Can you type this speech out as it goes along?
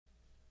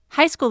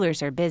High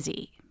schoolers are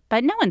busy,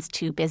 but no one's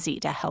too busy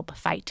to help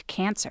fight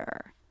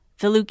cancer.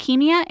 The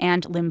Leukemia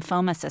and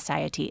Lymphoma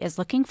Society is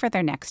looking for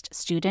their next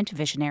Student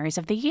Visionaries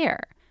of the Year.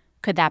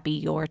 Could that be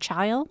your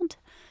child?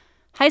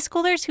 High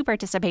schoolers who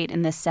participate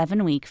in this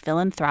 7-week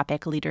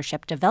philanthropic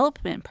leadership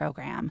development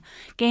program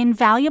gain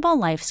valuable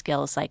life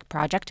skills like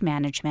project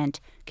management,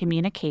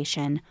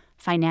 communication,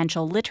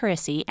 financial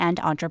literacy, and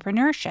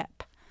entrepreneurship.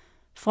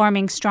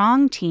 Forming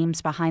strong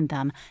teams behind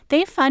them,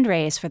 they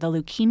fundraise for the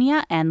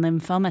Leukemia and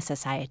Lymphoma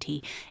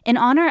Society in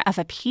honor of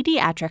a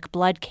pediatric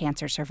blood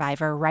cancer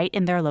survivor right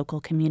in their local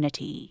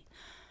community.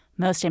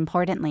 Most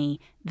importantly,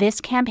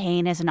 this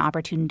campaign is an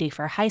opportunity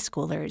for high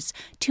schoolers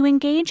to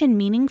engage in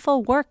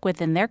meaningful work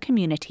within their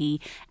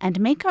community and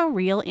make a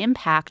real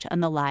impact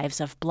on the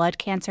lives of blood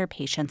cancer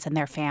patients and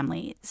their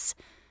families.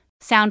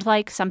 Sound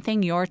like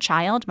something your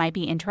child might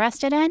be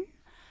interested in?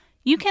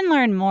 You can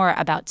learn more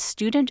about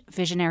Student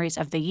Visionaries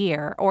of the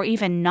Year or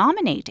even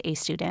nominate a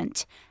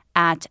student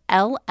at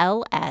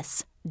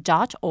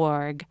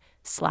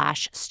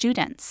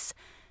lls.org/students.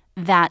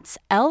 That's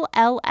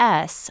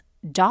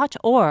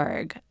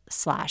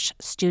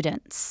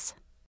lls.org/students.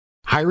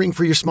 Hiring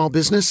for your small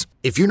business?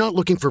 If you're not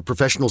looking for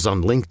professionals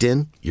on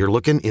LinkedIn, you're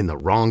looking in the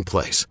wrong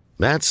place.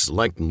 That's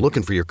like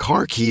looking for your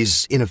car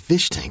keys in a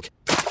fish tank.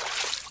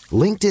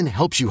 LinkedIn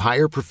helps you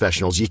hire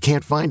professionals you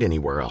can't find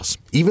anywhere else,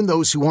 even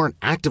those who aren't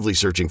actively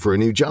searching for a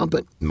new job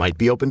but might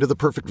be open to the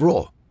perfect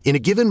role. In a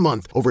given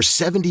month, over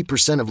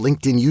 70% of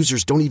LinkedIn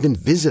users don't even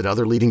visit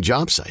other leading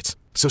job sites.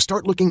 So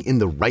start looking in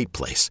the right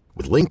place.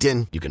 With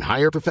LinkedIn, you can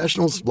hire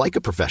professionals like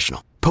a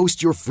professional.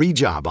 Post your free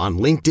job on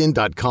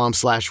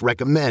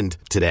linkedin.com/recommend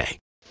today.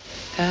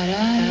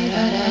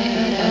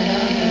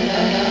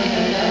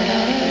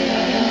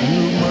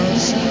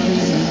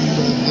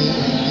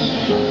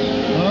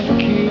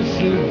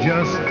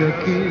 Just a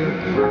kiss,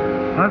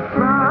 a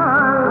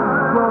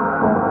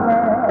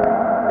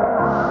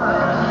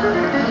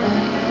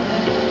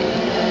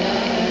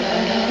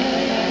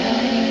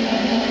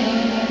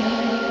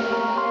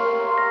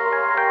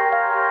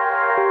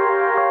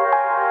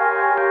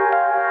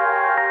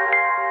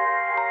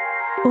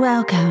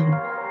Welcome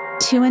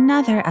to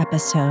another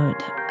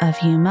episode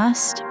of You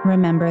Must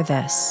Remember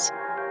This,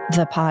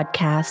 the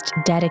podcast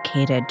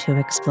dedicated to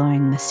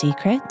exploring the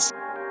secrets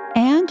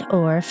and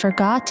or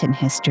forgotten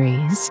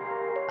histories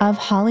of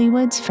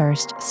Hollywood's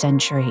first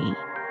century.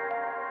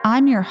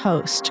 I'm your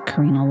host,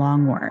 Karina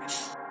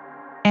Longworth,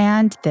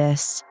 and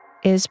this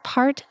is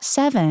part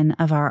 7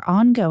 of our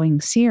ongoing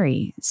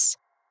series,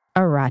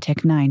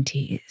 Erotic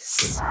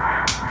 90's.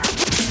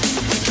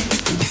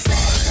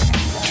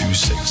 Too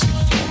sexy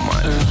for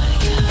my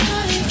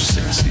love. Too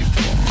sexy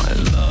for my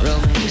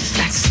love. Just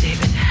sex,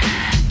 David.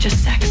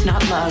 Just sex,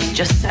 not love,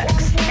 just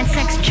sex. And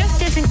sex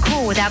just isn't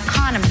cool without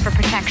condoms for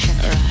protection.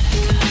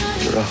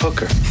 You're a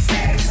hooker.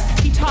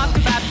 He talked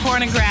about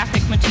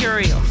pornographic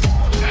material.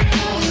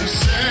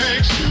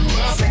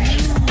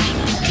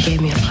 He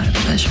gave me a lot of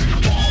pleasure.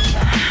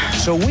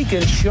 So we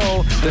can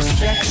show the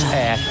sex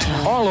act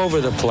all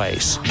over the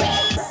place.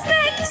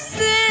 Sex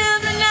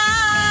in the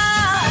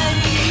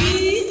night.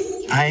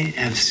 I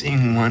have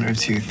seen one or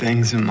two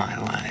things in my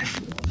life,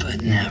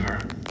 but never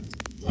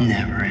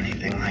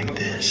anything like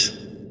this.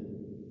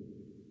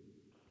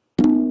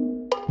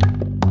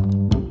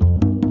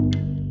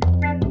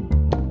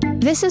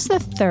 This is the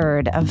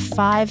third of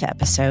 5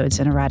 episodes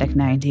in Erotic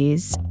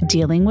 90's,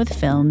 dealing with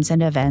films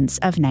and events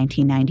of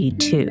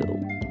 1992.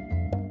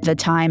 The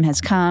time has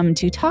come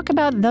to talk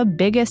about the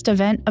biggest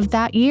event of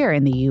that year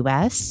in the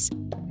U.S.,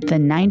 the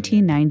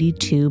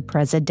 1992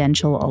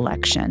 presidential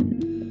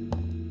election.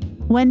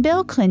 When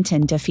Bill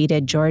Clinton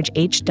defeated George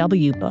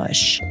H.W.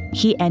 Bush,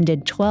 he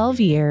ended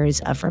 12 years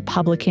of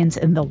Republicans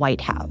in the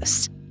White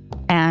House.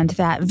 And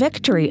that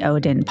victory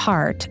owed in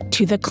part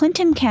to the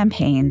Clinton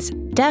campaign's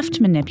deft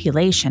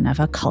manipulation of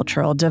a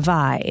cultural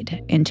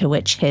divide into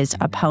which his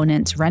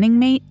opponent's running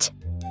mate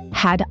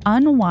had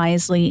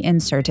unwisely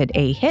inserted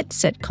a hit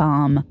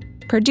sitcom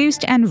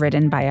produced and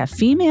written by a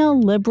female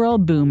liberal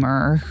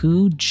boomer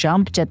who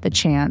jumped at the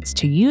chance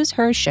to use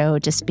her show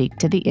to speak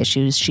to the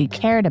issues she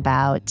cared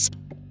about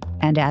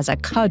and as a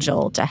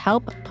cudgel to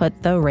help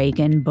put the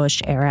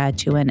Reagan-Bush era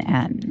to an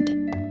end.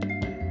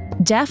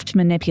 Deft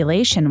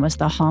manipulation was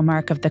the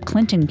hallmark of the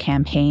Clinton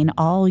campaign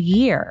all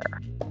year,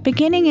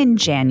 beginning in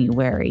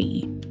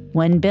January,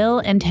 when Bill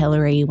and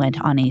Hillary went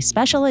on a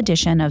special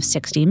edition of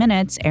 60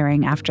 Minutes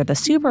airing after the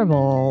Super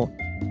Bowl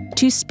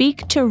to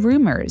speak to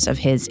rumors of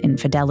his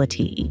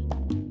infidelity.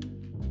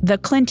 The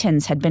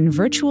Clintons had been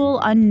virtual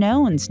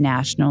unknowns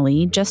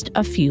nationally just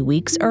a few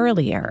weeks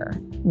earlier,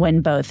 when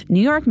both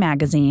New York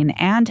Magazine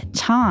and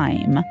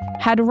Time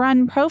had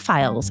run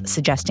profiles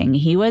suggesting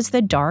he was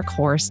the dark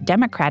horse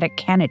Democratic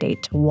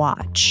candidate to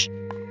watch.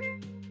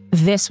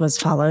 This was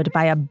followed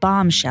by a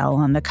bombshell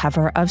on the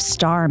cover of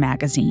Star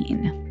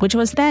magazine, which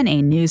was then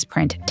a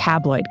newsprint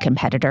tabloid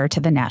competitor to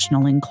the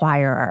National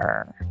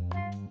Enquirer.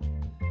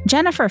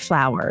 Jennifer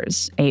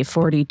Flowers, a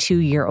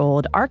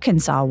 42-year-old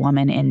Arkansas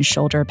woman in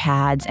shoulder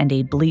pads and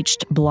a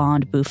bleached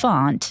blonde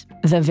bouffant,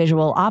 the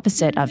visual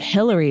opposite of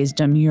Hillary's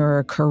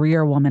demure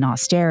career woman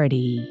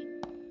austerity,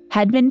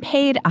 had been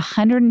paid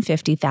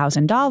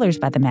 $150,000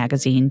 by the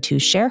magazine to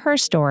share her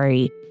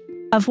story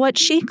of what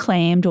she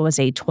claimed was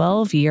a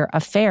 12-year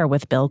affair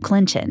with Bill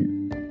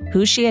Clinton,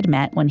 who she had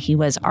met when he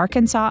was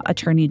Arkansas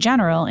Attorney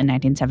General in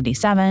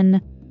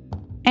 1977,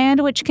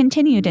 and which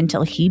continued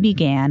until he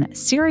began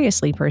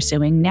seriously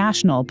pursuing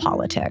national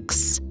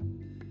politics,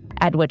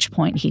 at which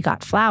point he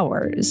got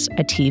Flowers,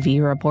 a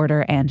TV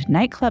reporter and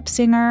nightclub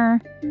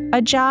singer,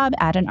 a job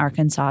at an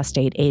Arkansas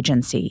state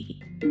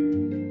agency.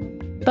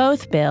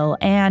 Both Bill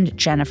and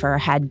Jennifer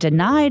had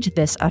denied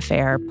this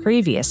affair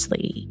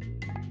previously,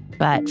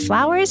 but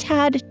Flowers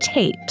had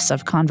tapes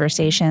of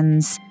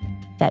conversations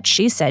that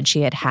she said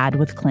she had had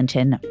with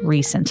Clinton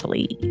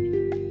recently.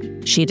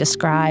 She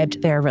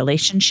described their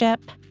relationship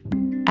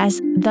as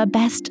the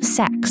best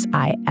sex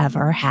I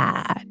ever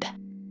had.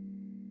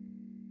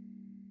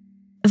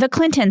 The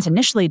Clintons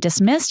initially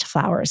dismissed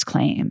Flowers'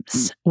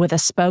 claims, with a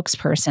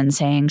spokesperson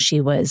saying she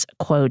was,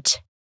 quote,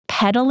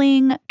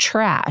 peddling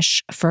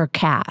trash for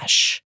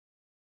cash.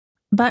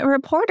 But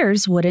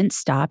reporters wouldn't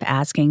stop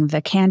asking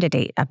the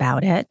candidate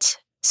about it,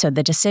 so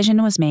the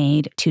decision was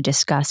made to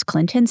discuss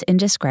Clinton's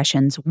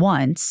indiscretions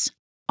once,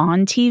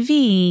 on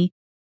TV,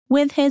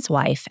 with his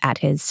wife at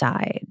his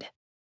side.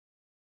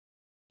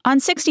 On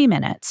 60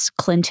 Minutes,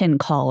 Clinton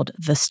called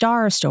the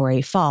Starr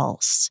story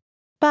false,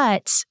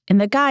 but in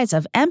the guise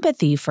of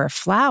empathy for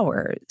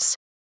Flowers,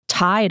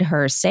 tied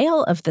her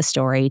sale of the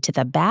story to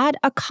the bad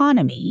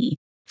economy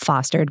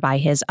fostered by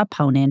his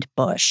opponent,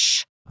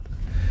 Bush.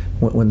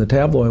 When the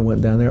tabloid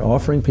went down there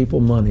offering people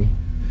money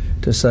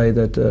to say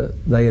that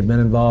they had been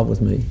involved with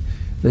me,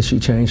 that she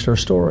changed her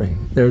story.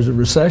 There's a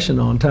recession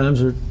on,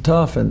 times are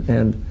tough,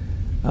 and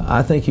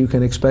I think you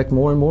can expect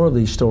more and more of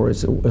these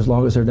stories as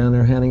long as they're down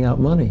there handing out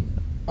money.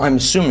 I'm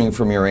assuming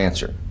from your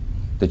answer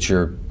that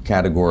you're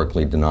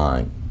categorically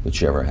denying that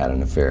you ever had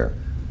an affair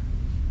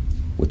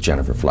with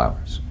Jennifer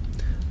Flowers.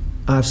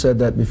 I've said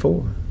that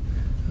before,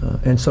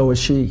 and so has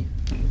she.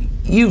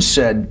 You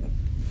said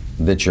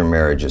that your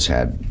marriage has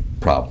had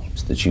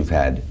problems, that you've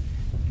had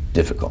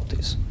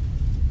difficulties.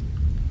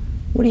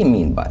 What do you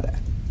mean by that?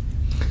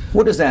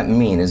 What does that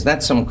mean? Is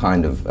that some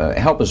kind of,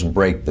 help us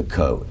break the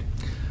code?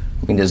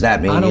 I mean, does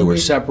that mean you were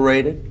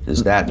separated?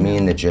 Does that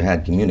mean that you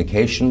had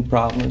communication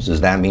problems? Does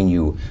that mean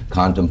you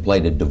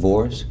contemplated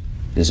divorce?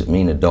 Does it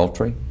mean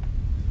adultery?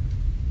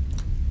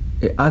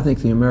 I think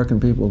the American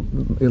people,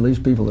 at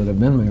least people that have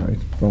been married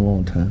for a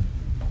long time,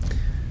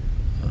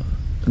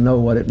 know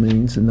what it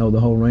means and know the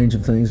whole range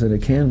of things that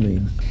it can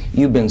mean.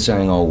 You've been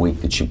saying all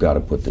week that you've got to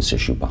put this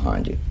issue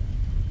behind you.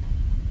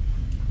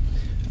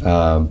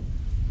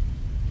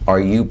 Are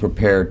you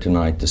prepared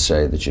tonight to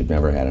say that you've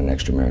never had an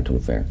extramarital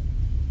affair?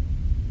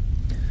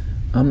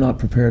 I'm not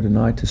prepared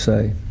tonight to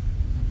say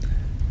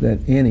that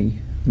any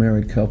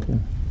married couple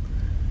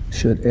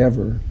should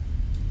ever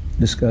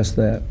discuss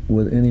that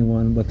with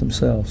anyone but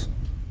themselves.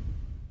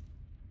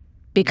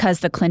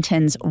 Because the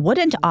Clintons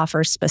wouldn't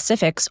offer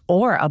specifics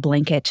or a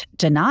blanket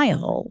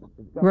denial,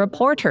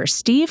 reporter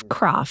Steve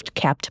Kroft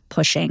kept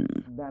pushing.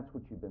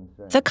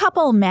 The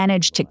couple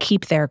managed to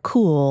keep their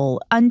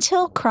cool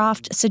until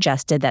Kroft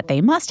suggested that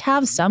they must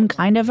have some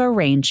kind of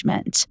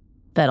arrangement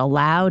that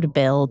allowed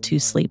Bill to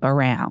sleep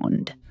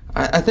around.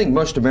 I think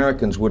most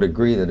Americans would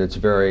agree that it's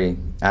very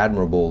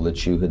admirable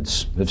that you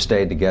have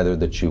stayed together,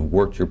 that you've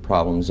worked your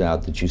problems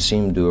out, that you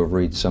seem to have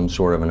reached some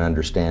sort of an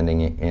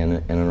understanding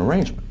and an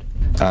arrangement.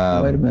 Wait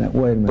a minute.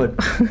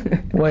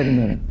 Wait a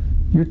minute.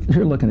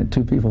 You're looking at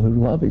two people who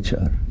love each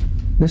other.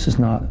 This is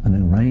not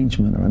an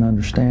arrangement or an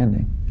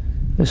understanding.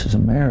 This is a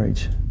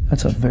marriage.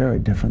 That's a very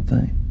different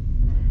thing.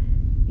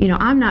 You know,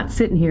 I'm not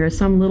sitting here as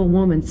some little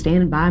woman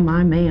standing by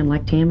my man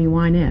like Tammy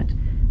Wynette.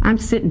 I'm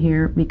sitting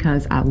here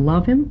because I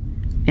love him,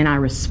 and I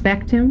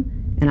respect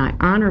him, and I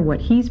honor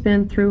what he's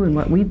been through and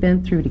what we've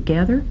been through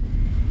together.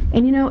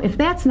 And you know, if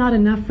that's not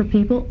enough for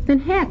people, then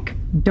heck,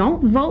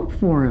 don't vote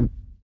for him.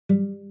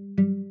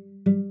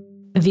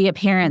 The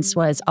appearance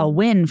was a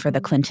win for the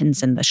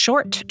Clintons in the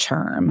short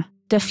term,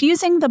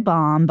 defusing the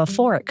bomb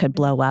before it could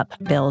blow up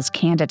Bill's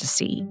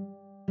candidacy.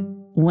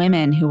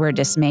 Women who were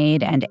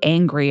dismayed and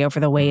angry over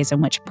the ways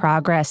in which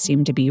progress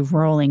seemed to be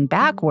rolling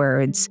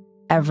backwards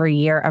every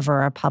year of a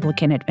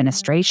Republican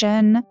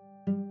administration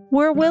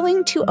were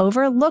willing to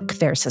overlook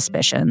their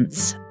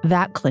suspicions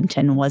that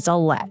Clinton was a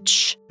lech.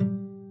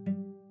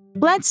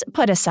 Let's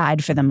put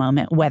aside for the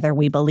moment whether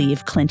we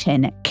believe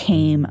Clinton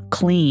came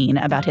clean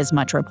about his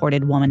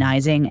much-reported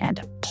womanizing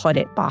and put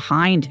it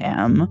behind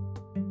him,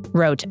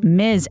 wrote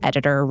Ms.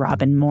 Editor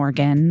Robin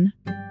Morgan.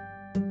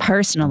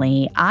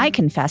 Personally, I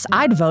confess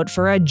I'd vote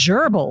for a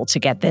gerbil to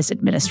get this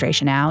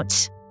administration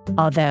out.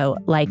 Although,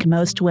 like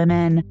most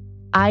women,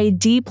 I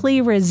deeply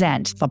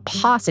resent the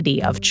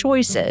paucity of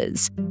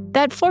choices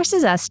that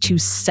forces us to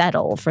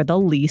settle for the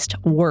least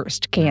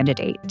worst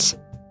candidate.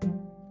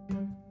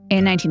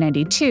 In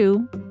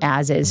 1992,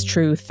 as is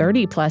true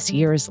 30-plus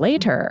years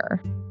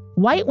later,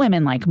 White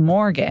women like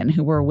Morgan,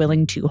 who were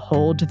willing to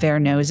hold their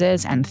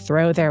noses and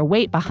throw their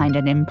weight behind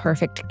an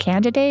imperfect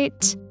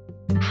candidate,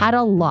 had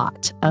a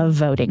lot of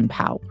voting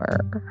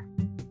power.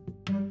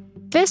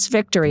 This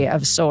victory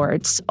of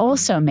sorts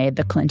also made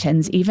the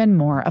Clintons even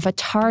more of a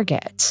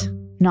target,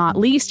 not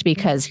least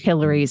because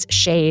Hillary's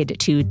shade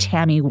to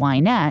Tammy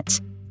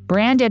Wynette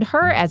branded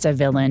her as a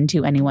villain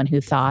to anyone who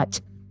thought,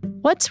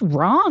 "What's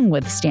wrong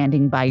with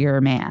standing by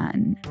your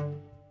man?"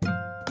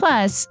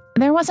 Plus,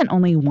 there wasn't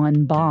only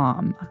one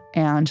bomb,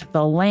 and the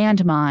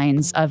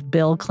landmines of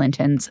Bill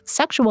Clinton's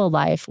sexual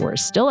life were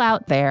still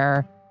out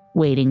there,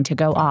 waiting to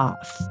go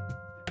off.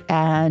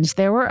 And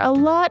there were a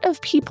lot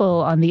of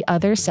people on the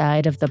other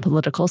side of the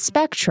political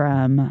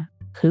spectrum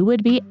who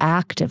would be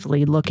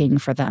actively looking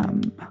for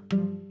them.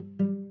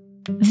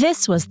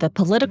 This was the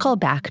political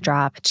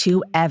backdrop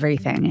to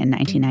everything in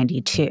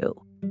 1992.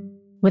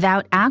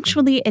 Without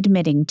actually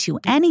admitting to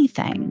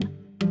anything,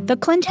 the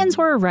Clintons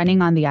were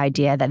running on the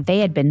idea that they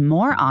had been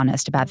more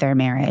honest about their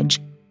marriage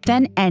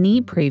than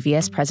any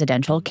previous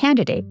presidential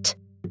candidate,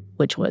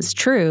 which was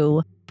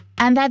true,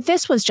 and that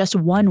this was just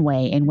one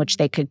way in which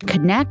they could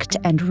connect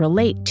and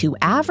relate to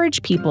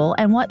average people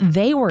and what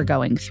they were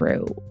going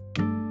through.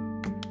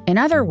 In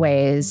other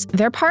ways,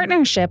 their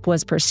partnership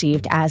was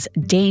perceived as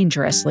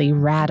dangerously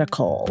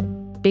radical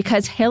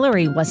because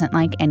Hillary wasn't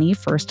like any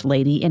first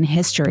lady in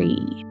history.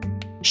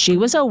 She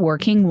was a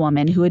working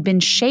woman who had been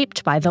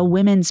shaped by the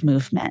women's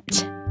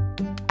movement.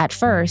 At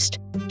first,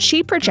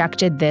 she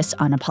projected this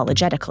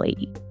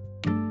unapologetically.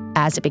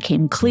 As it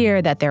became clear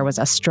that there was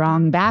a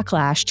strong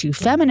backlash to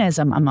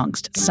feminism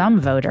amongst some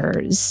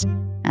voters,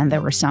 and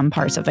there were some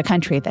parts of the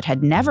country that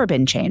had never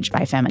been changed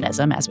by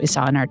feminism, as we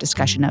saw in our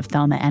discussion of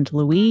Thelma and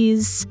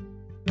Louise,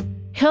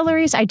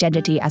 Hillary's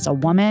identity as a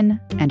woman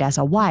and as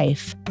a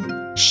wife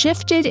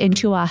shifted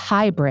into a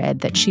hybrid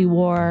that she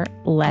wore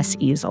less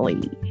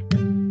easily.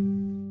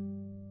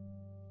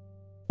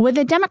 With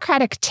the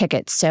Democratic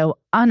ticket so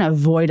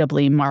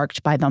unavoidably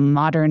marked by the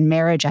modern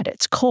marriage at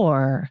its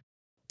core,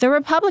 the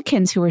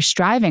Republicans who were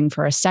striving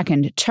for a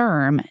second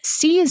term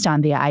seized on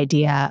the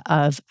idea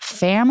of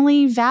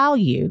family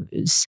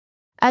values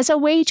as a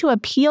way to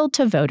appeal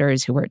to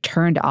voters who were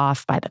turned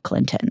off by the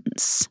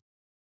Clintons.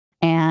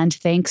 And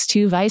thanks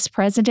to Vice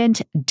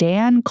President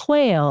Dan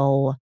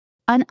Quayle,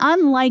 an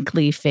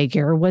unlikely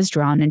figure was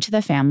drawn into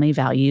the family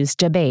values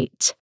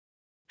debate.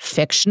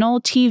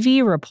 Fictional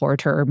TV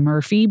reporter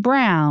Murphy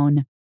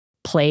Brown,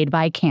 played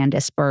by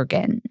Candice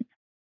Bergen.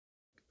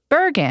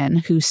 Bergen,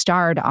 who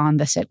starred on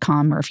the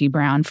sitcom Murphy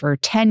Brown for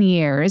 10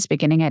 years,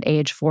 beginning at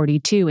age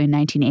 42 in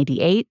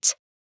 1988,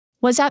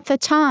 was at the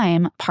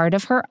time part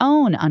of her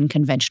own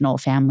unconventional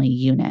family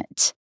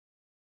unit.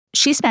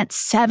 She spent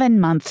 7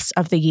 months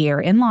of the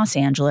year in Los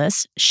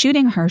Angeles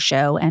shooting her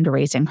show and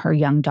raising her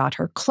young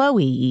daughter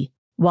Chloe,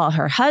 while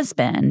her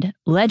husband,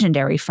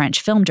 legendary French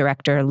film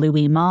director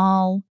Louis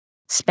Malle,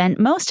 spent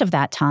most of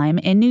that time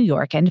in New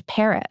York and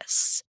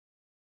Paris.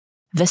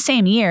 The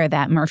same year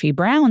that Murphy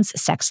Brown's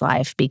sex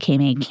life became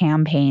a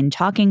campaign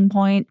talking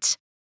point,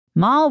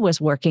 Malle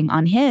was working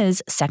on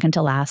his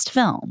second-to-last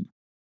film,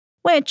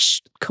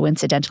 which,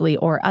 coincidentally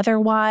or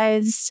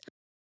otherwise,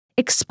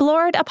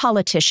 explored a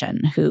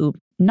politician who,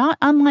 not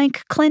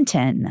unlike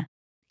Clinton,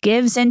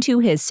 gives into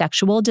his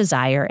sexual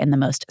desire in the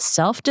most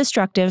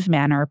self-destructive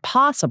manner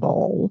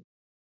possible,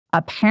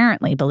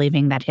 apparently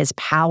believing that his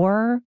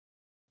power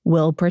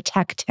will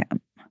protect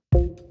him.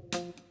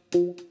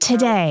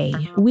 Today,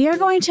 we are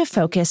going to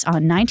focus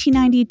on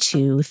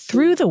 1992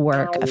 through the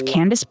work of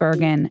Candice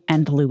Bergen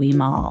and Louis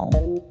Malle.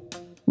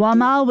 While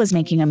Malle was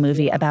making a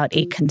movie about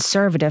a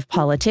conservative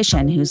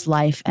politician whose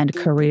life and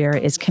career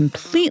is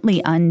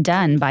completely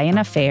undone by an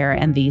affair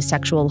and the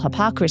sexual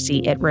hypocrisy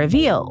it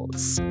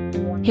reveals,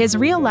 his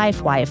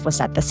real-life wife was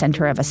at the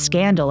center of a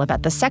scandal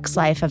about the sex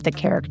life of the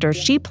character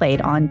she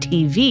played on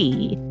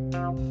TV,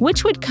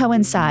 which would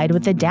coincide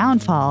with the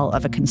downfall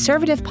of a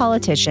conservative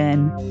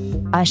politician,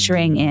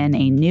 ushering in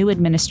a new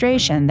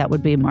administration that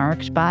would be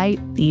marked by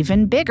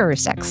even bigger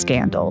sex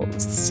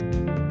scandals.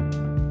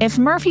 If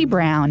Murphy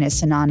Brown is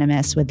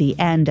synonymous with the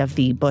end of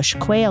the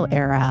Bush-Quayle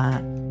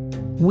era,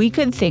 we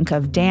could think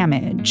of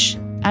Damage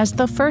as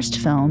the first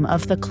film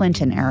of the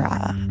Clinton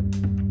era.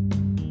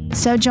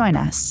 So join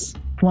us,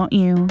 won't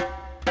you,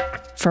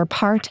 for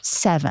Part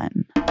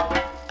 7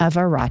 of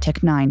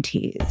Erotic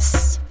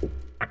 90's.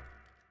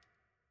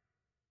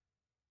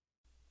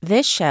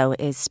 This show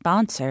is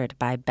sponsored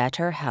by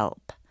BetterHelp.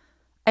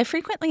 I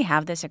frequently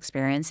have this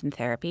experience in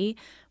therapy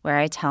where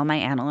I tell my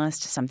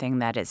analyst something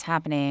that is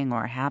happening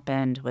or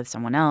happened with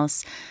someone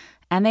else,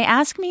 and they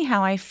ask me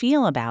how I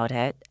feel about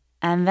it,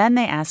 and then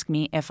they ask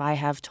me if I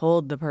have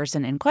told the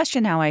person in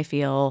question how I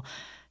feel,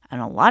 and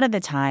a lot of the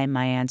time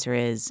my answer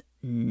is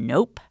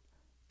nope,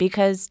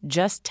 because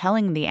just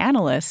telling the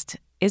analyst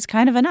is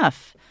kind of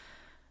enough.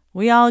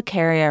 We all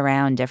carry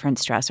around different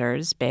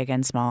stressors, big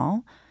and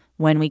small.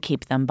 When we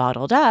keep them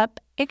bottled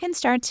up, it can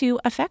start to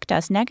affect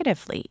us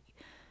negatively.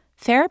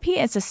 Therapy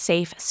is a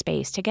safe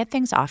space to get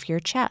things off your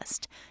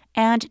chest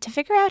and to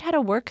figure out how to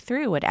work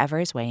through whatever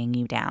is weighing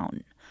you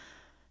down.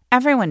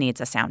 Everyone needs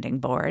a sounding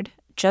board.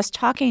 Just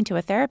talking to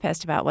a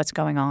therapist about what's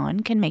going on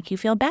can make you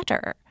feel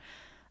better.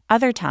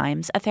 Other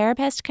times, a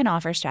therapist can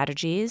offer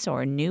strategies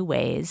or new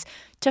ways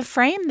to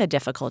frame the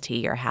difficulty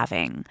you're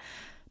having.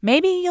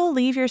 Maybe you'll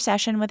leave your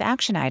session with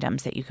action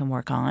items that you can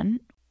work on,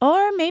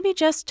 or maybe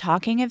just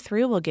talking it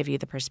through will give you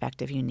the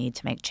perspective you need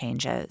to make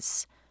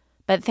changes.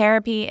 But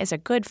therapy is a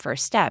good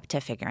first step to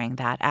figuring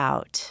that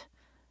out.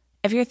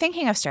 If you're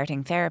thinking of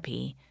starting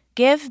therapy,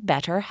 give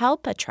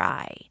BetterHelp a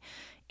try.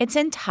 It's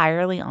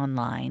entirely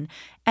online,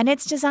 and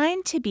it's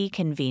designed to be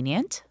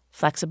convenient,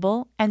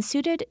 flexible, and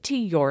suited to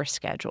your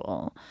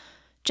schedule.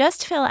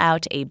 Just fill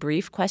out a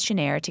brief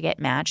questionnaire to get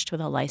matched with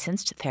a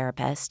licensed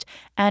therapist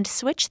and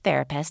switch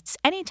therapists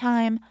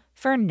anytime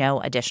for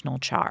no additional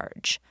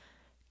charge.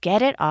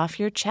 Get it off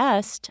your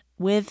chest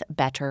with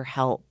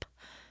BetterHelp.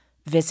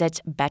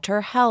 Visit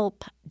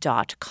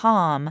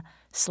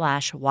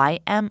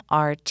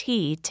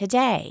betterhelp.com/YMRT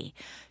today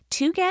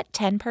to get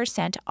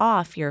 10%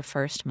 off your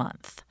first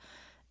month.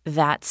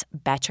 That's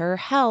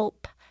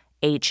BetterHelp,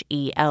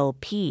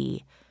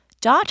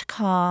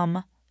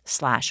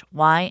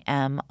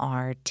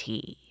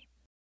 HELP.com/YMRT.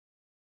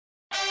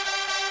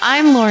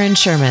 I'm Lauren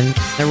Sherman,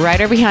 the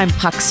writer behind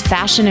Puck's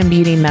Fashion and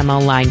Beauty Memo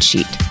line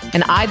sheet,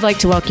 and I'd like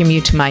to welcome you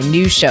to my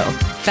new show,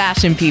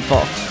 Fashion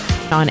People.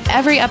 On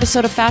every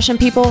episode of Fashion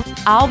People,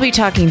 I'll be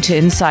talking to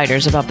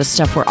insiders about the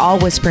stuff we're all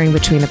whispering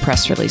between the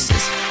press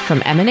releases,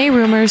 from M&A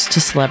rumors to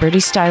celebrity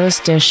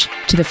stylist dish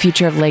to the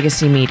future of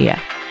legacy media.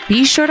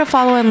 Be sure to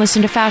follow and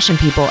listen to Fashion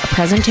People, a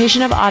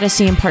presentation of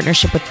Odyssey in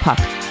partnership with Puck,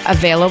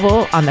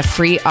 available on the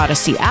free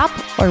Odyssey app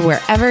or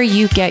wherever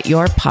you get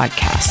your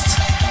podcasts.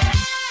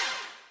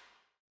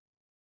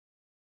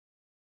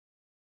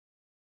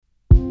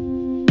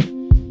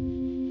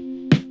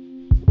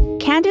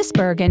 Candice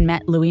Bergen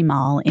met Louis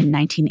Malle in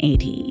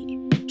 1980.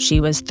 She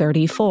was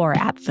 34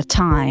 at the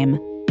time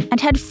and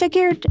had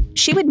figured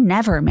she would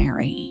never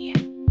marry.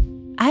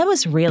 I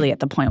was really at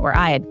the point where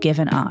I had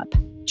given up,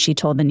 she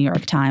told the New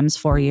York Times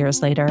 4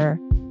 years later.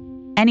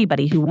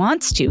 Anybody who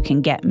wants to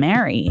can get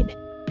married,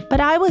 but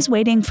I was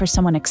waiting for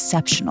someone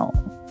exceptional.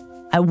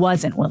 I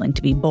wasn't willing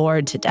to be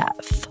bored to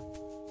death.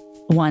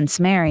 Once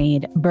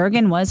married,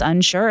 Bergen was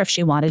unsure if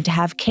she wanted to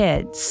have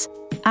kids,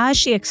 as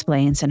she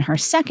explains in her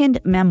second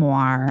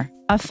memoir,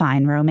 A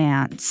Fine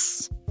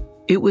Romance.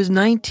 It was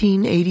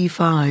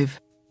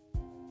 1985.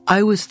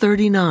 I was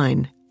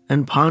 39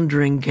 and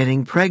pondering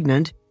getting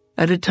pregnant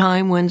at a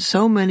time when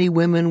so many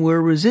women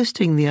were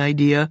resisting the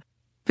idea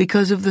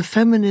because of the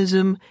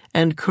feminism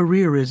and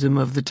careerism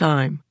of the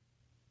time.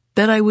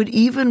 That I would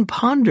even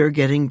ponder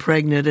getting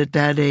pregnant at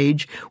that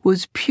age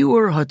was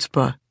pure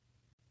chutzpah.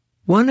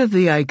 One of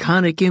the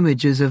iconic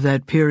images of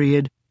that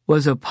period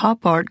was a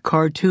pop art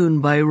cartoon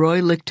by Roy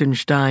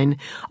Lichtenstein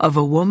of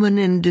a woman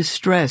in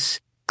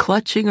distress,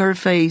 clutching her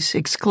face,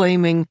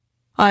 exclaiming,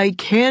 "I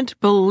can't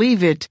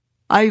believe it!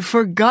 I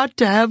forgot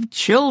to have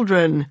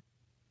children!"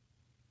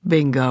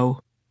 Bingo.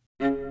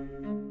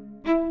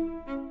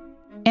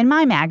 In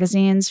my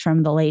magazines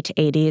from the late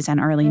 80s and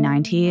early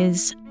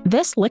 90s,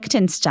 this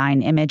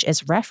Lichtenstein image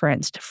is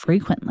referenced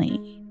frequently.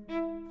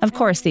 Of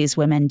course, these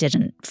women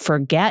didn't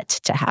forget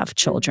to have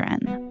children.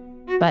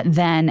 But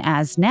then,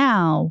 as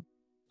now,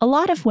 a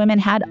lot of women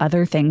had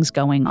other things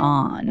going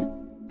on,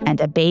 and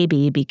a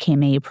baby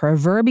became a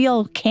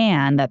proverbial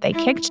can that they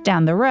kicked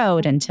down the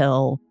road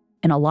until,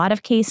 in a lot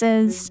of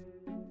cases,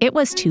 it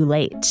was too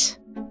late.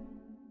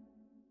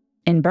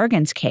 In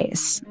Bergen's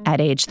case,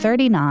 at age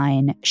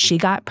 39, she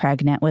got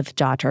pregnant with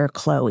daughter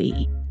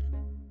Chloe.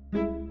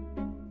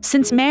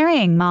 Since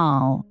marrying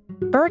Malle,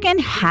 Bergen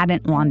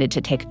hadn't wanted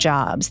to take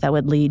jobs that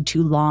would lead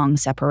to long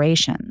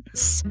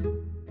separations.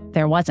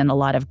 There wasn't a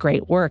lot of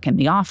great work in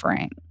the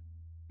offering.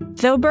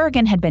 Though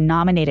Bergen had been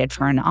nominated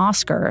for an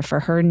Oscar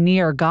for her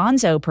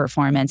near-gonzo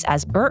performance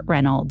as Burt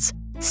Reynolds'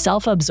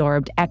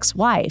 self-absorbed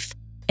ex-wife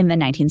in the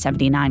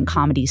 1979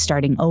 comedy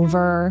Starting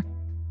Over,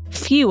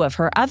 few of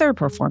her other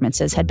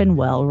performances had been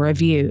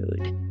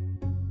well-reviewed.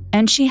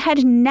 And she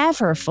had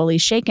never fully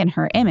shaken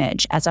her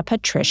image as a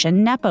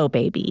patrician Nepo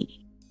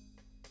baby.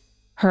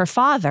 Her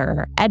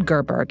father,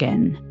 Edgar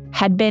Bergen,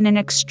 had been an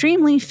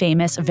extremely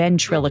famous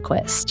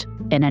ventriloquist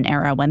in an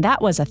era when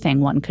that was a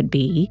thing one could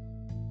be,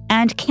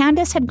 and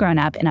Candice had grown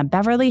up in a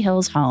Beverly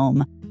Hills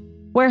home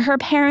where her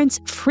parents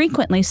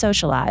frequently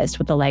socialized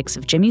with the likes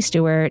of Jimmy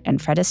Stewart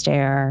and Fred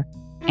Astaire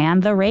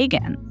and the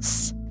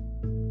Reagans.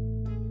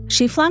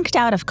 She flunked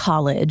out of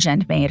college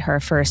and made her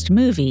first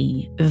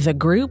movie, The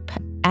Group,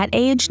 at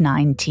age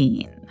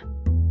 19.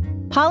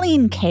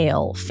 Pauline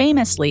Kael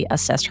famously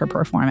assessed her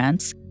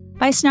performance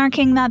by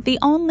snarking that the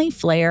only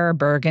flair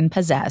Bergen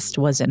possessed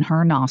was in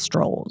her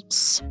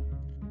nostrils.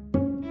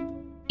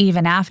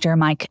 Even after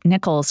Mike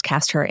Nichols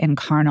cast her in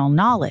Carnal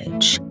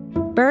Knowledge,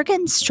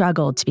 Bergen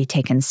struggled to be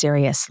taken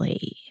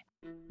seriously.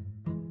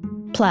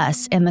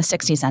 Plus, in the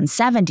 60s and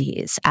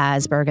 70s,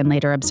 as Bergen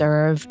later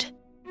observed,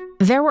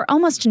 there were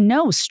almost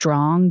no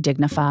strong,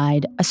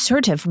 dignified,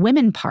 assertive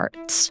women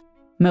parts.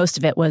 Most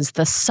of it was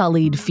the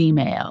sullied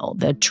female,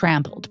 the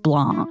trampled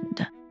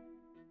blonde.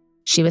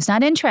 She was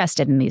not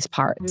interested in these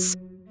parts,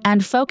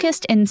 and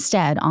focused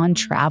instead on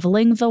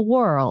traveling the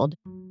world,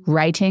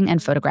 writing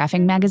and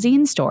photographing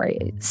magazine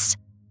stories.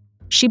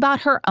 She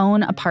bought her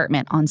own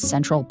apartment on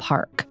Central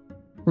Park,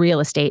 real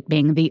estate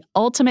being the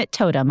ultimate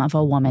totem of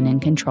a woman in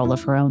control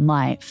of her own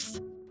life.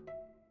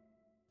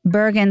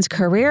 Bergen's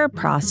career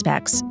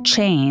prospects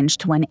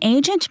changed when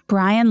agent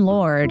Brian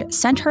Lord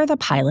sent her the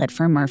pilot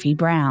for Murphy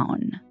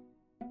Brown.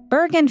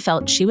 Bergen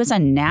felt she was a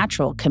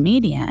natural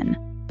comedian,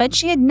 but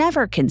she had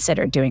never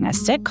considered doing a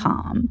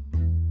sitcom.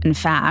 In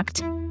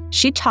fact,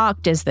 she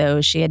talked as though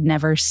she had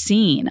never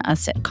seen a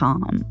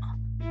sitcom.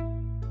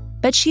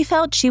 But she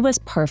felt she was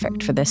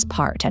perfect for this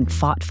part and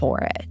fought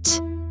for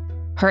it.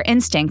 Her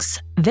instincts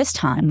this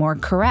time were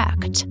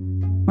correct.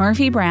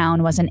 Murphy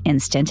Brown was an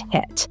instant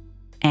hit,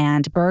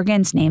 and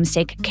Bergen's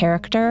namesake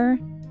character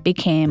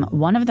became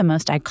one of the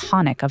most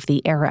iconic of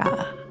the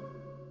era.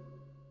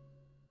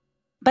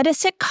 But a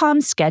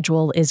sitcom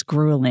schedule is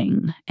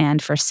grueling,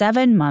 and for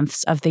 7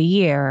 months of the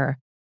year,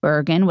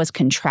 Bergen was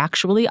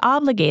contractually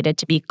obligated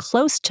to be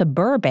close to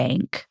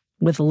Burbank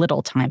with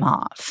little time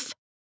off.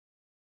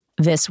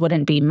 This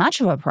wouldn't be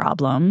much of a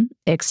problem,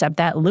 except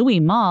that Louis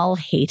Malle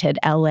hated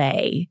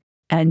LA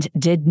and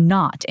did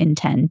not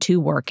intend to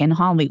work in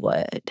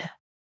Hollywood.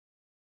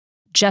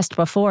 Just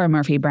before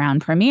Murphy Brown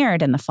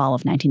premiered in the fall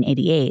of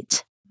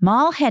 1988,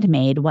 Malle had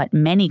made what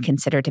many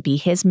consider to be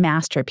his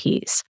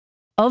masterpiece,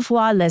 Au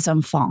revoir les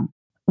enfants,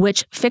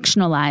 which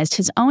fictionalized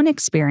his own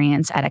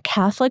experience at a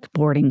Catholic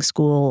boarding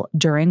school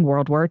during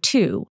World War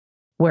II,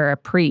 where a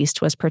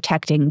priest was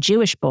protecting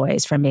Jewish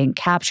boys from being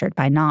captured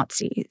by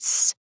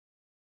Nazis.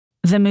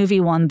 The movie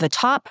won the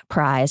top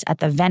prize at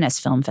the Venice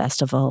Film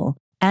Festival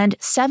and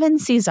 7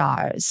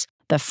 Césars,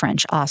 the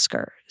French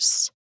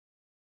Oscars.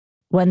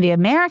 When the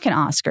American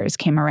Oscars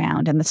came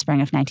around in the spring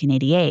of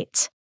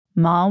 1988,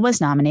 Malle was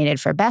nominated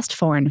for Best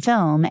Foreign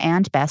Film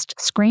and Best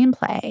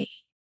Screenplay.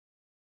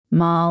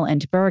 Malle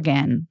and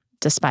Bergen,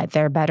 despite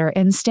their better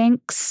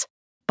instincts,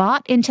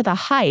 bought into the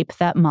hype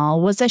that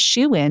Malle was a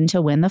shoo-in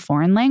to win the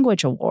Foreign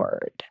Language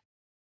Award.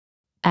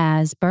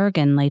 As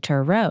Bergen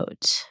later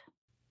wrote,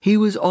 he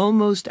was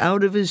almost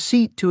out of his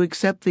seat to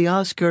accept the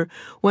Oscar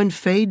when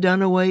Faye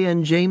Dunaway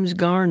and James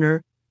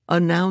Garner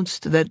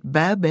announced that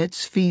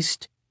Babette's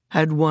Feast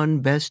had won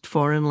Best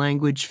Foreign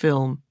Language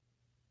Film.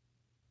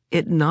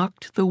 It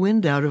knocked the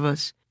wind out of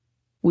us.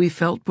 We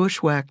felt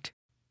bushwhacked.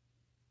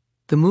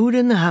 The mood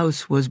in the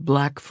house was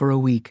black for a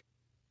week.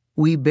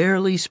 We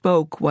barely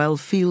spoke while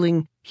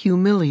feeling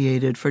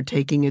humiliated for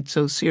taking it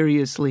so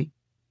seriously.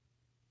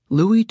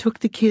 Louis took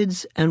the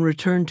kids and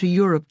returned to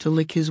Europe to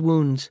lick his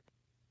wounds.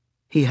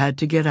 He had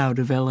to get out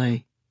of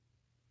L.A.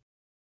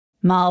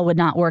 Malle would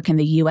not work in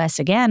the U.S.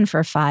 again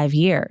for 5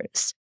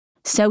 years,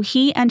 so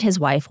he and his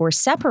wife were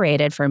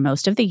separated for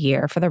most of the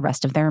year for the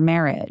rest of their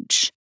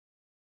marriage.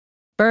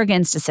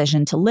 Bergen's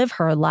decision to live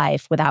her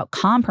life without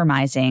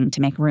compromising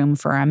to make room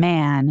for a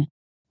man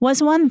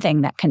was one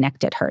thing that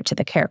connected her to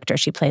the character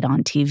she played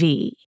on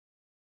TV.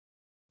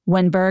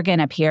 When Bergen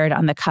appeared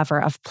on the cover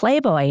of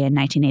Playboy in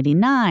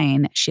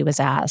 1989, she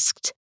was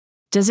asked,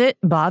 "Does it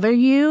bother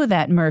you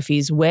that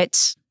Murphy's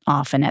wit,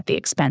 often at the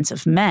expense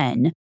of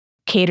men,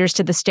 caters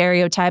to the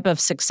stereotype of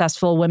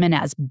successful women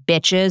as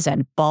bitches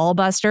and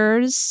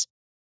ballbusters?"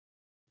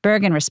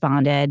 Bergen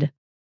responded,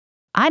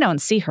 "I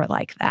don't see her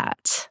like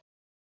that."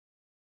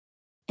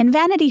 In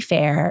Vanity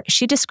Fair,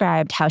 she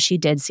described how she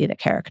did see the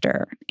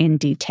character in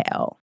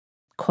detail.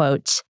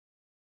 Quote,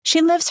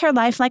 "She lives her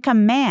life like a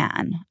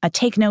man, a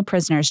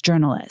take-no-prisoners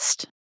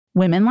journalist.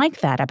 Women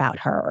like that about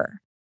her.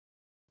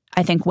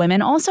 I think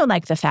women also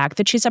like the fact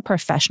that she's a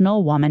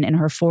professional woman in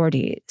her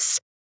 40s.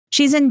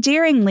 She's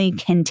endearingly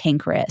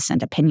cantankerous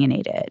and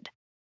opinionated.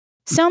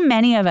 So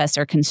many of us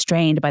are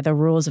constrained by the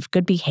rules of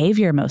good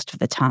behavior most of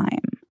the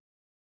time.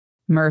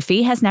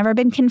 Murphy has never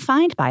been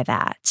confined by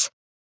that.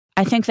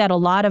 I think that a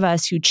lot of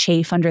us who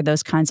chafe under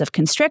those kinds of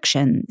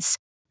constrictions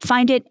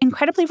find it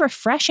incredibly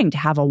refreshing to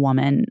have a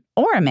woman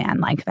or a man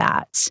like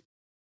that.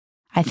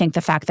 I think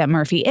the fact that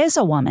Murphy is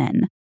a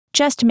woman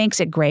just makes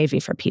it gravy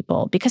for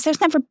people because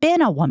there's never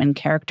been a woman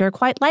character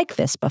quite like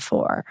this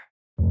before."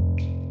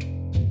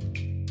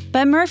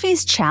 But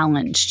Murphy's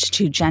challenge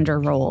to gender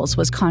roles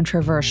was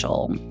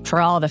controversial for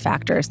all the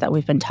factors that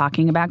we've been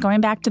talking about going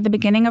back to the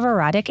beginning of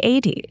Erotic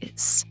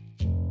 80's.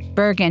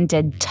 Bergen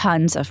did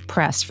tons of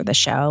press for the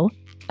show,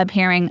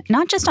 appearing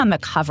not just on the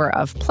cover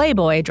of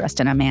Playboy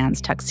dressed in a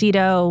man's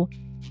tuxedo,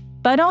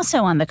 but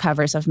also on the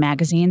covers of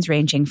magazines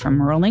ranging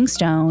from Rolling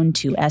Stone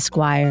to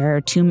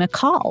Esquire to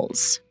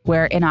McCall's,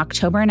 where in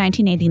October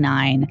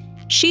 1989,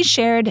 she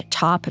shared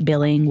top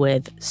billing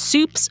with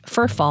Soups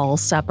for Fall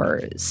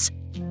Suppers,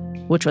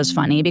 which was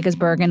funny because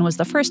Bergen was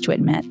the first to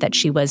admit that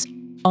she was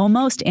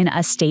almost in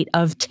a state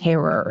of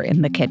terror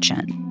in the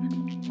kitchen.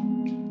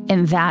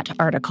 In that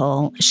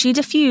article, she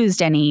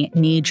diffused any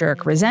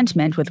knee-jerk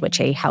resentment with which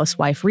a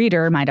housewife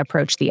reader might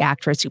approach the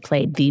actress who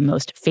played the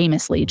most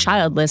famously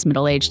childless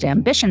middle-aged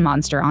ambition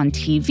monster on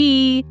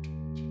TV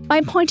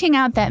by pointing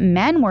out that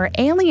men were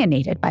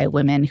alienated by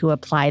women who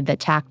applied the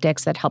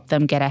tactics that helped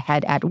them get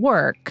ahead at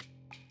work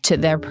to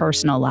their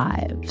personal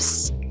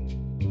lives.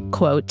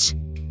 Quote,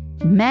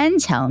 Men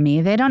tell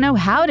me they don't know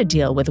how to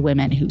deal with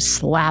women who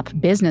slap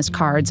business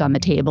cards on the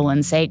table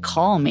and say,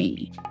 "Call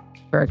me,"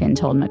 Bergen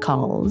told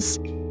McCall's.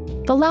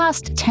 The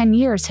last 10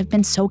 years have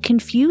been so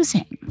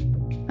confusing.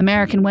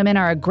 American women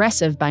are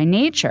aggressive by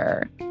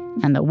nature,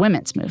 and the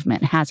women's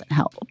movement hasn't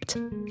helped.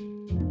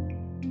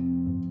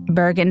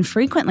 Bergen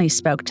frequently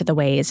spoke to the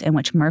ways in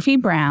which Murphy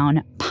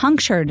Brown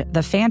punctured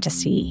the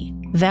fantasy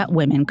that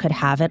women could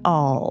have it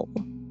all.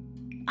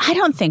 "I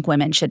don't think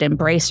women should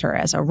embrace her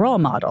as a role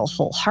model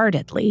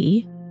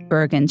wholeheartedly,"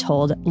 Bergen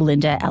told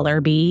Linda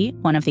Ellerby,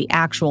 one of the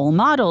actual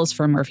models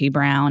for Murphy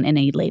Brown in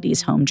a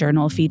Ladies' Home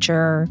Journal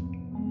feature.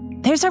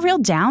 "There's a real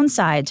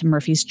downside to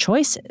Murphy's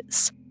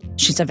choices.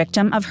 She's a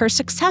victim of her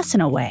success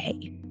in a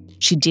way.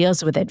 She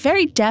deals with it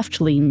very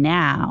deftly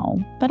now,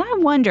 but I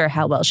wonder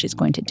how well she's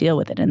going to deal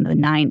with it in the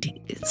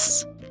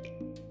 90s.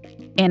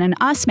 In an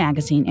Us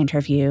magazine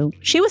interview,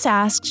 she was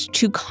asked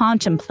to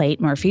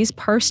contemplate Murphy's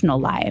personal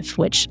life,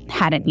 which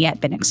hadn't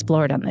yet been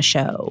explored on the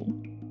show.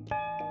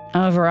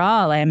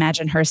 "Overall, I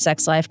imagine her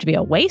sex life to be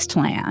a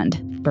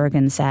wasteland,"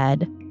 Bergen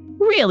said.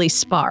 "Really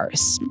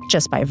sparse,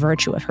 just by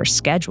virtue of her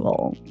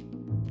schedule."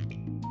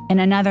 In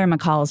another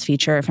McCall's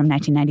feature from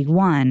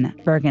 1991,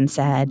 Bergen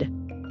said,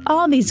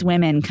 "All these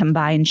women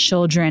combine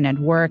children and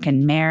work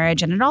and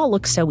marriage, and it all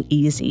looks so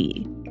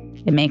easy.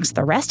 It makes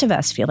the rest of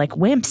us feel like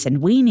wimps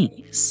and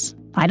weenies.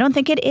 I don't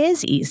think it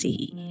is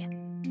easy."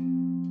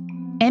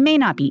 It may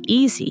not be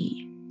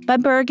easy,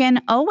 but Bergen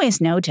always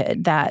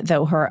noted that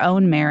though her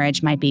own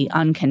marriage might be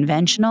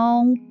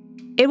unconventional,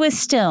 it was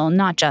still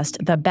not just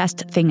the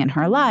best thing in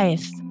her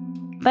life,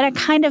 but a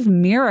kind of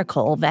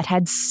miracle that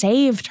had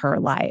saved her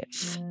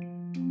life.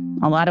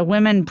 "A lot of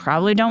women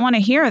probably don't want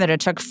to hear that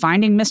it took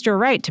finding Mr.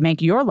 Right to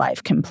make your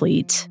life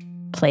complete,"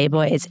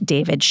 Playboy's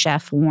David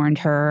Sheff warned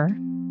her.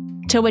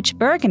 To which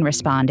Bergen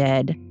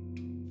responded,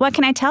 "What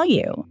can I tell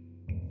you?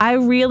 I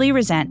really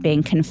resent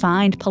being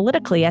confined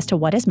politically as to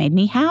what has made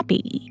me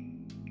happy.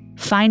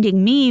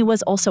 Finding me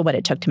was also what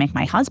it took to make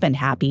my husband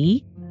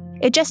happy.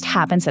 It just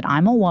happens that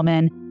I'm a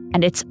woman,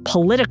 and it's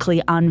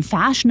politically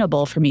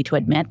unfashionable for me to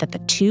admit that the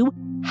two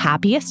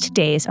happiest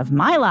days of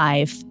my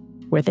life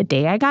were the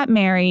day I got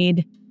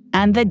married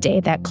and the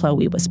day that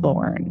Chloe was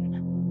born."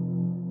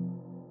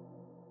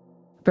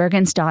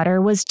 Bergen's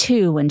daughter was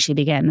 2 when she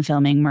began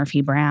filming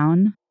Murphy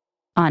Brown.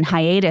 On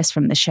hiatus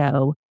from the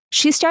show,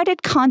 she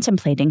started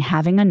contemplating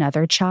having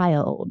another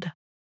child.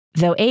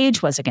 Though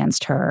age was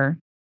against her,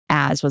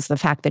 as was the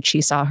fact that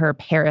she saw her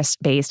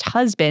Paris-based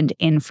husband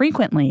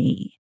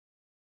infrequently,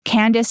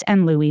 Candace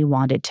and Louis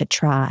wanted to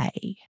try.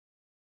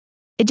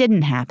 It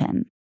didn't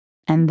happen.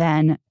 And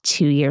then,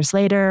 2 years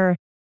later,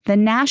 the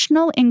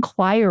National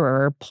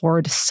Enquirer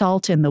poured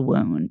salt in the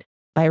wound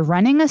by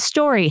running a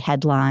story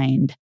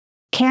headlined,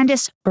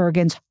 "Candace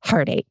Bergen's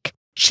Heartache.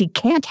 She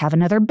can't have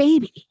another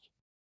baby."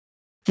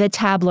 The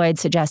tabloid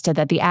suggested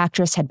that the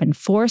actress had been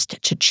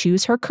forced to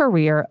choose her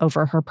career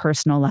over her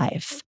personal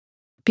life,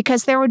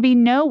 because there would be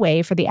no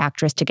way for the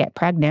actress to get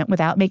pregnant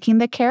without making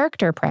the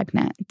character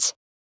pregnant.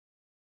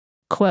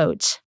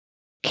 Quote,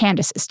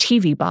 "Candace's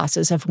TV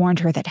bosses have warned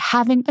her that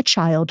having a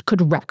child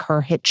could wreck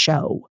her hit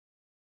show.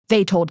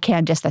 They told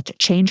Candace that to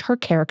change her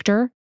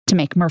character, to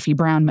make Murphy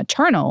Brown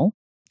maternal,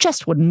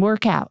 just wouldn't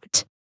work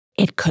out.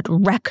 It could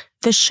wreck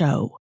the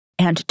show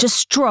and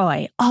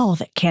destroy all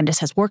that Candace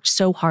has worked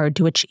so hard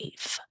to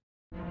achieve."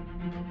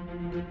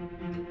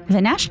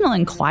 The National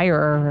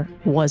Enquirer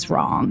was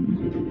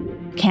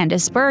wrong.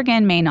 Candace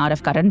Bergen may not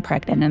have gotten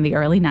pregnant in the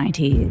early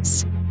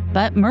 90s,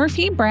 but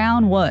Murphy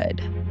Brown would,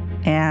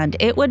 and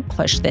it would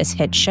push this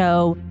hit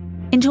show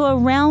into a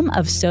realm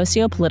of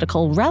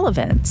socio-political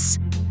relevance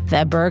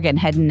that Bergen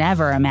had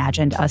never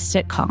imagined a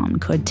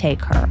sitcom could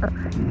take her.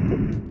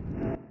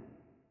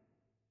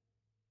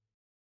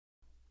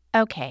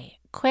 Okay,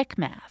 quick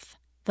math.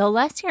 The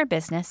less your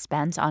business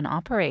spends on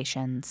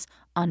operations,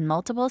 on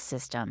multiple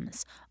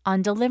systems,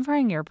 on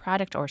delivering your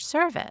product or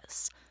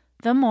service,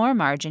 the more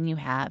margin you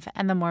have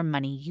and the more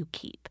money you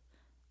keep.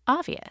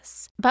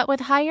 Obvious. But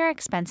with higher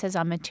expenses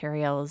on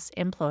materials,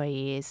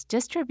 employees,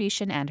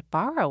 distribution, and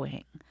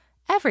borrowing,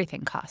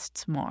 everything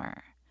costs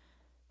more.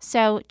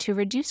 So, to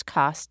reduce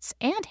costs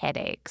and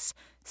headaches,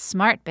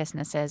 smart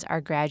businesses are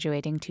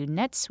graduating to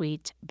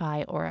NetSuite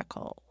by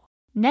Oracle.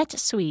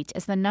 NetSuite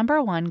is the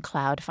 #1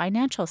 cloud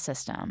financial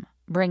system,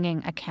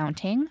 bringing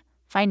accounting,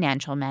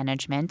 financial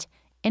management,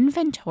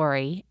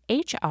 inventory,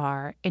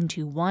 HR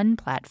into one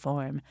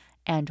platform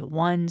and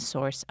one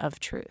source of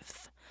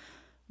truth.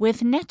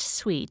 With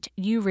NetSuite,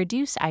 you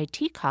reduce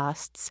IT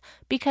costs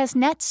because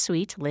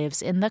NetSuite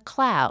lives in the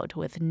cloud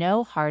with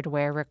no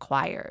hardware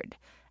required,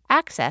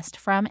 accessed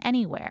from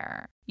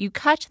anywhere. You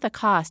cut the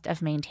cost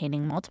of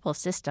maintaining multiple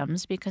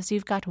systems because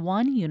you've got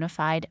one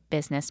unified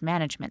business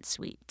management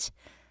suite.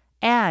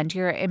 And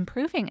you're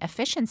improving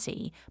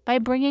efficiency by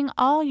bringing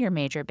all your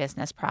major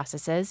business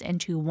processes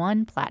into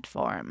one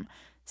platform,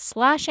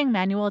 slashing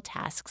manual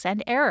tasks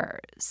and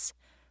errors.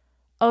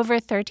 Over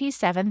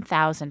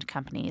 37,000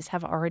 companies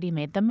have already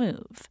made the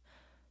move.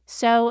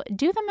 So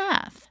do the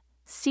math.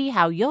 See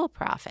how you'll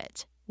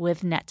profit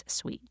with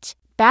NetSuite.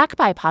 Backed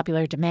by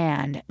popular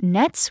demand,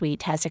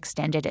 NetSuite has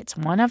extended its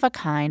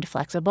one-of-a-kind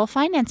flexible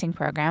financing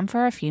program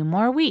for a few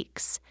more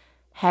weeks.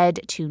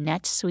 Head to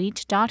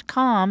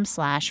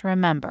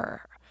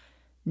netsuite.com/remember.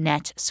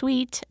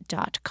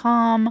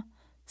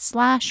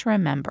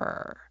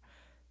 netsuite.com/remember.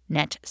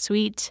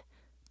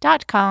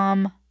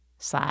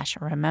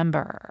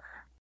 netsuite.com/remember.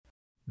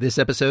 This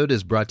episode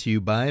is brought to you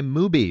by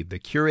Mubi, the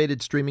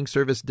curated streaming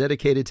service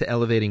dedicated to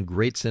elevating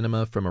great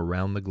cinema from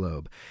around the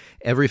globe.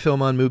 Every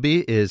film on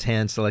Mubi is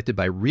hand-selected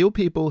by real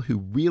people who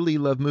really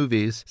love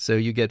movies, so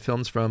you get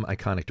films from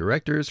iconic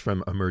directors,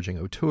 from emerging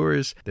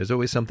auteurs. There's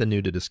always something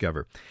new to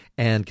discover.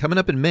 And coming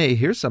up in May,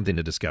 here's something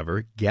to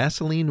discover: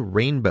 Gasoline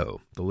Rainbow,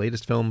 the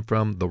latest film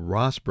from the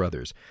Ross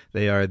brothers.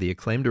 They are the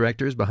acclaimed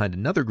directors behind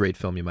another great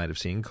film you might have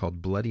seen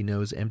called Bloody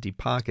Nose, Empty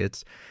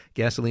Pockets.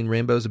 Gasoline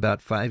Rainbow is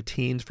about 5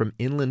 teens from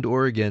inland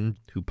Oregon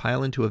who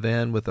pile into a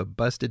van with a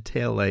busted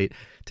taillight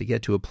to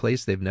get to a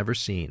place they've never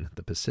seen,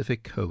 the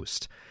Pacific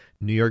Coast.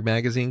 New York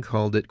Magazine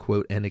called it,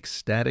 quote, an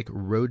ecstatic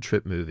road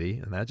trip movie,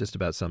 and that just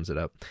about sums it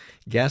up.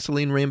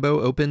 Gasoline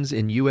Rainbow opens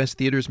in U.S.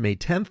 theaters May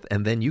 10th,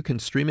 and then you can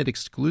stream it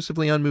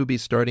exclusively on Mubi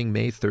starting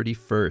May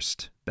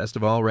 31st. Best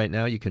of all, right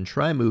now you can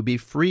try Mubi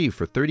free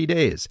for 30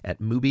 days at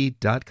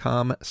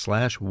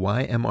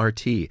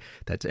mubi.com/YMRT.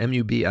 That's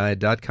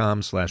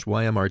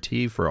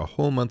mubi.com/YMRT for a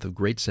whole month of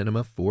great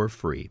cinema for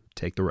free.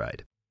 Take the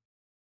ride.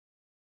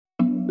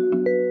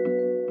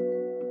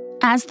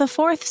 As the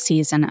 4th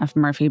season of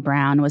Murphy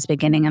Brown was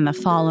beginning in the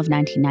fall of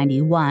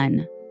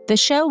 1991, the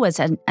show was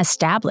an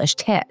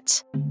established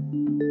hit.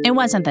 It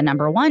wasn't the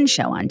 #1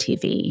 show on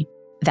TV.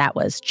 That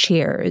was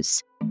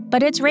Cheers.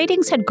 But its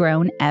ratings had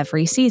grown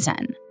every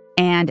season.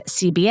 And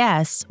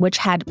CBS, which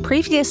had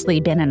previously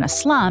been in a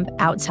slump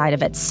outside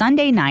of its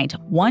Sunday night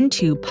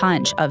 1-2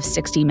 punch of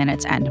 60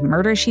 Minutes and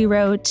Murder, She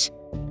Wrote,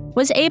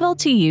 was able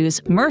to use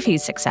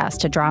Murphy's success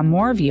to draw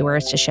more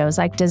viewers to shows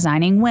like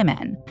Designing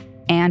Women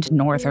and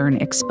Northern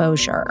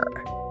Exposure.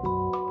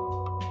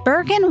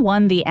 Bergen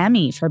won the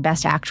Emmy for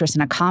Best Actress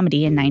in a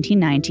Comedy in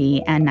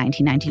 1990 and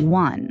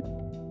 1991.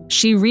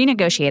 She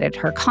renegotiated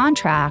her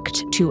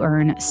contract to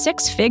earn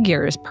 6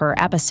 figures per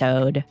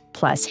episode,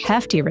 plus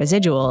hefty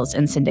residuals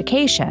in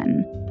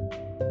syndication.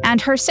 And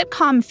her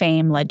sitcom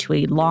fame led to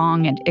a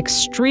long and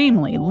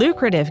extremely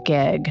lucrative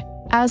gig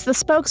as the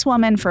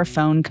spokeswoman for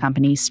phone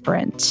company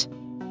Sprint.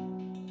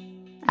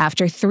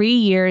 After 3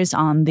 years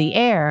on the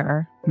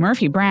air,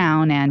 Murphy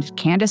Brown and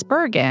Candice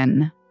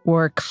Bergen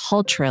were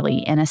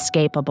culturally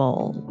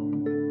inescapable.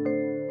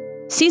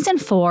 Season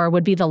 4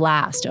 would be the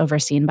last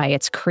overseen by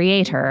its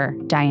creator,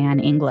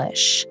 Diane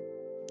English.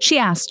 She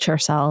asked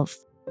herself,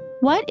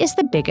 what is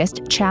the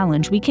biggest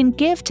challenge we can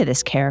give to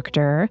this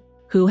character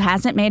who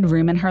hasn't made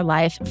room in her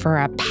life for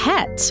a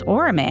pet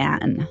or a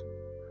man?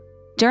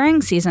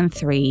 During season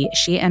 3,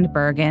 she and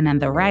Bergen and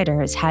the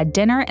writers had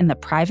dinner in the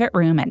private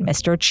room at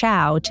Mr.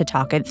 Chow to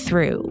talk it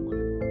through.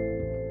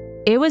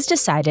 It was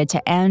decided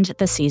to end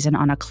the season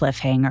on a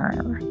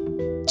cliffhanger.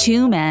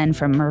 2 men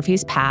from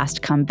Murphy's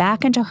past come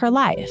back into her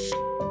life,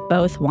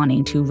 both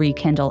wanting to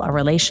rekindle a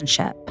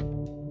relationship.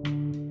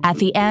 At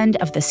the end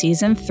of the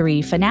season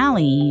 3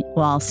 finale,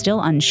 while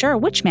still unsure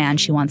which man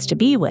she wants to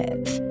be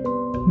with,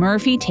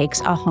 Murphy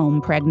takes a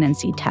home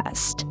pregnancy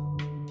test.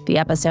 The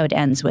episode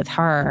ends with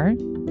her,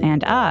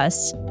 and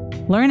us,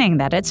 learning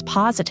that it's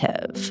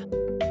positive.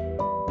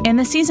 In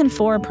the season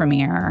 4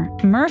 premiere,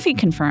 Murphy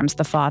confirms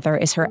the father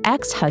is her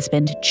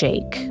ex-husband,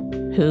 Jake,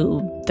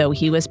 who, though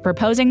he was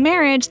proposing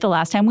marriage the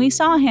last time we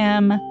saw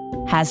him,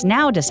 has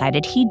now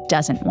decided he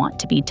doesn't want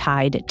to be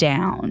tied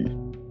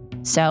down.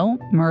 So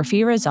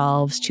Murphy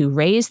resolves to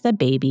raise the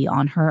baby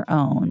on her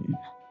own.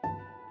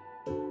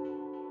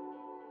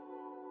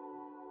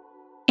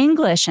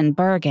 English and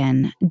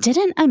Bergen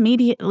didn't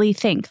immediately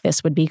think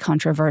this would be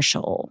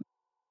controversial.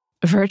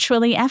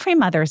 Virtually every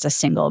mother's a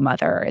single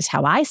mother, is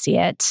how I see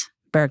it,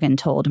 Bergen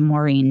told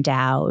Maureen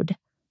Dowd.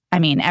 I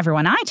mean,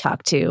 everyone I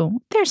talk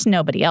to, there's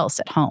nobody else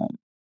at home.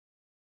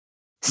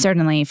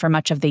 Certainly, for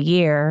much of the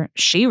year,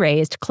 she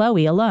raised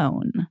Chloe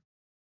alone.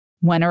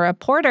 When a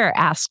reporter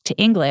asked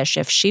English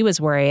if she was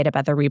worried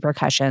about the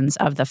repercussions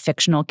of the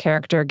fictional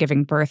character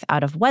giving birth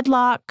out of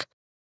wedlock,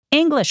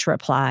 English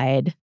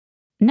replied,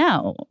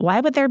 "No, why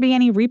would there be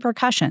any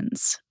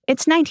repercussions?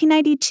 It's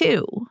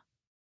 1992.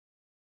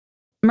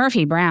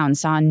 Murphy Brown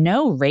saw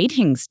no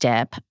ratings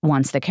dip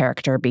once the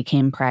character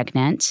became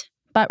pregnant,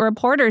 but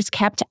reporters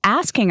kept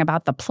asking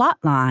about the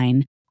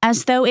plotline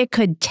as though it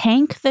could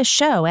tank the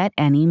show at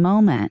any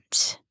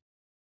moment.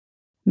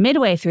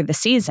 Midway through the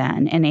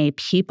season, in a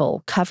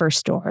People cover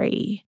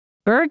story,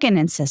 Bergen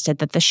insisted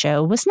that the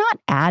show was not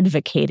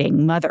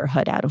advocating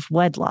motherhood out of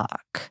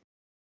wedlock.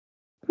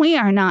 "We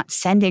are not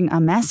sending a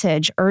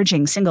message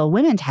urging single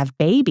women to have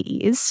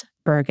babies,"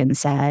 Bergen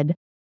said.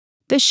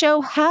 "The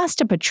show has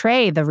to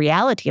portray the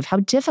reality of how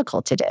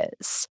difficult it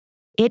is.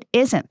 It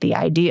isn't the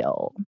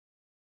ideal."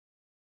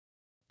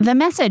 The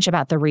message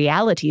about the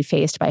reality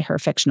faced by her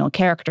fictional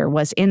character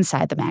was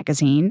inside the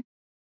magazine,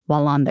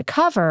 while on the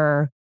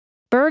cover,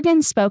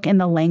 Bergen spoke in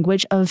the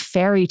language of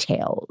fairy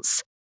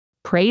tales,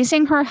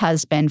 praising her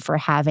husband for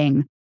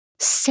having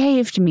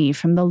saved me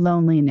from the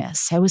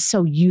loneliness I was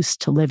so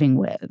used to living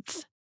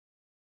with.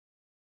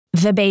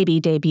 The Baby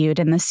debuted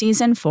in the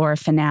season 4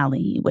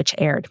 finale, which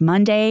aired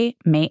Monday,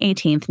 May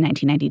 18th,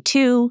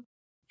 1992,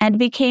 and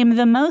became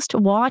the most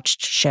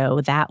watched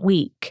show that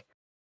week.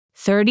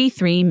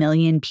 33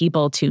 million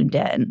people tuned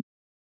in,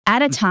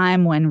 at a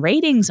time when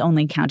ratings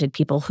only counted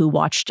people who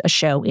watched a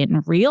show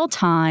in real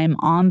time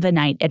on the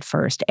night it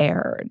first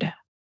aired.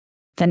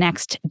 The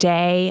next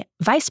day,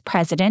 Vice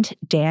President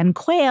Dan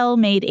Quayle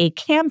made a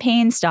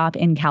campaign stop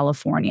in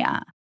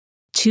California,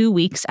 2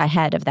 weeks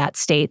ahead of that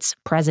state's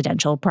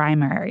presidential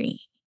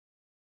primary.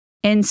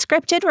 In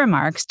scripted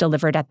remarks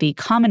delivered at the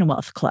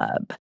Commonwealth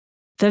Club,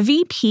 the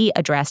VP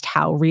addressed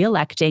how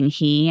re-electing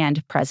he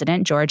and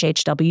President George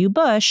H.W.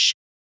 Bush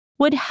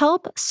would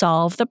help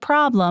solve the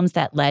problems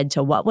that led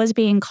to what was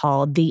being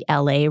called the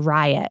LA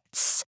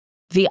riots,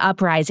 the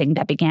uprising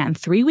that began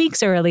 3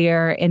 weeks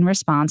earlier in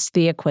response to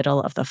the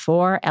acquittal of the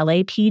 4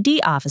 LAPD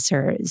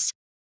officers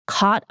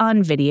caught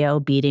on video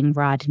beating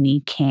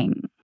Rodney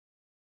King.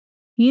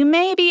 You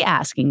may be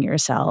asking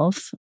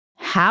yourself,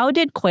 how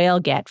did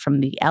Quayle get from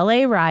the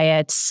LA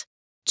riots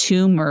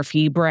to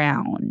Murphy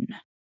Brown?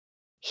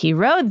 He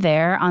rode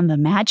there on the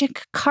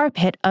magic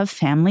carpet of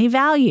family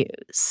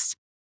values.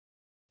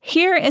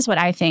 Here is what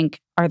I think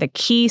are the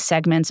key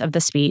segments of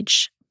the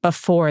speech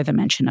before the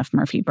mention of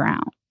Murphy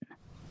Brown.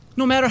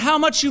 No matter how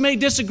much you may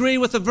disagree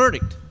with the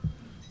verdict,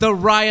 the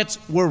riots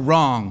were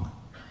wrong.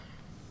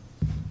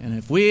 And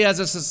if we as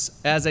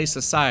a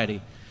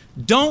society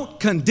don't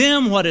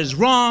condemn what is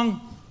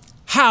wrong,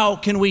 how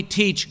can we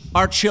teach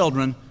our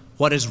children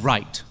what is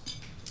right?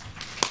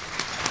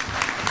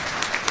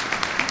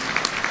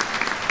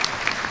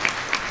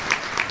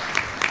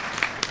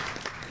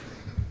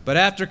 But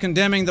after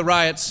condemning the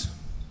riots,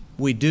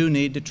 we do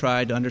need to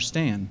try to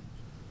understand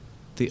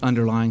the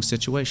underlying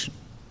situation.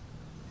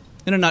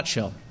 In a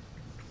nutshell,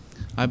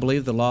 I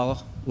believe the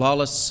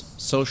lawless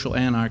social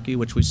anarchy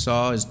which we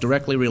saw is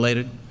directly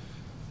related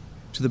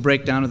to the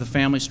breakdown of the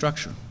family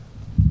structure,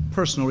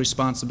 personal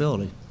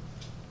responsibility,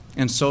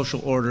 and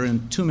social order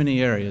in too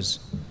many areas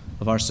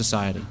of our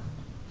society.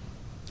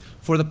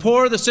 For the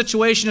poor, the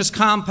situation is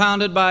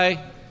compounded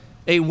by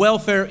a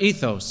welfare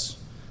ethos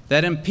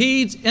that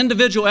impedes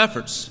individual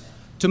efforts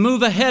to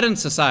move ahead in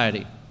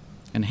society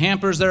and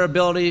hampers their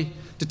ability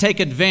to take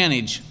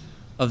advantage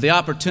of the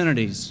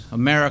opportunities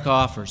America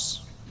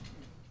offers.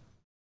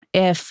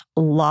 If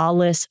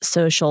lawless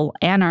social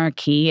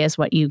anarchy is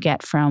what you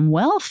get from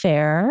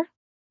welfare,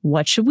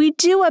 what should we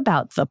do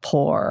about the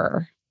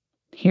poor?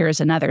 Here's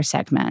another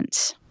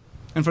segment.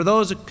 And for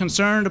those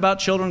concerned about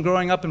children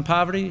growing up in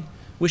poverty,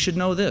 we should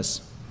know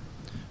this.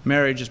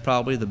 Marriage is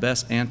probably the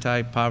best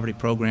anti-poverty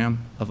program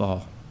of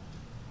all.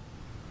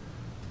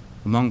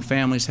 Among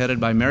families headed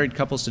by married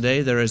couples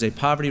today, there is a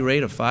poverty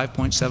rate of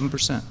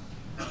 5.7%.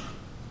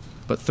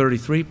 But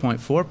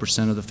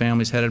 33.4% of the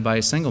families headed by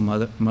a single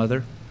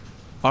mother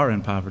are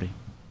in poverty.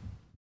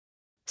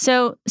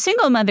 So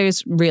single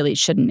mothers really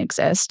shouldn't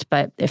exist,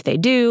 but if they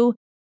do,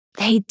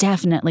 they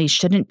definitely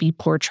shouldn't be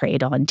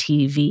portrayed on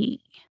TV.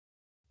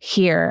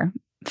 Here,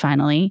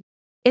 finally,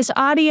 is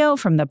audio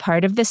from the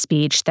part of the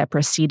speech that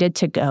proceeded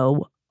to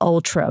go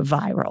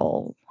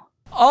ultra-viral.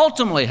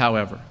 Ultimately,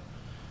 however,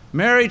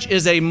 marriage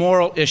is a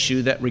moral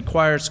issue that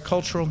requires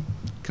cultural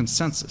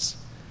consensus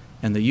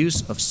and the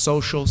use of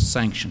social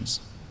sanctions.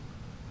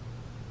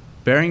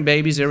 Bearing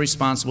babies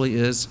irresponsibly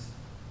is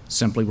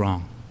simply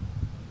wrong.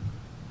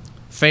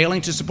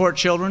 Failing to support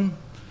children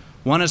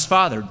one is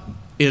fathered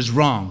is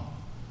wrong,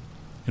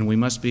 and we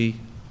must be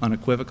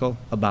unequivocal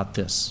about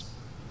this.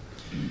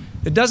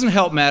 It doesn't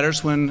help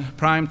matters when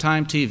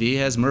primetime TV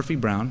has Murphy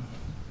Brown,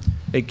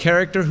 a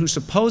character who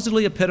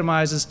supposedly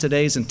epitomizes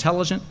today's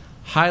intelligent,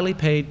 highly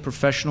paid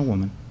professional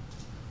woman,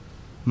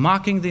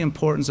 mocking the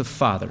importance of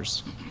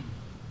fathers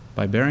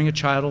by bearing a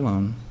child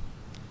alone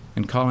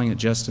and calling it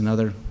just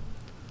another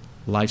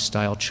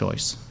lifestyle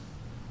choice.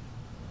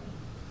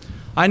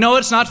 I know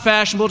it's not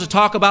fashionable to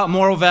talk about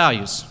moral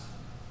values,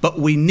 but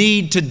we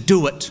need to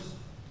do it.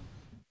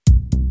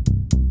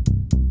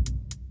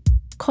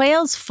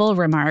 Quayle's full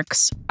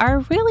remarks are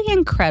really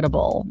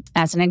incredible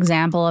as an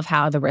example of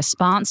how the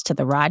response to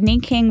the Rodney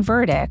King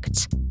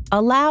verdict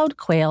allowed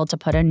Quayle to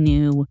put a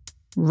new,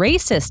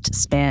 racist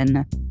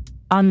spin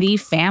on the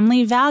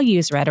family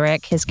values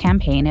rhetoric his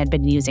campaign had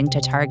been using to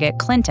target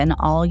Clinton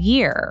all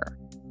year.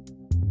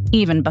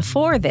 Even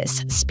before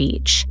this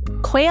speech,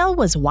 Quayle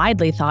was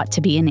widely thought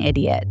to be an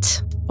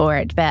idiot, or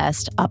at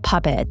best, a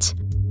puppet.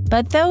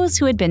 But those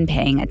who had been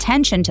paying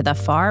attention to the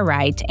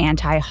far-right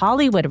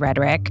anti-Hollywood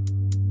rhetoric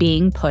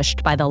being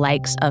pushed by the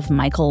likes of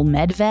Michael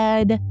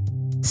Medved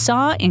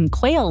saw in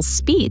Quayle's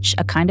speech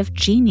a kind of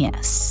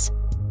genius.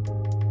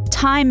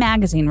 Time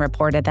magazine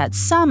reported that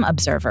some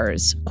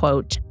observers,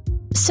 quote,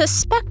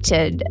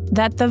 suspected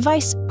that the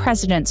vice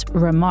president's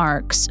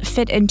remarks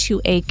fit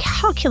into a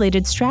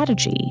calculated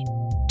strategy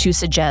to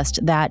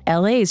suggest that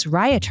LA's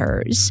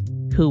rioters,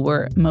 who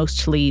were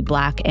mostly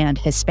Black and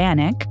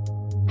Hispanic,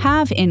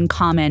 have in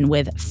common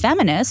with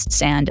feminists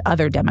and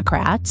other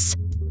Democrats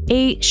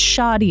a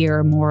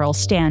shoddier moral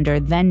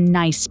standard than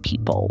nice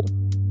people,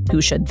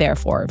 who should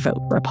therefore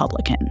vote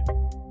Republican.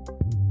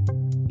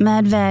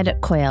 Medved,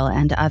 Quayle,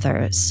 and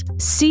others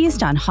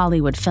seized on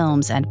Hollywood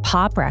films and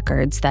pop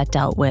records that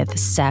dealt with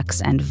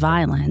sex and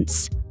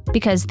violence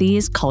because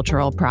these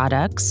cultural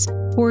products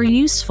were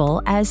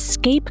useful as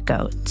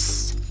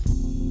scapegoats.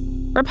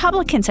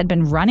 Republicans had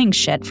been running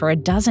shit for a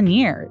dozen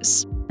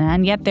years,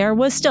 and yet there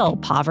was still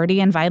poverty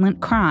and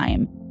violent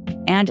crime.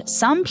 And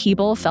some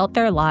people felt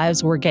their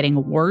lives were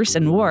getting worse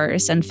and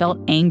worse and felt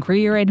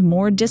angrier and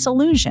more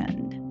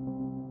disillusioned.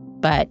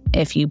 But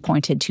if you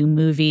pointed to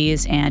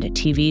movies and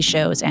TV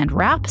shows and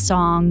rap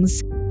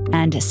songs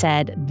and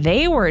said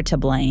they were to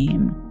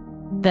blame,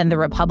 then the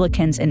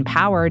Republicans in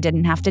power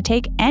didn't have to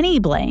take any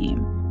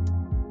blame.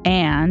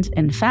 And,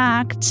 in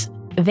fact,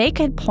 they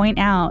could point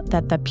out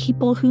that the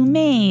people who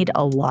made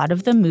a lot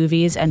of the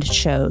movies and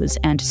shows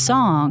and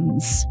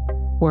songs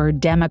were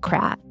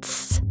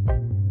Democrats.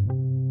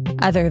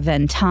 Other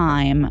than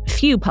Time,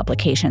 few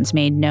publications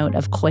made note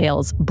of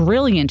Quayle's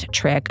brilliant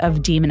trick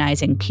of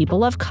demonizing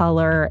people of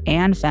color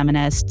and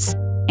feminists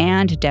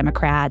and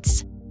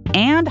Democrats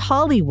and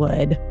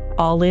Hollywood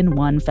all in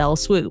one fell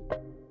swoop.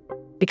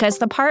 Because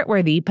the part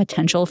where the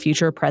potential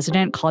future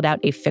president called out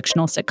a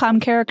fictional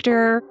sitcom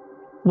character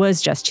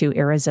was just too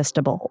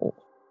irresistible.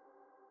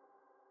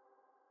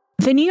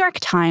 The New York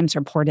Times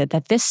reported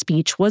that this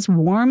speech was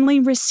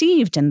warmly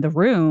received in the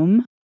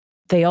room.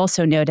 They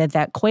also noted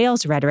that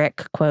Quayle's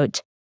rhetoric,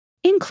 quote,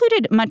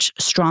 included much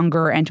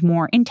stronger and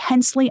more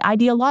intensely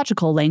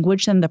ideological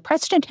language than the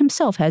president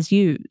himself has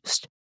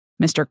used.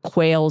 Mr.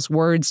 Quayle's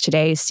words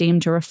today seem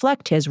to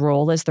reflect his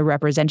role as the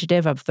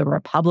representative of the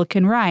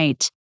Republican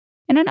right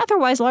in an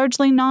otherwise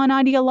largely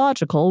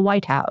non-ideological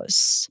White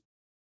House.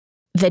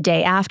 The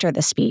day after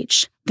the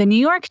speech, the New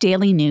York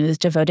Daily News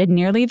devoted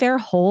nearly their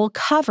whole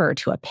cover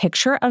to a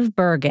picture of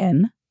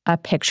Bergen, a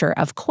picture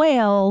of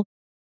Quayle,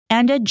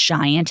 and a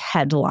giant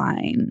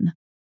headline.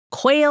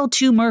 Quayle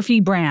to Murphy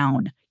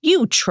Brown,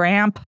 you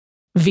tramp.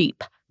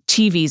 Veep,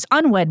 TV's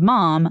unwed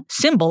mom,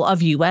 symbol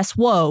of U.S.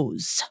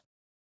 woes.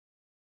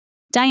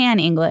 Diane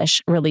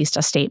English released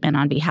a statement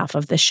on behalf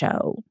of the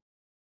show.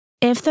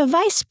 If the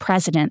vice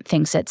president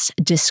thinks it's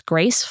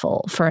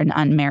disgraceful for an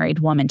unmarried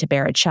woman to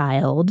bear a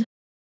child,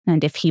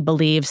 and if he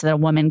believes that a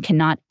woman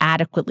cannot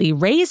adequately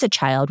raise a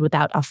child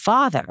without a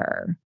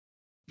father,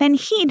 then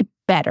he'd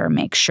better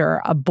make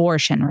sure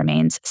abortion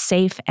remains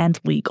safe and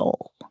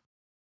legal.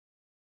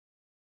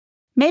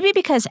 Maybe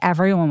because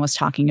everyone was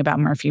talking about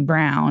Murphy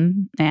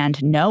Brown,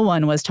 and no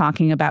one was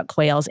talking about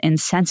Quayle's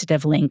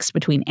insensitive links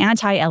between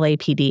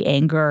anti-LAPD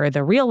anger,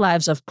 the real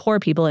lives of poor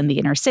people in the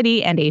inner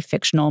city, and a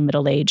fictional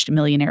middle-aged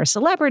millionaire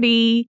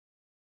celebrity,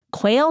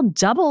 Quayle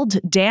doubled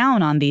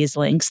down on these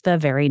links the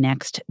very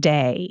next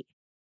day.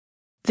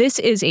 This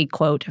is a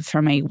quote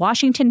from a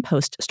Washington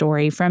Post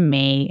story from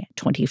May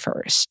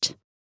 21st.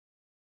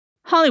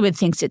 Hollywood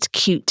thinks it's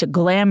cute to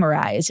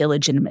glamorize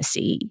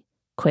illegitimacy,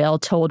 Quayle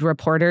told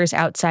reporters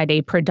outside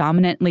a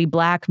predominantly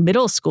Black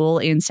middle school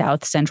in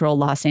South Central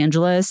Los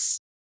Angeles.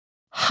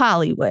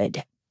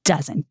 Hollywood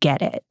doesn't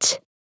get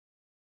it.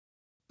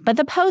 But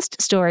the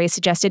Post story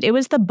suggested it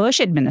was the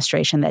Bush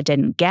administration that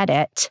didn't get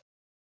it,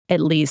 at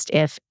least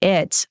if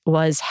it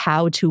was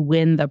how to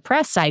win the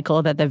press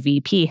cycle that the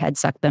VP had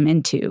sucked them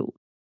into.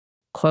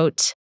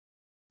 Quote,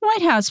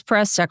 White House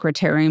Press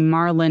Secretary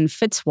Marlin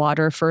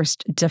Fitzwater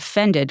first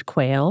defended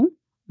Quayle,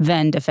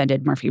 then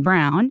defended Murphy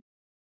Brown,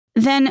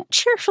 then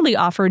cheerfully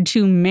offered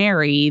to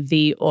marry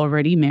the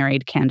already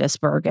married Candace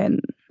Bergen.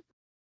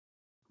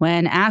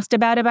 When asked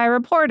about it by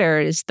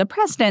reporters, the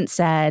president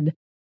said,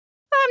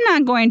 I'm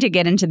not going to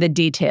get into the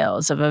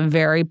details of a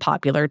very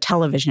popular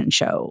television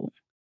show.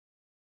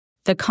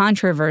 The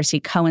controversy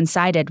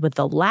coincided with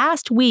the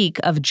last week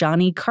of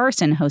Johnny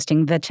Carson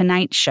hosting The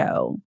Tonight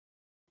Show,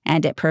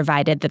 and it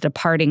provided the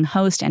departing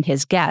host and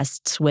his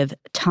guests with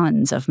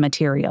tons of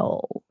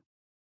material.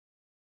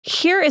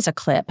 Here is a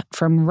clip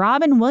from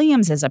Robin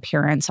Williams'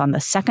 appearance on the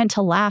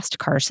second-to-last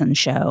Carson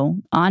show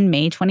on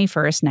May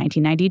 21st,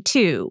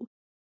 1992,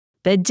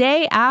 the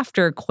day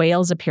after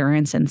Quayle's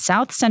appearance in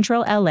South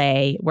Central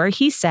LA, where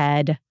he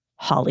said,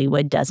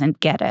 Hollywood doesn't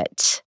get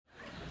it.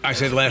 I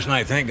said last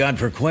night, thank God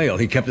for Quayle.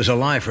 He kept us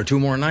alive for 2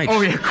 more nights.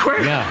 Oh, yeah,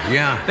 Quayle?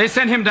 Yeah. They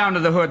sent him down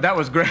to the hood. That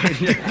was great.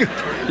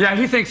 Yeah,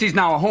 he thinks he's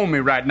now a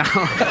homie right now.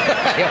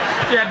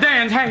 Yeah,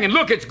 Dan's hanging.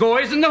 Look, it's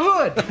Goys in the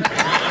hood.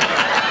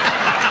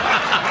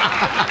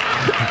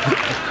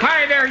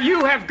 Hi there,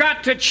 you have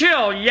got to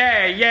chill.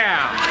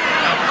 Yeah.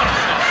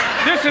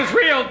 This is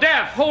real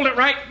death. Hold it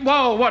right.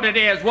 Whoa, what it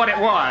is, what it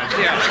was.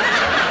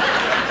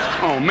 Yeah.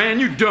 Oh, man,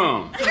 you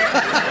dumb.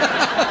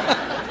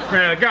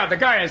 God, the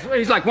guy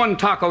he's like one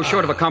taco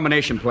short of a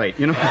combination plate,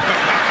 you know?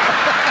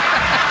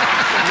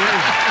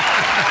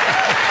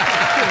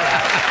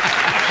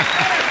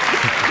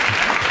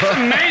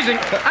 Amazing.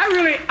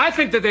 I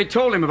think that they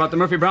told him about the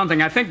Murphy Brown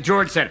thing. I think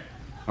George said,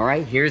 all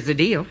right, here's the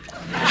deal.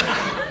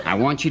 I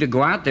want you to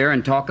go out there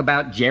and talk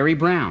about Jerry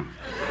Brown.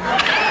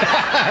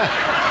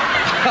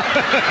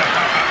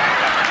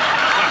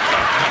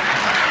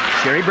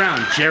 Jerry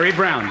Brown, Jerry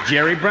Brown,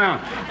 Jerry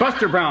Brown,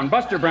 Buster Brown,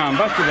 Buster Brown,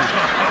 Buster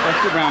Brown,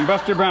 Buster Brown,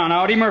 Buster Brown,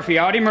 Audie Murphy,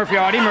 Audie Murphy,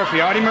 Audie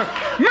Murphy, Audie Murphy,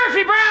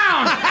 Murphy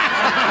Brown!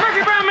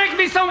 Murphy Brown makes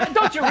me so...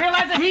 Don't you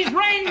realize that he's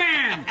Rain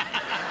Man?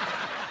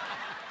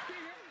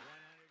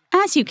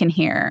 As you can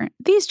hear,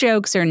 these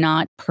jokes are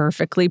not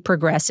perfectly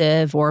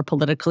progressive or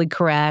politically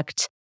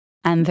correct,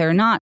 and they're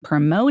not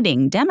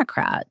promoting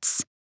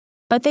Democrats,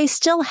 but they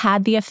still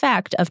had the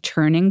effect of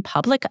turning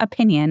public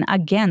opinion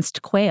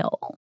against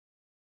Quayle.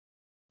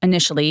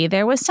 Initially,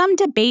 there was some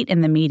debate in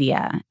the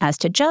media as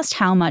to just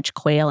how much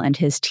Quayle and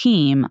his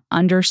team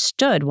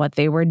understood what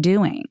they were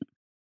doing.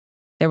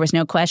 There was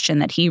no question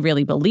that he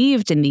really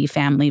believed in the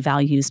family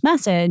values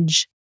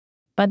message,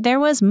 but there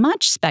was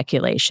much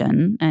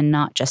speculation, and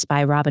not just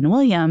by Robin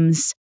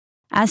Williams,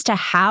 as to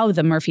how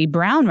the Murphy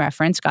Brown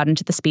reference got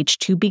into the speech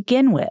to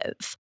begin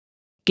with,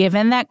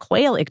 given that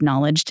Quayle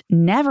acknowledged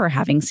never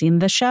having seen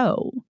the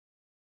show.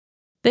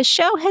 The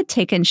show had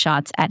taken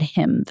shots at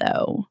him,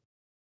 though.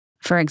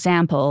 For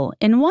example,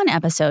 in one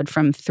episode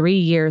from 3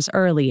 years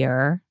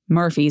earlier,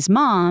 Murphy's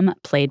mom,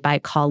 played by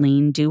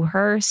Colleen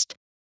Dewhurst,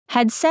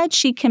 had said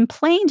she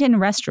complained in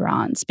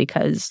restaurants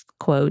because,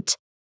 quote,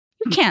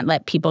 "You can't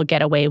let people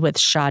get away with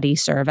shoddy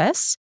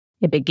service.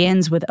 It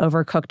begins with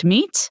overcooked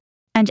meat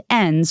and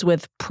ends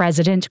with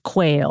President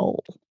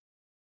Quayle."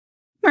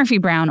 Murphy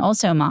Brown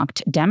also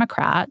mocked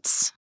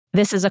Democrats.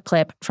 This is a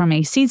clip from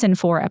a season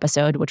 4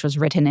 episode which was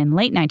written in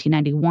late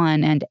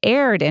 1991 and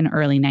aired in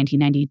early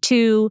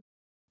 1992,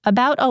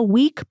 about a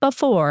week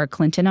before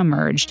Clinton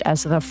emerged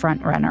as the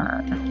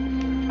frontrunner.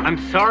 I'm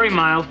sorry,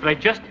 Miles, but I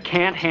just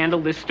can't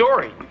handle this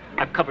story.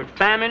 I've covered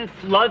famine,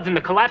 floods, and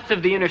the collapse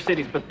of the inner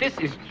cities, but this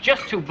is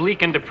just too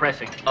bleak and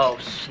depressing. Oh,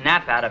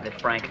 snap out of it,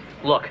 Frank.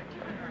 Look,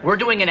 we're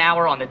doing an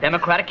hour on the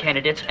Democratic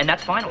candidates, and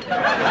that's fine with me.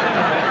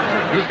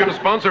 Who's going to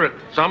sponsor it?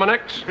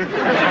 Somonex?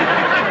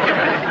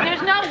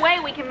 There's no way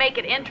we can make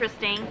it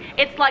interesting.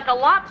 It's like a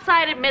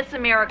lopsided Miss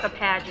America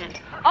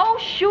pageant. Oh,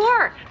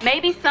 sure,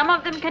 maybe some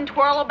of them can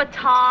twirl a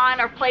baton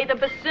or play the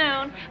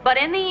bassoon, but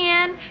in the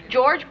end,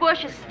 George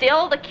Bush is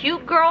still the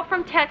cute girl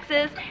from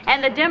Texas,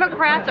 and the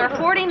Democrats are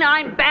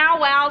 49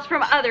 bow-wows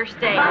from other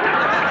states.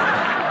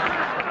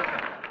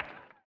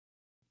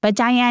 But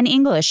Diane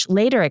English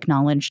later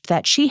acknowledged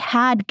that she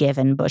had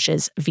given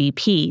Bush's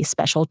VP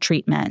special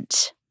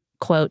treatment.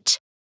 Quote,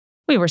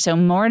 "We were so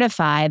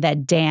mortified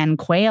that Dan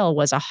Quayle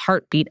was a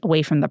heartbeat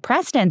away from the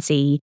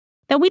presidency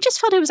that we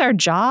just felt it was our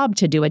job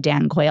to do a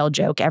Dan Quayle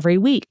joke every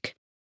week.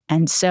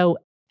 And so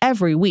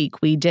every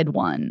week we did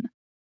one.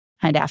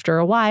 And after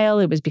a while,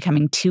 it was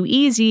becoming too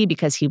easy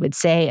because he would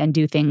say and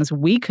do things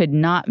we could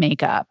not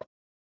make up.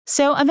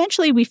 So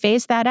eventually we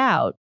phased that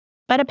out.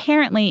 But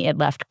apparently it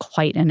left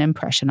quite an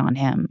impression on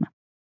him.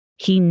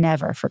 He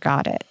never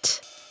forgot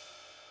it."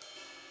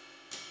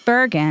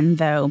 Bergen,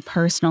 though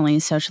personally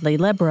socially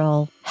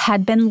liberal,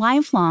 had been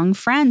lifelong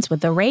friends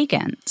with the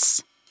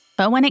Reagans.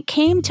 But when it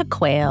came to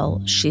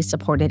Quayle, she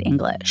supported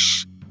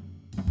English.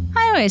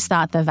 "I always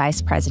thought the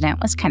vice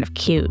president was kind of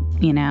cute,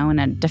 in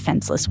a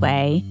defenseless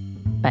way.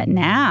 But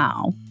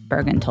now,"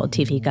 Bergen told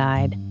TV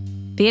Guide,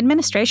 "the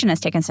administration has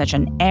taken such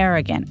an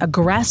arrogant,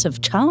 aggressive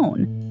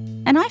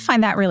tone, and I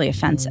find that really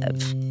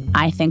offensive.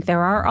 I think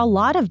there are a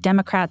lot of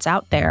Democrats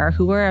out there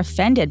who are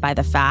offended by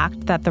the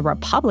fact that the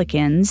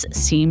Republicans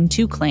seem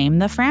to claim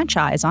the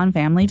franchise on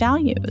family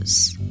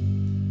values."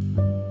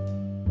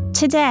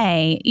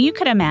 Today, you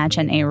could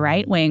imagine a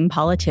right-wing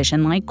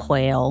politician like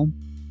Quayle,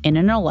 in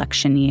an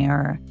election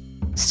year,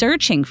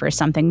 searching for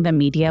something the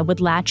media would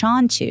latch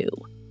onto,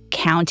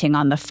 counting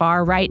on the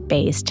far-right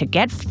base to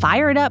get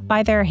fired up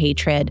by their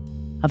hatred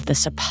of the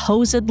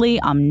supposedly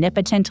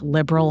omnipotent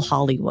liberal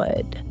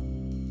Hollywood.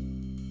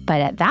 But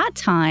at that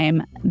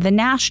time, the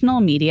national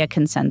media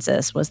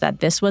consensus was that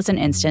this was an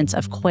instance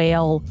of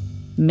Quayle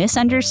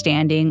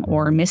misunderstanding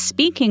or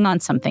misspeaking on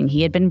something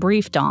he had been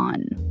briefed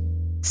on,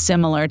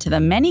 similar to the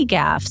many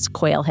gaffes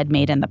Quayle had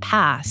made in the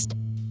past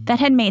that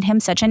had made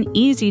him such an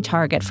easy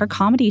target for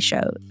comedy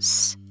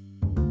shows.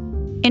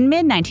 In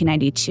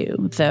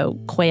mid-1992, though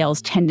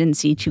Quayle's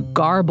tendency to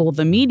garble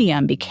the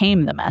medium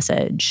became the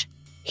message,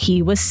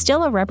 he was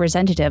still a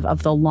representative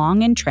of the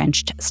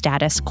long-entrenched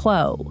status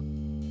quo,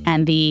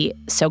 and the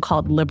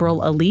so-called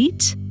liberal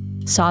elite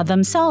saw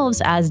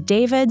themselves as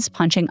Davids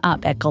punching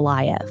up at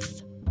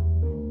Goliath.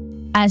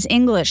 As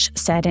English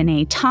said in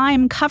a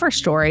Time cover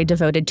story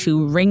devoted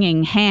to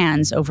wringing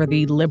hands over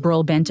the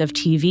liberal bent of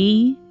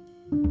TV,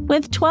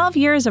 with 12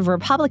 years of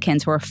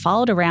Republicans who were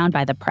followed around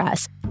by the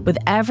press, with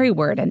every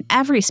word and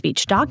every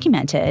speech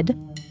documented,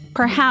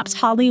 perhaps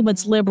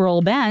Hollywood's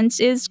liberal bent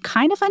is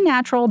kind of a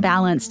natural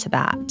balance to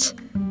that.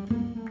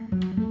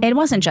 It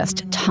wasn't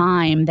just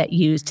Time that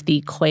used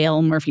the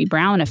Quayle-Murphy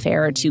Brown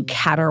affair to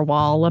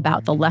caterwaul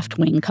about the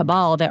left-wing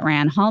cabal that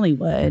ran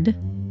Hollywood.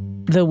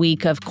 The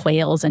week of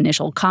Quayle's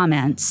initial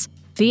comments,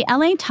 the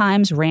LA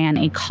Times ran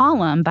a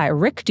column by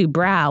Rick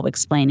Dubrow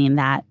explaining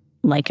that,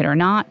 like it or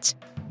not,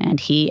 and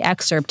he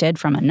excerpted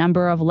from a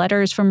number of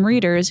letters from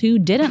readers who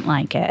didn't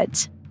like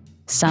it,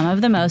 some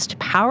of the most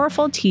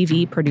powerful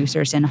TV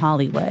producers in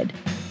Hollywood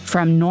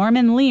From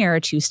Norman Lear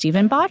to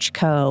Stephen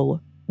Bochco,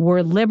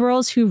 were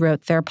liberals who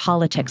wrote their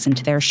politics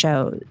into their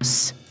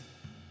shows.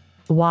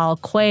 While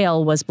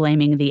Quayle was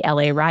blaming the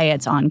LA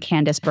riots on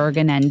Candice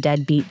Bergen and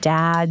deadbeat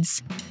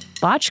dads,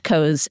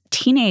 Bochco's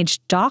teenage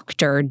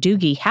doctor,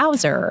 Doogie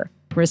Howser,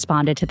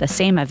 responded to the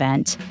same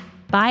event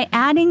by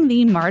adding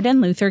the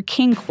Martin Luther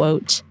King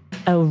quote,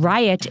 "A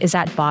riot is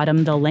at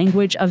bottom the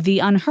language of the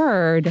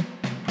unheard,"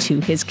 to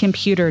his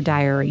computer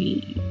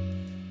diary.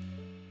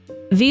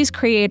 These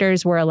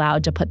creators were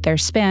allowed to put their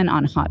spin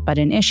on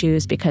hot-button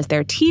issues because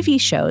their TV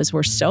shows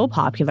were so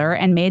popular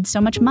and made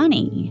so much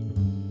money.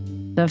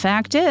 The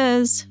fact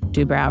is,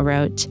 Dubrow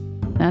wrote,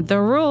 that the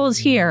rules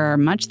here are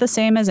much the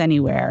same as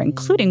anywhere,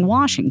 including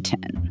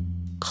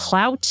Washington.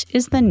 Clout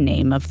is the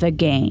name of the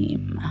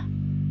game.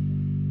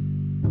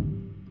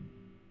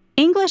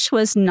 English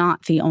was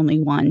not the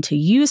only one to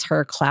use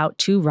her clout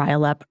to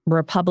rile up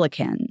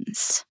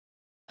Republicans.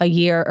 A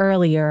year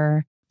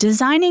earlier,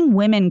 designing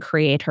women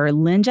creator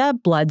Linda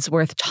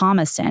Bloodsworth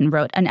Thomason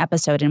wrote an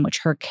episode in which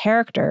her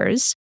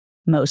characters,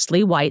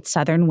 mostly white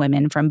Southern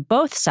women from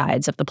both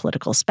sides of the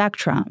political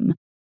spectrum,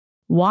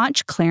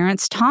 watch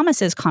Clarence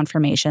Thomas's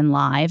confirmation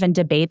live and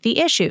debate the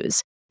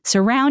issues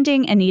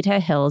surrounding Anita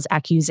Hill's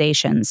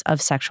accusations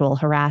of sexual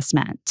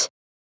harassment.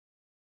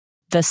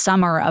 The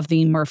summer of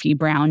the Murphy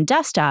Brown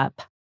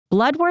dust-up,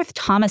 Bloodworth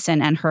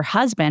Thomason and her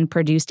husband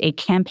produced a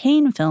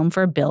campaign film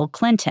for Bill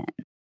Clinton,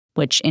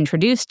 which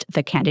introduced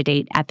the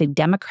candidate at the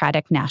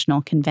Democratic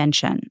National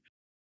Convention.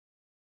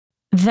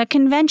 The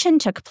convention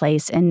took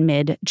place in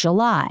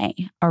mid-July,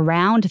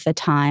 around the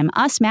time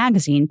Us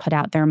Magazine put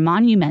out their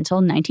monumental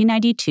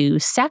 1992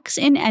 Sex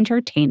in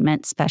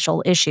Entertainment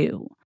special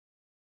issue.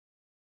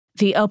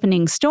 The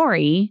opening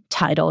story,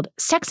 titled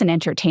Sex in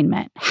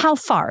Entertainment, How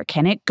Far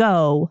Can It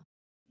Go?,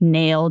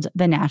 nailed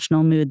the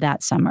national mood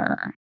that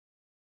summer.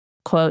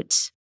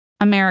 Quote,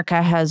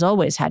 America has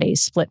always had a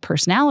split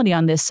personality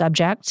on this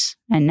subject,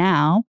 and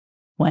now,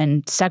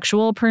 when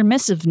sexual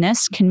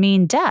permissiveness can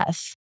mean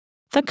death,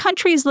 the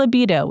country's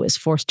libido is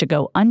forced to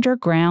go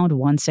underground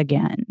once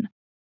again.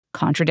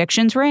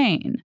 Contradictions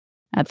reign.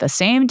 At the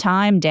same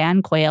time,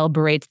 Dan Quayle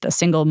berates the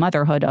single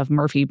motherhood of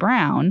Murphy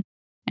Brown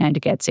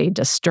and gets a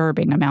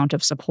disturbing amount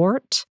of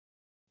support.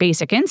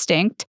 Basic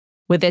Instinct,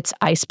 with its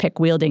ice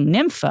pick-wielding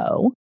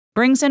nympho,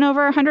 brings in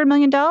over $100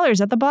 million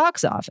at the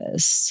box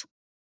office.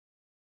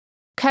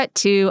 Cut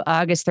to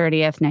August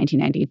 30th,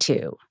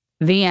 1992,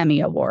 the Emmy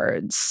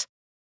Awards.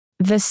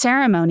 The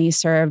ceremony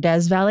served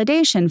as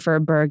validation for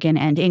Bergen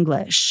and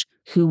English,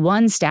 who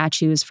won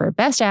statues for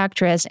Best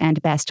Actress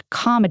and Best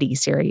Comedy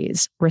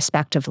Series,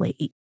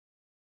 respectively.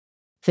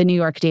 The New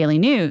York Daily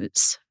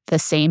News, the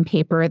same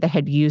paper that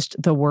had used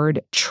the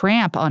word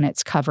tramp on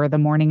its cover the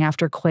morning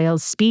after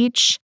Quayle's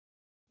speech,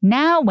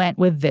 now went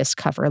with this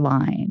cover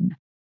line.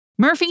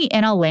 Murphy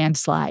in a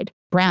landslide.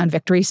 Brown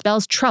victory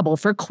spells trouble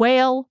for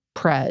Quayle,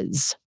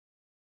 Prez.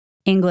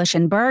 English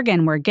and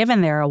Bergen were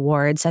given their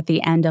awards at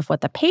the end of what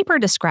the paper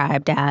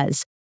described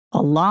as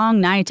a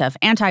long night of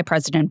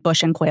anti-President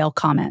Bush and Quayle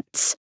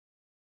comments.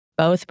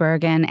 Both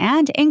Bergen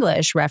and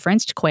English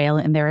referenced Quayle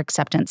in their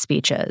acceptance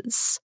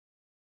speeches.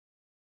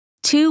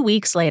 2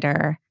 weeks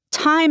later,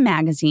 Time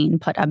magazine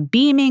put a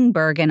beaming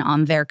Bergen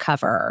on their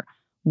cover,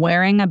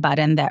 wearing a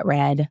button that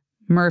read,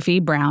 Murphy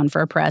Brown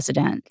for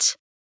President.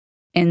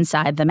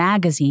 Inside the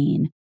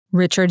magazine,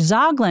 Richard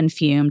Zoglin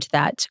fumed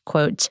that,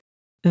 quote,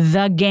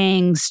 the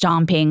gang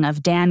stomping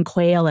of Dan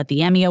Quayle at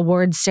the Emmy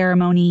Awards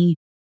ceremony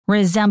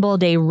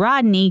resembled a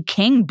Rodney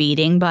King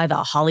beating by the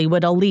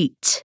Hollywood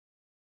elite.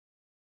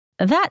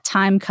 That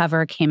Time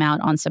cover came out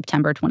on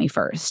September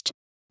 21st,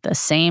 the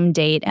same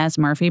date as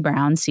Murphy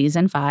Brown's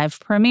Season 5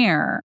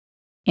 premiere,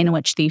 in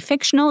which the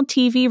fictional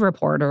TV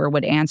reporter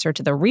would answer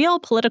to the real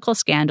political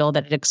scandal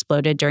that had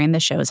exploded during the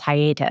show's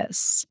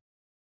hiatus.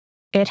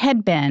 It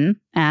had been,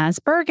 as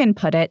Bergen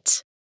put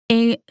it,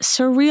 a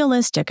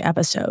surrealistic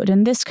episode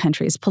in this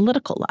country's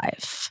political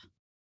life.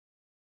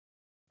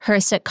 Her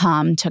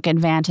sitcom took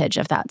advantage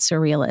of that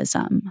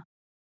surrealism.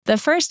 The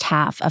first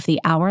half of the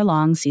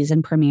hour-long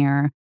season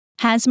premiere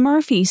has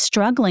Murphy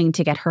struggling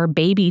to get her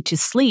baby to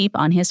sleep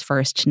on his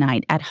first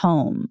night at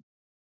home.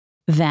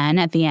 Then,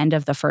 at the end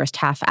of the first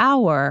half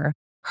hour,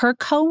 her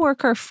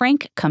coworker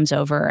Frank comes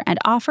over and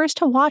offers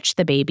to watch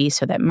the baby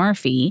so that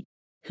Murphy,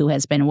 who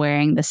has been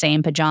wearing the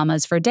same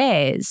pajamas for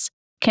days,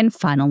 can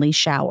finally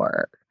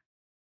shower.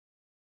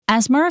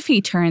 As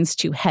Murphy turns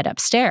to head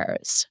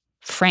upstairs,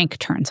 Frank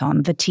turns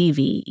on the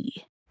TV.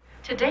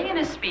 Today, in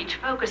a speech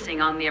focusing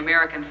on the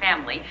American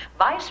family,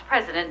 Vice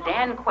President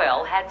Dan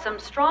Quayle had some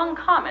strong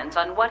comments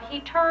on what he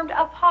termed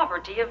a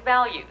poverty of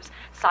values,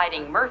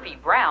 citing Murphy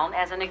Brown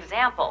as an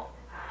example.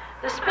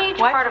 The speech,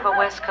 part of a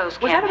West Coast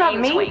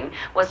campaign swing,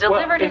 was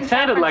delivered in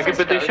San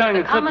Francisco to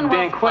the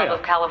Commonwealth Club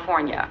of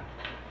California.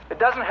 It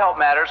doesn't help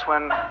matters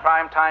when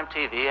primetime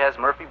TV has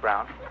Murphy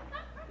Brown.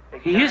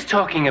 He is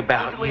talking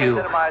about you.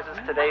 Epitomizes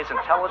today's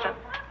intelligent,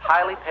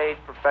 highly paid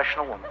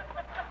professional woman,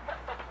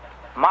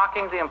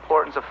 mocking the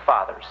importance of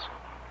fathers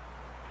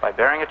by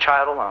bearing a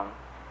child alone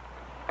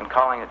and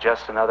calling it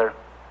just another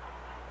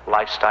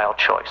lifestyle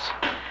choice.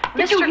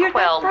 Mr.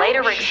 Quayle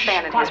later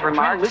expanded his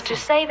remarks to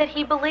say that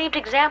he believed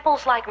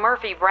examples like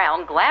Murphy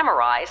Brown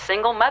glamorize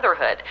single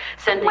motherhood,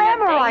 sending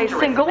Glamorize a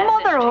dangerous single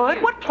message motherhood?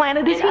 to What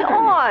planet is he the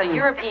on?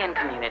 European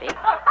community.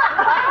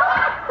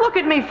 Look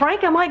at me,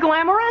 Frank. Am I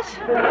glamorous?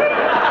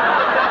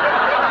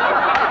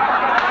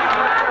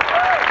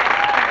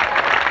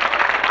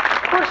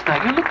 Of course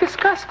not. You look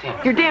disgusting.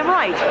 You're damn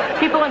right.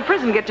 People in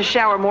prison get to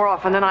shower more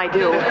often than I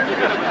do.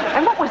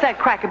 And what was that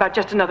crack about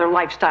just another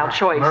lifestyle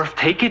choice? Murph,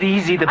 take it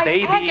easy. The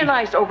baby. I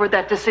agonized over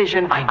that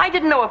decision. I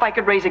didn't know if I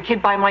could raise a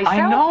kid by myself.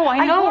 I know.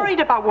 I worried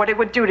about what it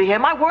would do to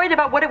him. I worried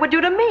about what it would do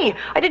to me.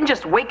 I didn't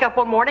just wake up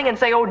one morning and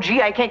say, oh,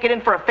 gee, I can't get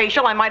in for a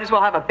facial. I might as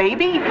well have a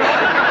baby.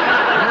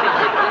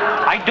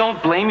 I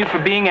don't blame you for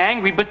being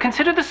angry, but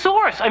consider the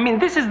source. I mean,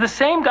 this is the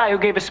same guy who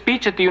gave a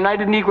speech at the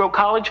United Negro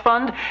College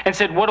Fund and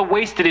said what a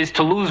waste it is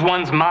to lose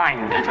one's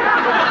mind. Then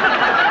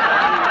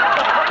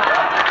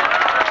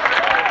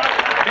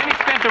he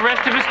spent the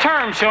rest of his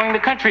term showing the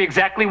country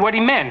exactly what he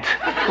meant.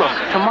 Look,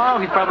 tomorrow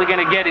he's probably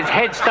going to get his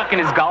head stuck in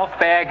his golf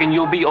bag and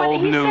you'll be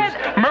old news.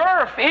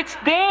 Murph, it's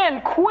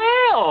Dan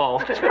Quayle.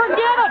 Just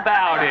forget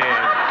about it.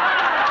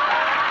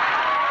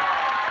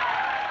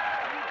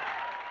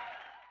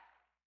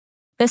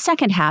 The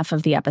second half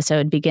of the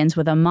episode begins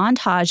with a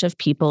montage of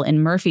people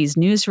in Murphy's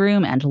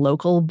newsroom and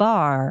local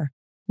bar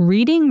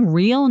reading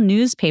real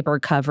newspaper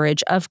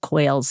coverage of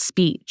Quayle's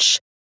speech,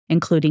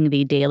 including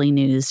the Daily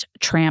News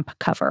Tramp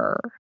cover.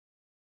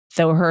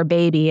 Though her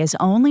baby is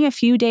only a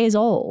few days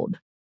old,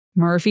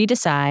 Murphy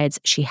decides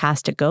she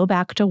has to go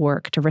back to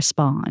work to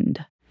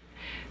respond.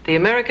 The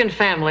American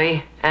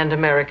family and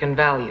American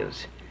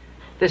values.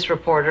 This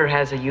reporter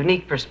has a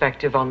unique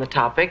perspective on the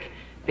topic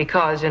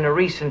because in a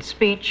recent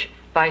speech,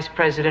 Vice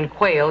President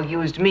Quayle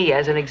used me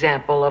as an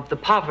example of the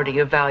poverty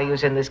of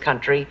values in this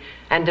country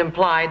and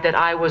implied that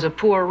I was a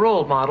poor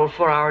role model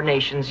for our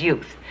nation's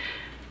youth.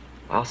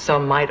 While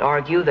some might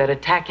argue that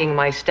attacking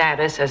my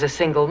status as a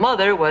single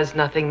mother was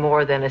nothing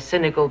more than a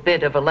cynical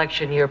bit of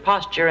election year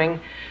posturing,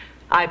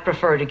 I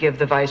prefer to give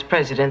the Vice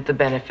President the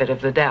benefit of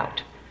the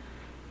doubt.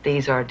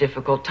 These are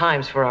difficult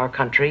times for our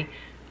country,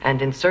 and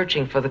in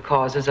searching for the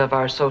causes of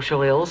our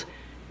social ills,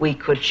 we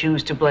could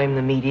choose to blame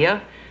the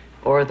media,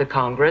 or the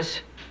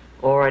Congress,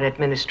 or an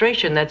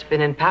administration that's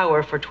been in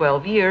power for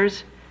 12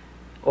 years,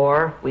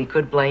 or we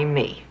could blame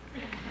me.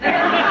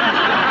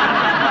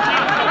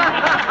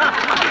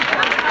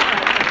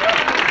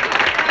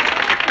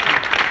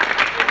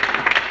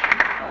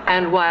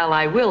 And while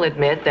I will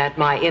admit that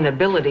my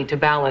inability to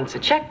balance a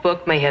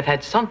checkbook may have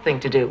had something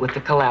to do with the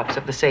collapse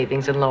of the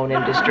savings and loan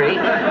industry,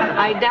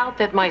 I doubt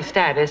that my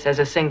status as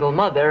a single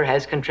mother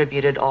has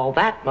contributed all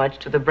that much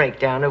to the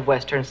breakdown of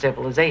Western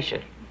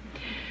civilization.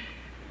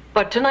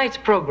 But tonight's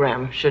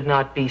program should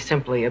not be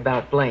simply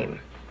about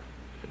blame.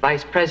 The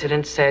Vice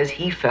President says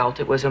he felt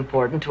it was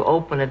important to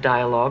open a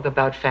dialogue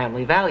about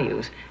family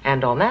values,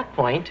 and on that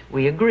point,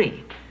 we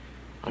agree.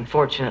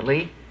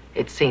 Unfortunately,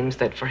 it seems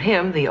that for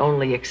him, the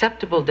only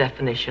acceptable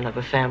definition of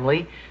a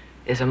family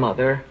is a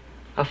mother,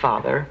 a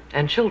father,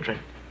 and children.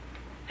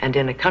 And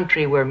in a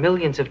country where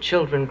millions of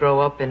children grow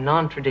up in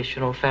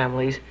non-traditional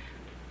families,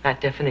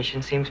 that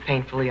definition seems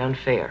painfully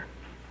unfair.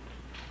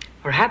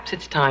 Perhaps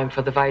it's time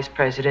for the Vice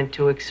President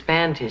to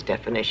expand his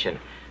definition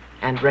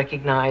and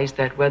recognize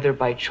that whether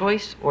by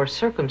choice or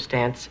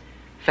circumstance,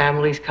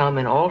 families come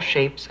in all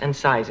shapes and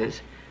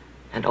sizes,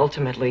 and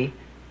ultimately,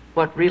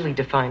 what really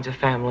defines a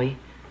family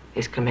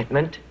is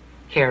commitment,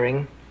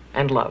 caring,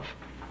 and love.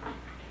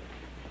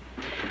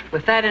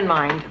 With that in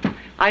mind,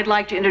 I'd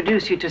like to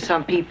introduce you to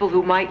some people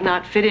who might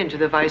not fit into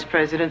the Vice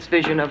President's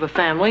vision of a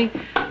family,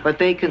 but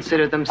they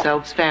consider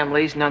themselves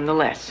families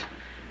nonetheless.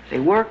 They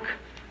work,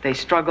 they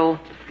struggle,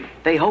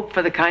 they hope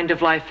for the kind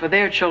of life for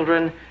their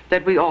children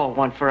that we all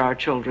want for our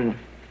children.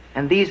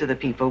 And these are the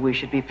people we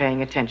should be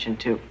paying attention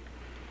to.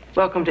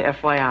 Welcome to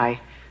FYI.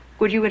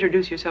 Would you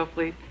introduce yourself,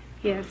 please?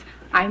 Yes,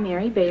 I'm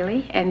Mary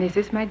Bailey, and this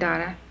is my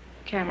daughter,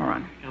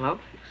 Cameron. Hello.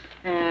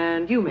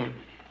 And you, ma'am?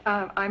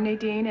 I'm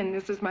Nadine, and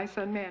this is my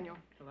son, Manuel.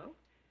 Hello.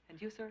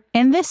 And you, sir?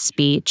 In this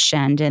speech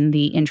and in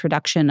the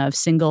introduction of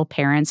single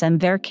parents and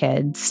their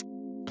kids,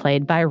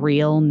 played by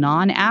real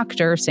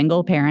non-actor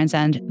single parents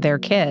and their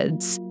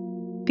kids,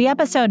 the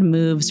episode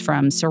moves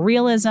from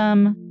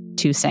surrealism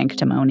to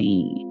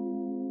sanctimony.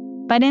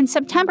 But in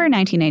September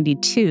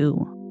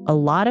 1992, a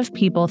lot of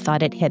people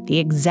thought it hit the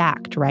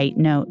exact right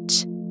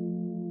note.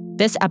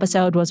 This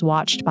episode was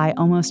watched by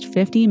almost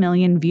 50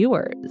 million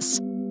viewers,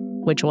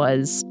 which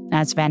was,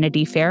 as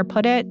Vanity Fair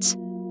put it,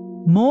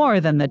 more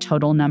than the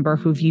total number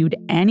who viewed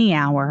any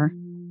hour,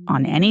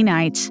 on any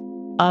night,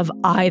 of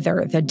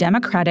either the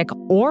Democratic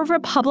or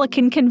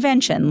Republican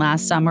convention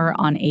last summer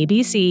on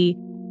ABC,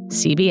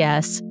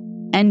 CBS,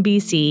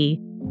 NBC,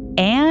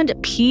 and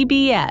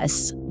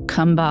PBS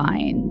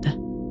combined.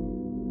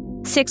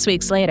 6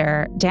 weeks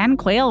later, Dan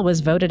Quayle was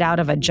voted out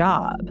of a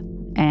job,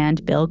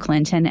 and Bill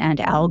Clinton and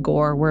Al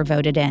Gore were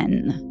voted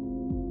in.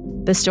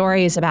 The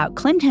stories about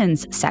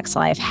Clinton's sex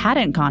life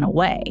hadn't gone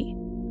away.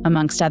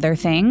 Amongst other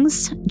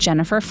things,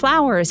 Jennifer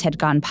Flowers had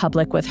gone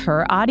public with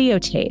her audio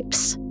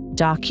tapes,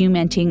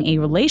 documenting a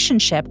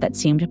relationship that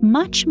seemed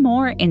much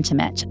more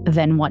intimate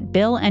than what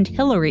Bill and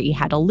Hillary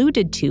had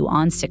alluded to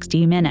on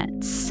 60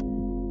 Minutes.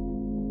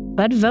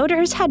 But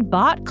voters had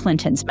bought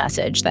Clinton's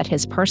message that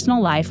his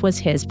personal life was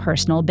his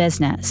personal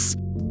business,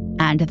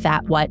 and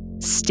that what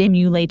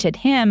stimulated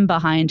him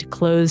behind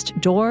closed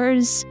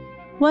doors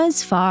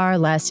was far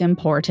less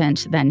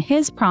important than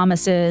his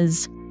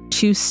promises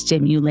to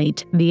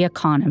stimulate the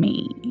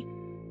economy.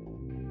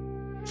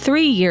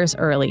 3 years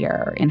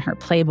earlier, in her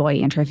Playboy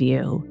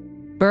interview,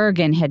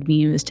 Bergen had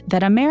mused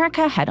that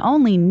America had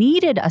only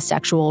needed a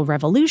sexual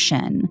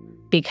revolution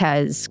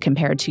because,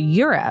 compared to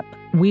Europe,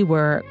 we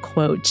were,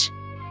 quote,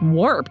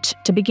 warped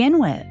to begin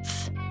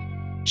with.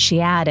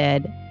 She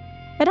added,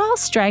 "It all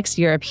strikes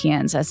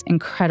Europeans as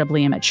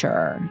incredibly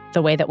immature,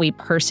 the way that we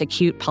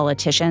persecute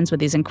politicians with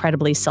these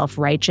incredibly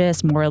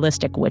self-righteous,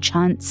 moralistic witch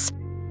hunts,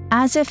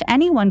 as if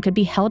anyone could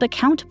be held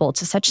accountable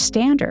to such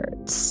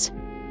standards."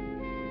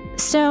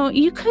 So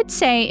you could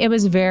say it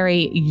was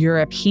very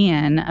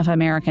European of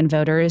American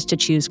voters to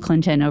choose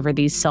Clinton over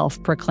the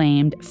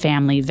self-proclaimed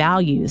family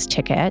values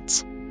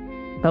ticket.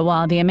 But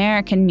while the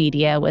American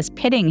media was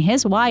pitting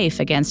his wife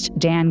against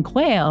Dan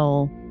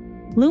Quayle,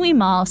 Louis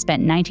Malle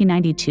spent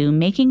 1992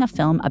 making a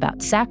film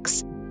about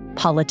sex,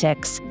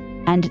 politics,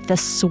 and the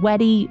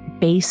sweaty,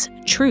 base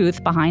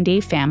truth behind a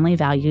family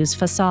values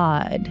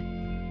facade.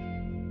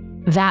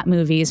 That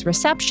movie's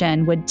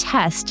reception would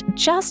test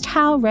just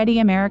how ready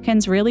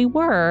Americans really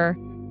were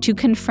to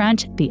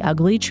confront the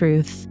ugly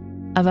truth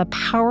of a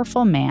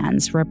powerful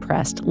man's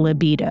repressed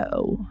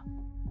libido.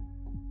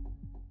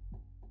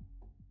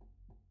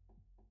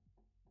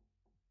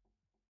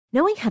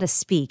 Knowing how to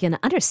speak and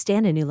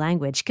understand a new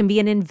language can be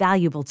an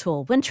invaluable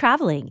tool when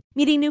traveling,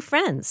 meeting new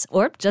friends,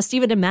 or just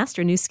even to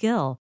master a new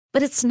skill.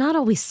 But it's not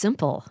always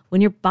simple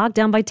when you're bogged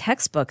down by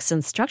textbooks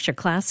and structured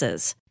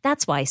classes.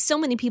 That's why so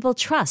many people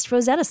trust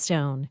Rosetta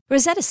Stone.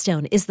 Rosetta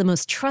Stone is the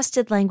most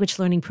trusted language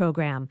learning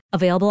program,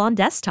 available on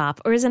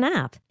desktop or as an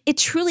app. It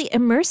truly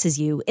immerses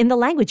you in the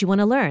language you want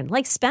to learn,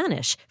 like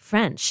Spanish,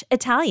 French,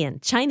 Italian,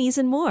 Chinese,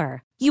 and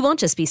more. You won't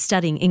just be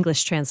studying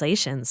English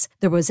translations.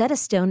 The Rosetta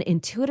Stone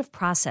intuitive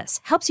process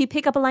helps you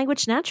pick up a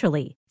language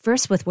naturally,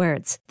 first with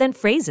words, then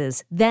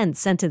phrases, then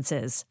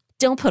sentences.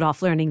 Don't put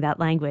off learning that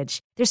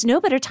language. There's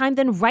no better time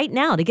than right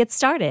now to get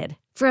started.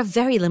 For a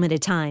very limited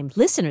time,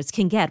 listeners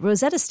can get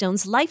Rosetta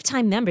Stone's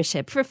lifetime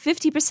membership for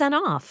 50%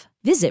 off.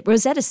 Visit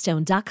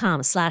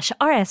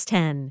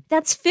rosettastone.com/rs10.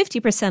 That's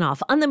 50%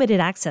 off unlimited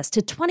access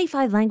to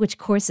 25 language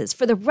courses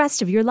for the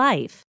rest of your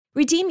life.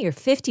 Redeem your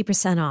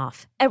 50%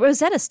 off at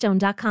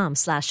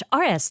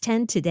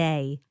rosettastone.com/rs10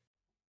 today.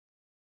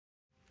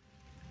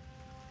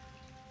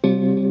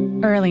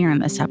 Earlier in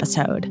this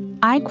episode,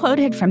 I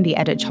quoted from the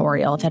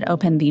editorial that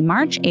opened the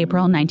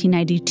March-April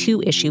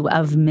 1992 issue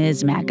of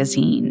Ms.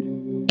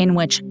 Magazine, in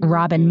which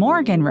Robin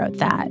Morgan wrote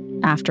that,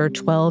 after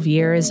 12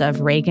 years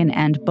of Reagan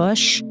and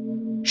Bush,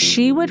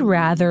 she would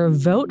rather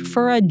vote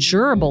for a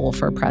gerbil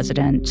for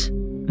president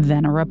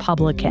than a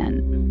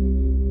Republican.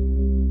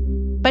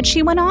 But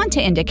she went on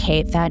to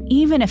indicate that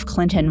even if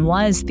Clinton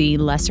was the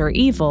lesser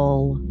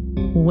evil,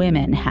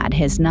 women had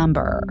his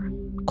number.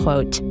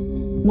 Quote,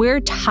 "We're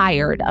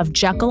tired of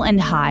Jekyll and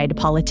Hyde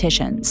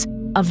politicians,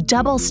 of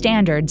double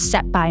standards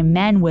set by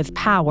men with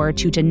power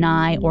to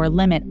deny or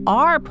limit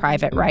our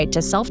private right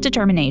to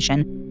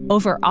self-determination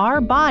over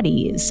our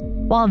bodies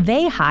while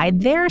they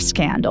hide their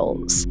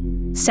scandals,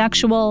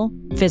 sexual,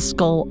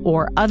 fiscal,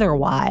 or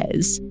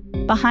otherwise,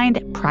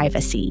 behind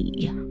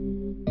privacy."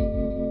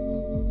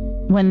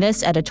 When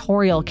this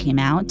editorial came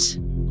out,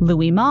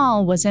 Louis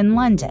Malle was in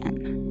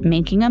London,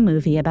 making a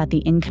movie about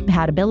the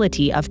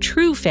incompatibility of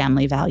true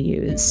family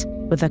values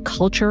with a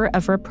culture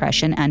of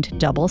repression and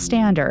double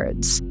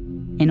standards,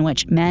 in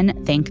which men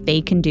think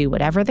they can do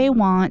whatever they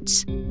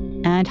want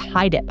and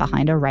hide it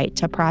behind a right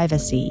to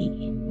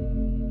privacy.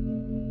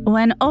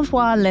 When Au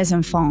revoir les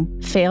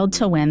enfants failed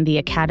to win the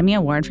Academy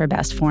Award for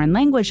Best Foreign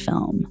Language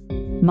Film,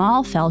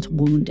 Malle felt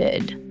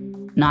wounded,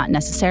 not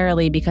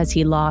necessarily because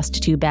he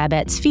lost to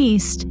Babette's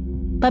Feast,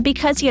 but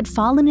because he had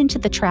fallen into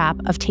the trap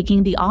of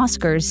taking the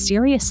Oscars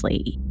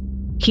seriously.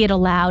 He had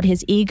allowed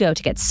his ego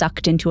to get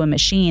sucked into a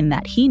machine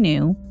that he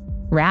knew,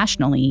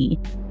 rationally,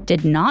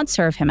 did not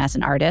serve him as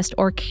an artist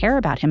or care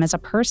about him as a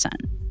person.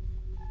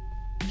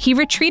 He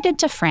retreated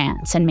to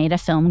France and made a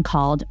film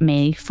called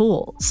May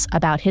Fools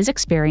about his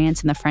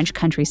experience in the French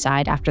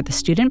countryside after the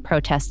student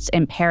protests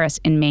in Paris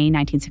in May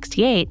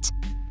 1968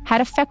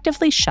 had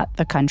effectively shut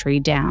the country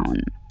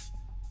down.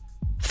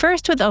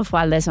 First with Au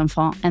revoir les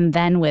enfants and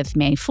then with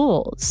May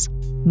Fools,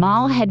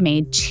 Malle had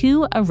made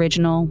two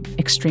original,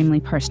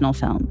 extremely personal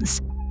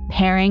films,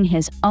 pairing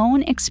his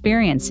own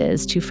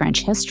experiences to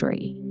French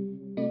history.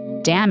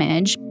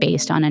 Damage,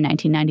 based on a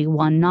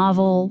 1991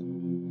 novel,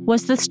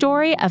 was the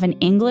story of an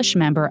English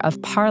member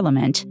of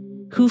Parliament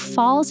who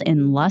falls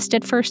in lust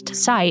at first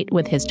sight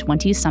with his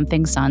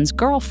 20-something son's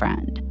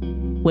girlfriend,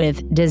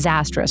 with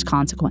disastrous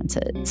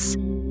consequences.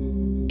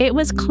 It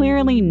was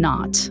clearly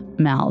not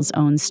Malle's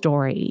own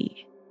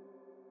story.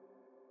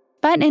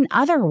 But in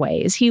other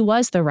ways, he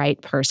was the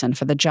right person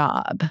for the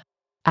job.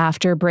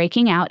 After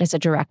breaking out as a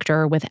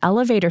director with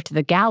Elevator to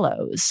the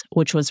Gallows,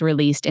 which was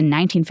released in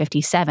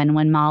 1957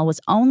 when Mal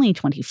was only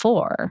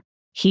 24,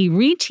 he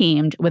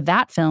reteamed with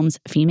that film's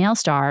female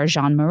star,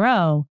 Jeanne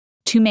Moreau,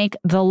 to make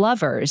The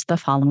Lovers the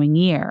following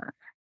year.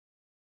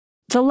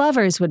 The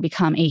Lovers would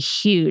become a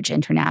huge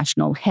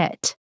international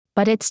hit,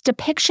 but its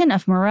depiction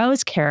of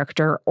Moreau's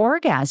character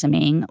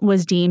orgasming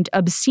was deemed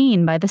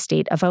obscene by the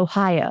state of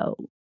Ohio.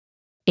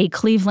 A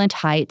Cleveland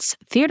Heights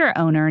theater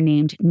owner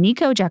named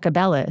Nico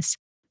Jacobellis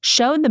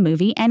showed the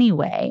movie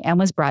anyway and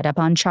was brought up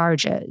on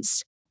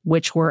charges,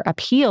 which were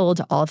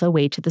appealed all the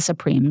way to the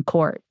Supreme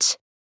Court.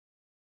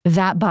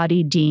 That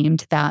body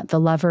deemed that The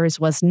Lovers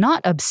was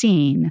not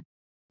obscene,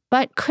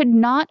 but could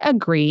not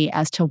agree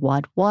as to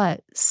what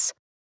was.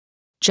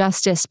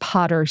 Justice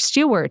Potter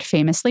Stewart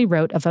famously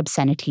wrote of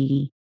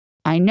obscenity,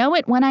 "I know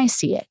it when I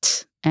see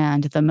it,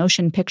 and the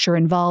motion picture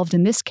involved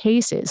in this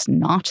case is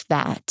not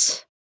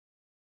that."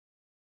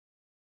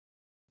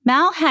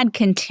 Mal had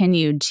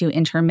continued to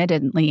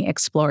intermittently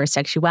explore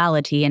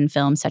sexuality in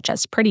films such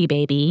as Pretty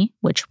Baby,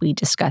 which we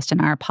discussed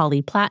in our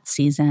Polly Platt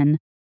season,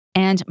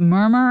 and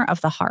Murmur of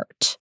the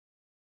Heart.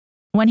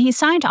 When he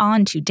signed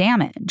on to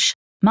Damage,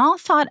 Mal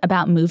thought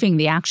about moving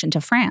the action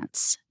to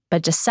France,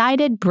 but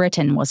decided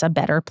Britain was a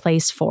better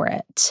place for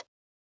it.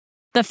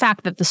 The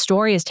fact that the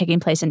story is taking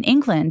place in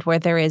England, where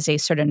there is a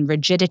certain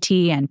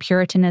rigidity and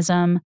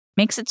puritanism,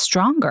 makes it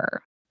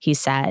stronger, he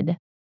said.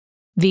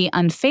 The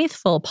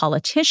unfaithful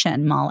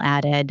politician, Mal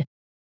added,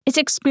 is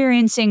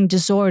experiencing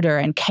disorder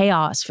and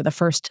chaos for the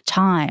first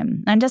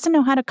time and doesn't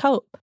know how to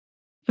cope.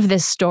 If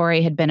this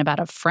story had been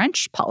about a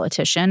French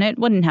politician, it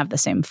wouldn't have the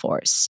same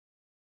force.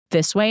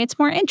 This way, it's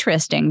more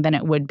interesting than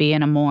it would be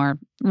in a more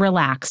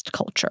relaxed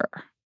culture.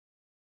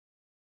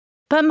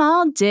 But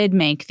Mal did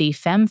make the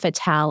femme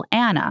fatale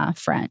Anna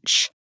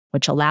French,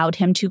 which allowed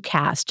him to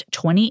cast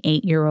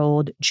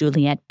 28-year-old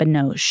Juliette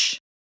Binoche.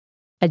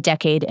 A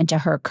decade into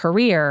her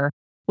career,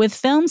 with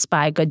films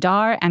by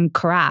Godard and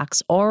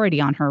Carax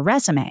already on her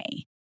resume,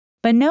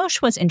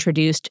 Binoche was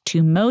introduced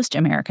to most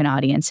American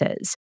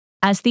audiences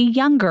as the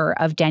younger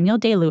of Daniel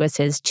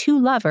Day-Lewis's two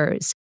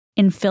lovers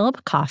in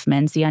Philip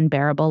Kaufman's The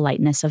Unbearable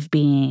Lightness of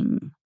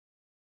Being.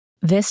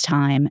 This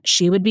time,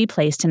 she would be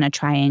placed in a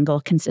triangle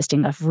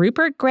consisting of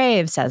Rupert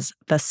Graves as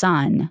the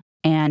son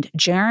and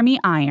Jeremy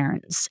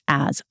Irons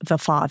as the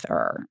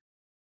father.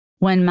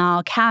 When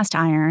Mal cast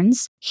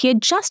Irons, he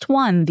had just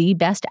won the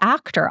Best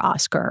Actor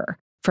Oscar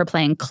for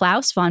playing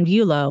Klaus von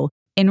Bülow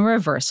in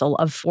Reversal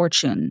of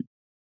Fortune.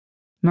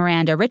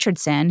 Miranda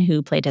Richardson,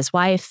 who played his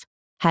wife,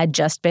 had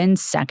just been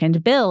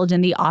second billed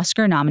in the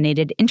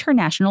Oscar-nominated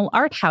international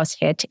art house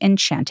hit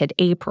Enchanted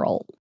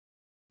April.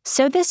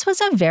 So this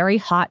was a very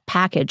hot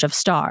package of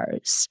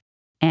stars.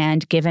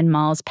 And given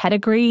Mal's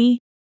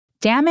pedigree,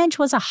 Damage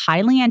was a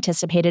highly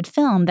anticipated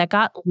film that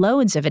got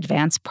loads of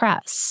advance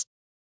press,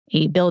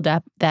 a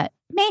buildup that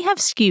may have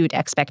skewed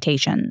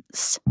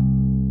expectations.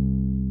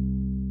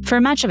 For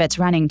much of its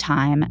running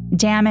time,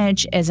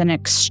 Damage is an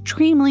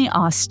extremely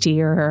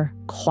austere,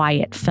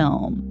 quiet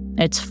film,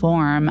 its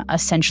form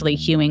essentially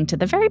hewing to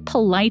the very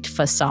polite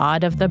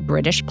facade of the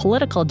British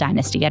political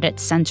dynasty at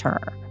its center.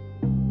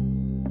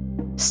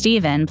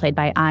 Stephen, played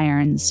by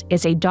Irons,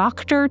 is a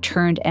doctor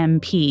turned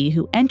MP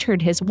who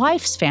entered his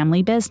wife's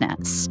family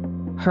business.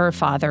 Her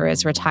father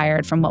is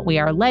retired from what we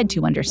are led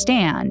to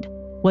understand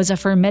was a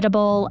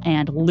formidable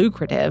and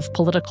lucrative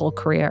political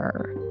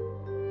career.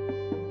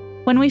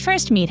 When we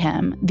first meet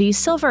him, the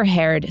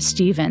silver-haired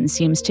Stephen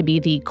seems to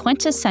be the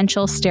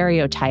quintessential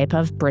stereotype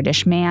of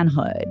British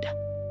manhood.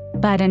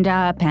 Buttoned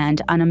up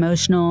and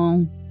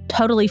unemotional,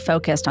 totally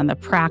focused on the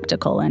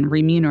practical and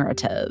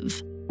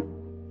remunerative.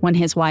 When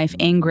his wife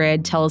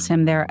Ingrid tells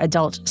him their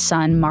adult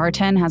son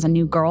Martin has a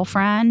new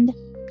girlfriend,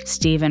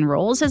 Stephen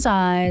rolls his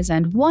eyes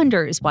and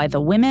wonders why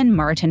the women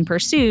Martin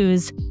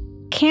pursues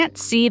can't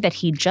see that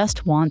he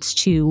just wants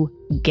to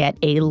get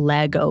a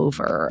leg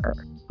over.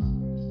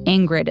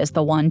 Ingrid is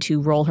the one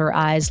to roll her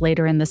eyes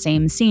later in the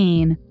same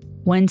scene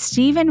when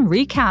Stephen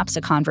recaps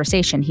a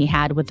conversation he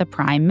had with the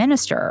Prime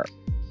Minister,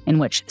 in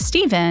which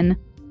Stephen,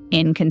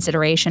 in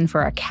consideration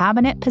for a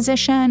cabinet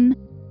position,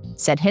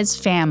 said his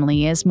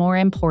family is more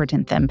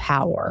important than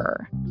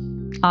power.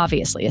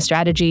 Obviously, a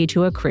strategy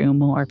to accrue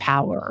more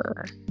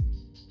power.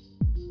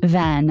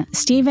 Then,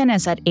 Stephen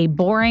is at a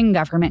boring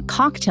government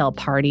cocktail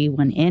party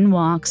when in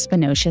walks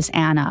Binoche's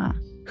Anna,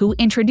 who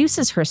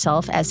introduces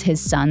herself as his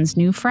son's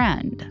new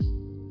friend.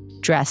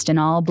 Dressed in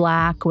all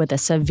black with a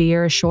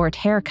severe short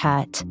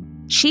haircut,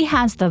 she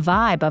has the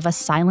vibe of a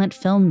silent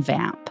film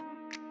vamp.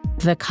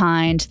 The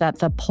kind that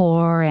the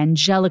poor,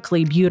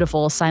 angelically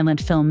beautiful silent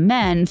film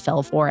men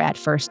fell for at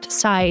first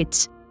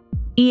sight,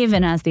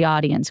 even as the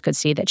audience could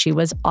see that she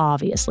was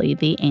obviously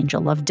the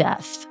angel of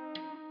death.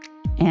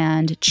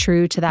 And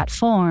true to that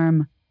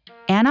form,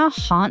 Anna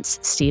haunts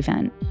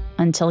Stephen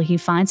until he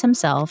finds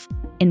himself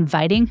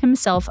inviting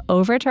himself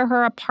over to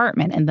her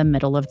apartment in the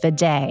middle of the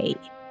day.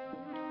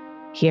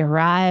 He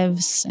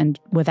arrives, and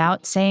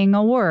without saying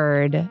a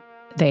word,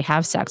 they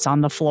have sex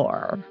on the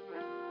floor.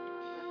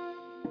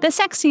 The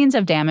sex scenes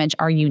of Damage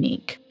are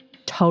unique,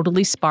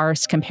 totally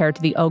sparse compared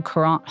to the au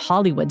courant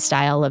Hollywood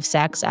style of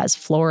sex as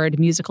florid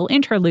musical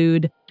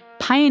interlude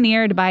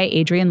pioneered by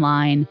Adrian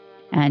Lyne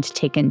and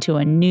taken to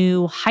a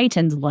new,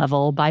 heightened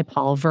level by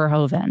Paul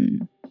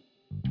Verhoeven.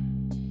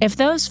 If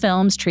those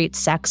films treat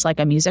sex like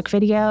a music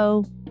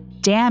video,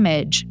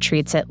 Damage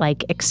treats it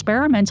like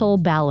experimental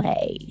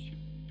ballet.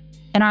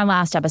 In our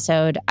last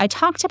episode, I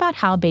talked about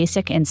how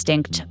Basic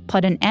Instinct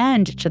put an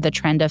end to the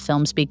trend of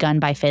films begun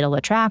by Fatal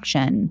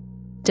Attraction,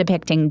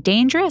 depicting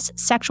dangerous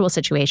sexual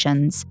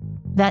situations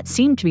that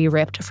seem to be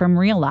ripped from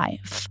real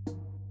life.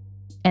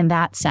 In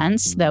that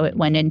sense, though it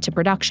went into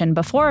production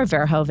before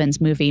Verhoeven's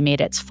movie made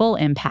its full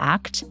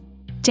impact,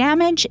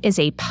 Damage is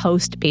a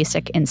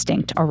post-Basic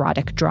Instinct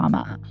erotic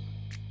drama.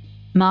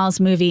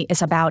 Mal's movie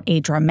is about a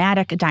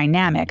dramatic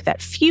dynamic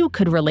that few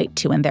could relate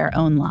to in their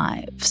own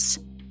lives.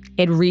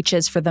 It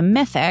reaches for the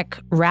mythic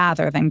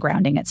rather than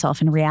grounding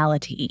itself in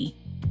reality.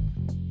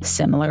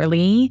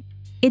 Similarly,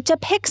 it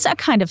depicts a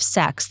kind of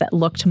sex that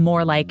looked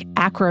more like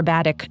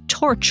acrobatic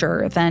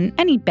torture than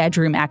any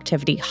bedroom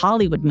activity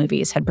Hollywood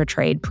movies had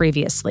portrayed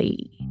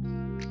previously.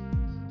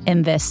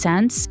 In this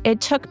sense,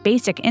 it took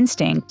Basic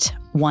Instinct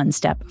one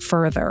step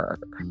further.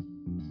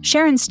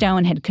 Sharon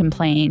Stone had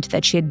complained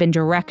that she had been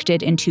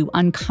directed into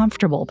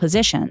uncomfortable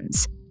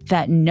positions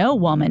that no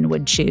woman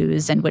would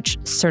choose and which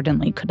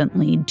certainly couldn't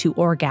lead to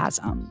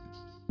orgasm.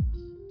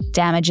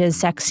 Damage's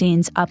sex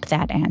scenes up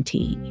that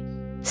ante.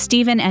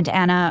 Stephen and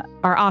Anna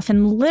are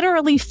often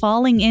literally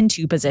falling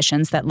into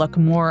positions that look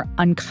more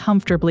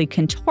uncomfortably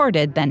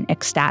contorted than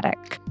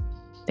ecstatic.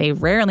 They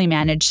rarely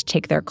manage to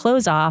take their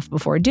clothes off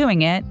before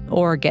doing it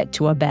or get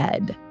to a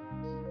bed.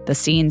 The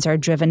scenes are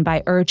driven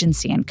by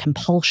urgency and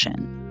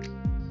compulsion.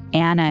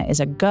 Anna is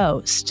a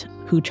ghost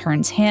who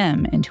turns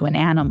him into an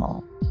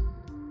animal.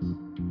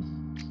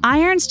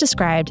 Irons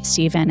described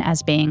Stephen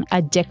as being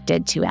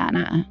addicted to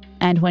Anna,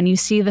 and when you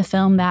see the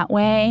film that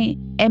way,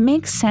 it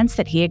makes sense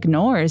that he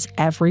ignores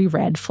every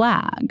red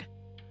flag,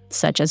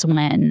 such as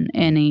when,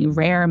 in a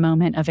rare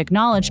moment of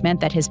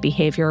acknowledgement that his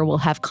behavior will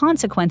have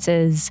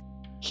consequences,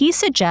 he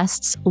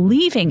suggests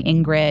leaving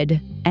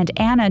Ingrid, and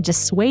Anna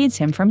dissuades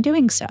him from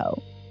doing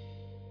so.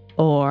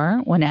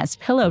 Or when, as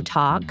pillow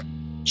talk,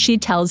 she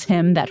tells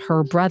him that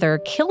her brother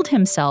killed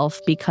himself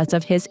because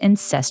of his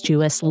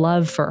incestuous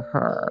love for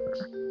her.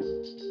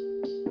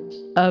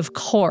 Of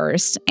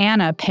course,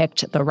 Anna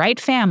picked the right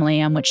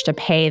family on which to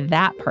pay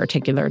that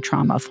particular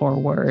trauma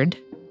forward.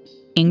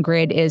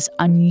 Ingrid is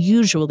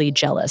unusually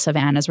jealous of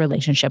Anna's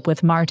relationship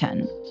with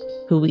Martin,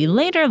 who we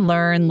later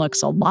learn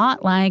looks a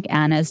lot like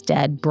Anna's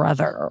dead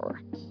brother.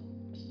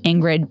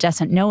 Ingrid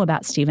doesn't know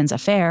about Stephen's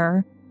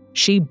affair.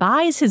 She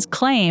buys his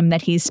claim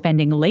that he's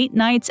spending late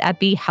nights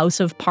at the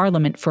House of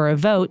Parliament for a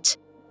vote,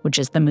 which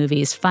is the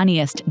movie's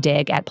funniest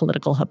dig at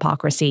political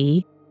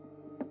hypocrisy.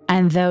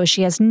 And though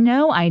she has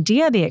no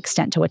idea the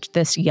extent to which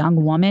this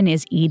young woman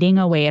is eating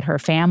away at her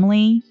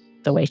family,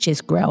 the way she's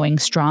growing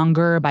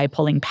stronger by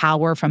pulling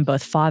power from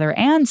both father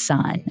and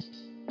son,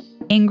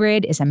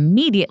 Ingrid is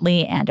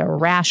immediately and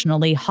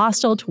irrationally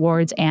hostile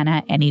towards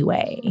Anna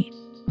anyway.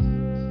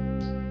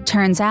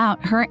 Turns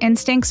out her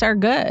instincts are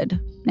good,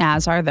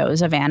 as are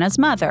those of Anna's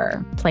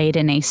mother, played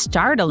in a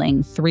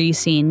startling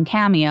 3-scene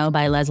cameo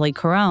by Leslie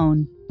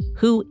Caron,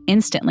 who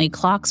instantly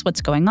clocks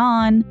what's going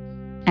on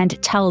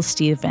and tells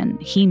Stephen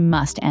he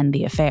must end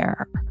the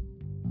affair.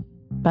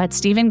 But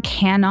Stephen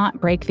cannot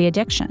break the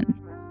addiction,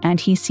 and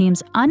he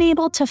seems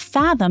unable to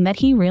fathom that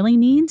he really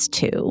needs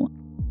to.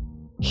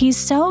 He's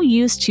so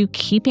used to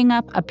keeping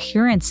up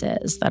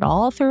appearances that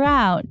all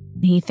throughout,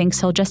 he thinks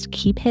he'll just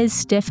keep his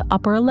stiff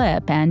upper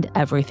lip and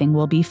everything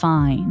will be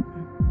fine.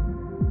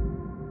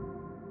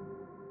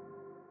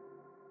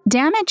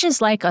 Damage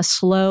is like a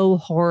slow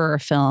horror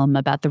film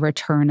about the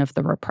return of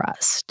the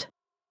repressed.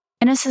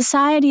 In a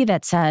society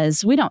that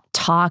says we don't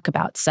talk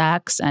about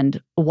sex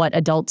and what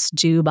adults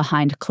do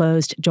behind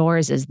closed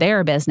doors is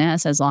their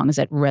business as long as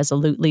it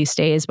resolutely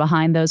stays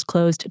behind those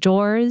closed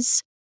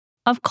doors,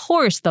 of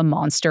course the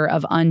monster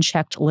of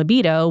unchecked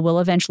libido will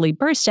eventually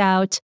burst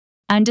out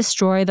and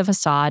destroy the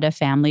facade of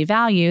family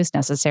values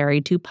necessary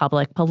to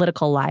public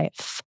political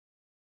life.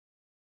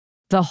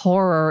 The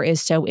horror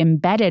is so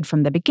embedded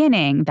from the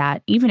beginning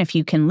that even if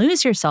you can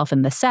lose yourself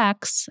in the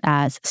sex,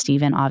 as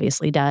Stephen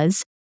obviously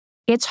does,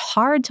 it's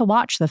hard to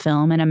watch the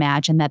film and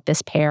imagine that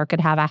this pair could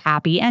have a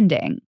happy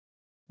ending,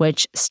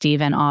 which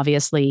Stephen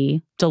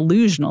obviously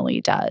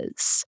delusionally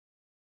does.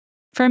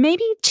 For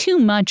maybe too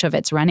much of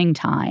its running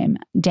time,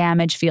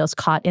 Damage feels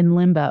caught in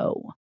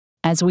limbo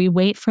as we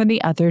wait for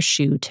the other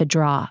shoe to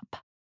drop.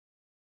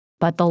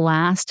 But the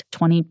last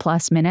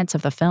 20-plus minutes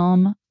of the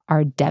film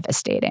are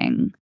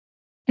devastating.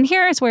 And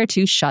here is where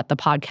to shut the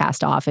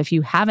podcast off if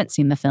you haven't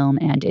seen the film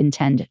and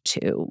intend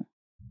to.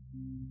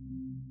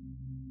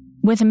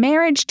 With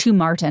marriage to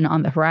Martin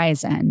on the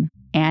horizon,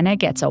 Anna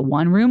gets a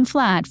one-room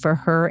flat for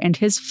her and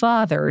his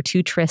father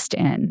to tryst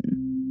in.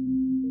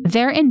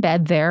 They're in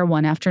bed there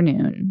one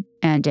afternoon,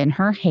 and in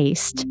her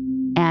haste,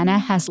 Anna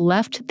has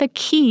left the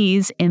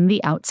keys in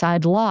the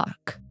outside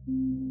lock.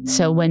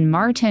 So when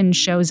Martin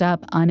shows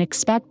up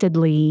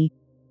unexpectedly,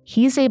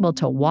 he's able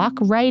to walk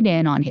right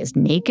in on his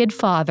naked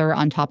father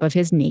on top of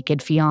his naked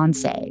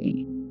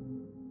fiancée.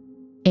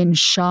 In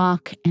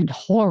shock and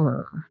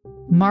horror,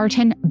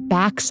 Martin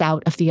backs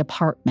out of the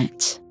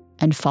apartment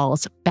and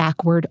falls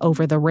backward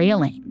over the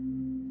railing,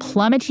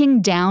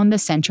 plummeting down the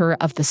center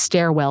of the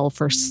stairwell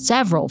for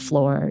several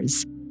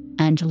floors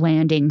and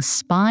landing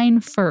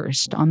spine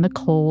first on the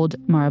cold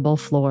marble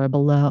floor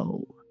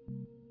below.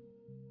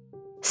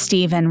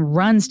 Stephen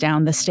runs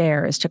down the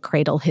stairs to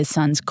cradle his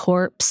son's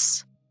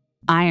corpse,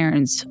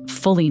 irons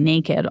fully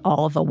naked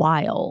all the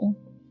while.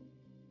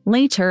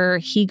 Later,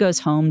 he goes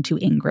home to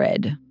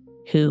Ingrid,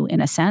 who, in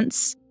a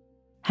sense,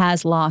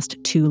 has lost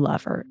two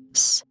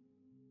lovers.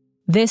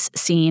 This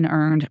scene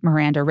earned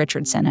Miranda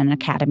Richardson an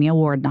Academy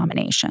Award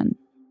nomination.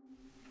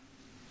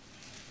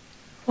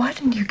 Why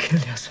didn't you kill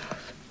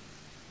yourself?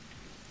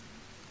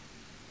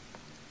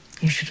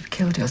 You should have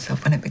killed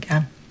yourself when it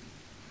began.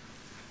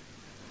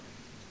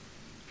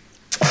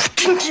 Oh,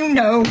 didn't you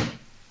know?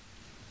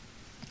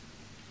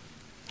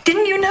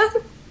 Didn't you know?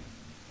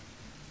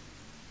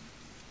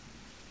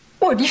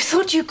 What, you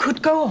thought you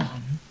could go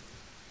on?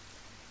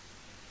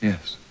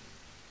 Yes.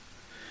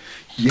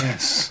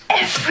 Yes.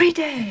 Every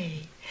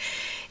day.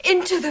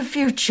 Into the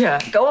future.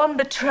 Go on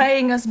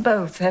betraying us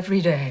both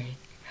every day.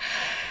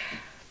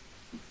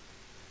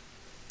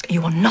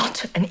 You are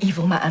not an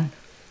evil man.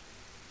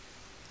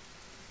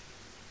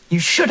 You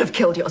should have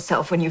killed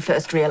yourself when you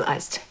first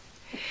realized.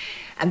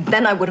 And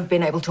then I would have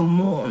been able to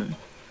mourn.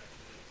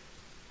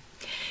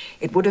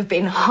 It would have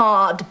been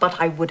hard, but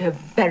I would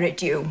have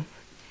buried you.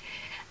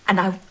 And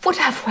I would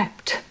have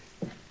wept.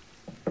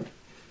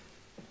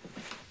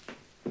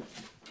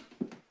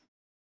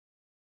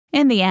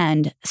 In the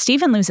end,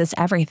 Stephen loses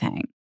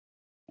everything.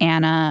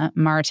 Anna,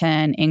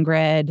 Martin,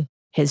 Ingrid,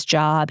 his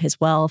job, his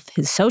wealth,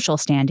 his social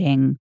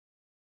standing,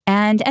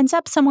 and ends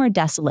up somewhere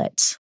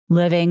desolate,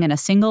 living in a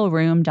single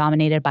room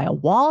dominated by a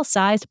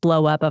wall-sized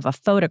blow-up of a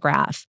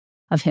photograph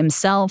of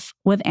himself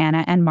with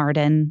Anna and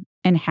Martin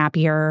in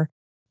happier,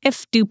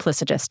 if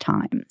duplicitous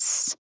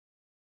times.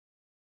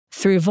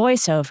 Through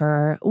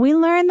voiceover, we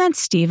learn that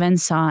Stephen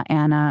saw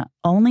Anna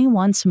only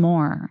once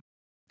more,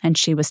 and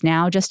she was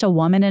now just a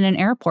woman in an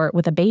airport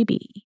with a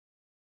baby.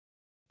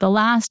 The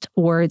last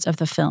words of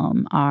the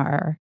film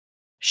are,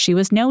 "She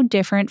was no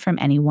different from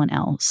anyone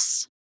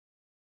else."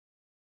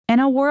 In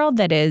a world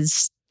that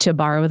is, to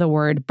borrow the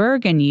word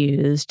Bergen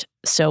used,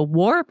 so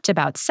warped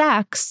about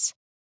sex,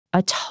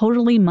 a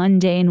totally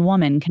mundane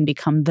woman can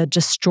become the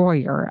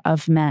destroyer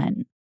of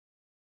men.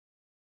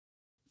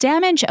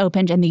 Damage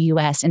opened in the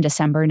U.S. in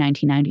December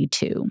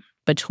 1992,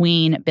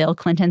 between Bill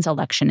Clinton's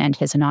election and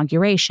his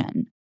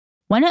inauguration,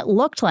 when it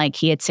looked like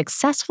he had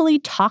successfully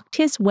talked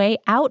his way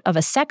out of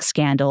a sex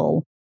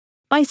scandal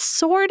by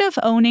sort of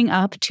owning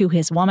up to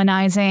his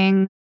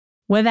womanizing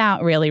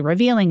without really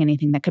revealing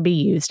anything that could be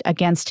used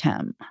against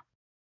him.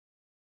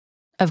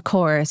 Of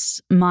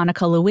course,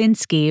 Monica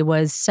Lewinsky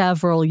was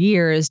several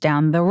years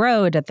down the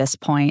road at this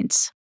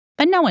point,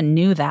 but no one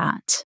knew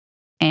that.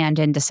 And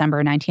in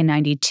December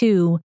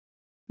 1992,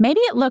 maybe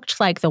it looked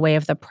like the way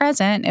of the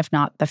present, if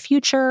not the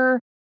future,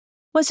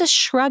 was a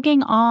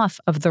shrugging off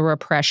of the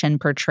repression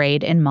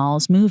portrayed in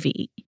Maul's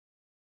movie.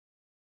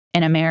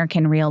 In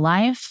American real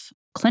life,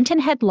 Clinton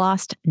had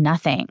lost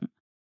nothing.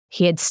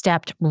 He had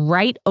stepped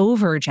right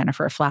over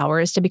Jennifer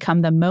Flowers to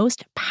become the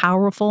most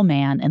powerful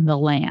man in the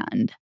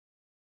land.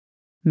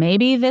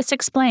 Maybe this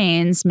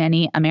explains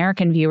many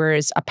American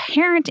viewers'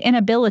 apparent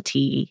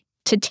inability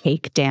to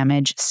take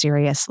Damage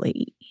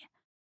seriously.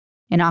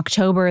 In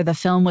October, the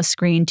film was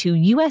screened to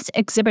U.S.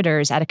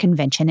 exhibitors at a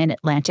convention in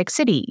Atlantic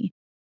City,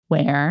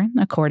 where,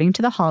 according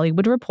to The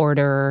Hollywood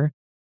Reporter,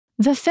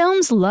 the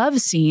film's love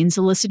scenes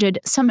elicited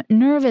some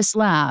nervous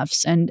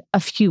laughs and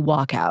a few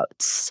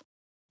walkouts.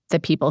 The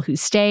people who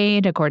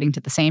stayed, according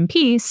to the same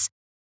piece,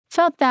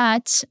 felt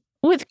that,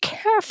 with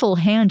careful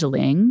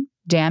handling,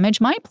 Damage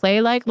might play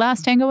like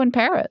Last Tango in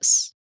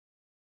Paris.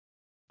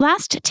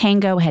 Last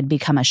Tango had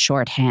become a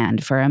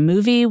shorthand for a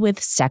movie with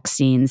sex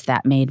scenes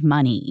that made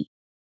money.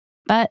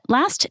 But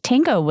Last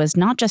Tango was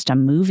not just a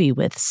movie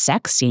with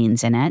sex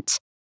scenes in it,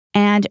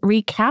 and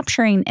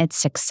recapturing its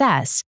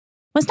success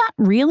was not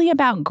really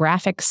about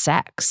graphic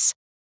sex.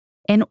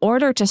 In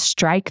order to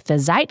strike the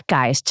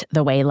zeitgeist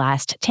the way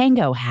Last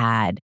Tango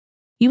had,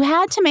 you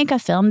had to make a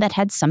film that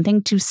had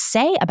something to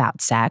say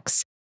about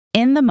sex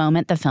in the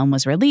moment the film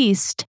was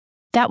released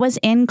that was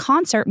in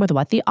concert with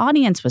what the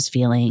audience was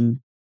feeling,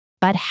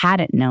 but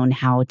hadn't known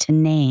how to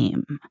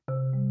name.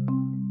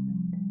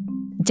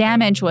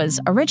 Damage was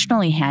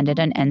originally handed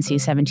an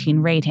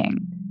NC-17 rating,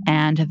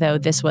 and though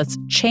this was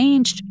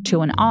changed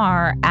to an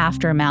R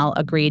after Mal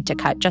agreed to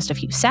cut just a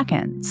few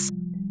seconds,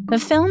 the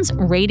film's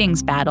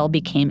ratings battle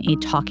became a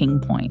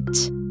talking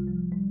point.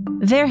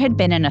 There had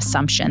been an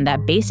assumption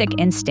that Basic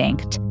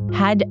Instinct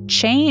had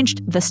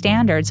changed the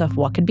standards of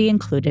what could be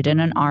included in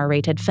an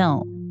R-rated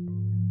film.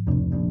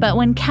 But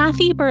when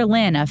Kathy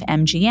Berlin of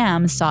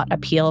MGM sought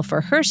appeal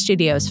for her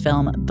studio's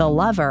film The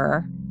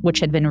Lover, which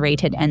had been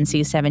rated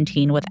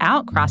NC-17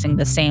 without crossing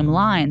the same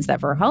lines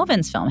that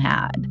Verhoeven's film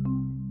had,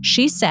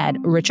 She said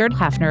Richard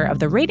Heffner of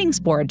the ratings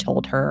board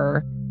told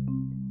her,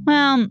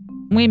 "Well,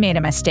 we made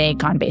a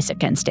mistake on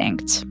Basic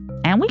Instinct,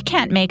 and we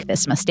can't make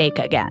this mistake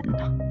again."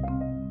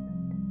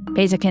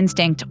 Basic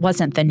Instinct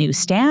wasn't the new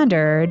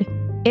standard.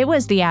 It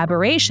was the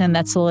aberration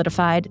that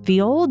solidified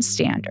the old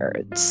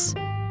standards.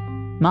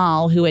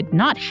 Mal, who had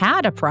not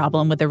had a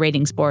problem with the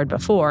ratings board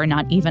before,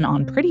 not even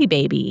on Pretty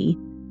Baby,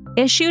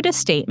 issued a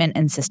statement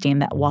insisting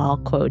that while,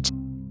 quote,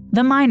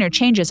 "the minor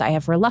changes I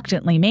have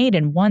reluctantly made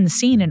in one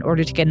scene in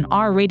order to get an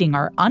R rating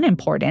are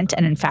unimportant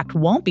and in fact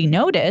won't be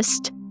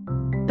noticed,"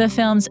 the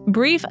film's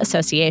brief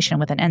association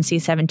with an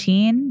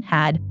NC-17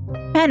 had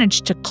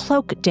managed to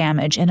cloak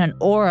Damage in an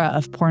aura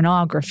of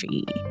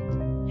pornography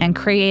and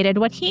created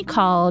what he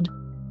called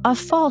a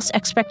false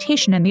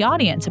expectation in the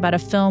audience about a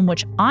film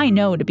which I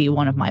know to be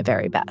one of my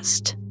very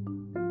best.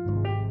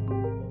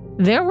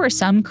 There were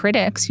some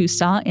critics who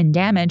saw in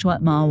Damage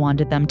what Mal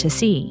wanted them to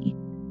see.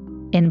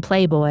 In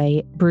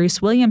Playboy,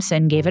 Bruce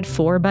Williamson gave it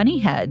 4 bunny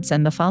heads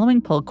and the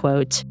following pull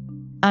quote,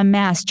 "A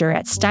master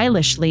at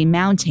stylishly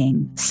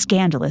mounting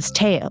scandalous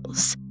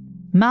tales.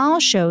 Mal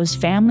shows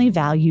family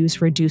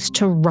values reduced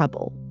to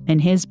rubble in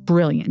his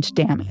brilliant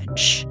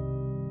Damage."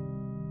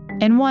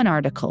 In one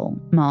article,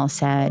 Mal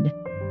said,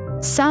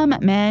 "Some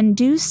men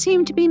do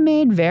seem to be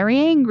made very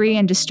angry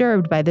and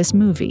disturbed by this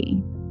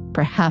movie.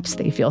 Perhaps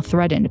they feel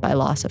threatened by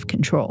loss of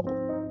control."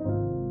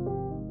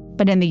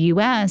 But in the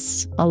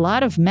US, a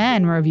lot of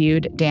men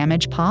reviewed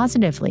Damage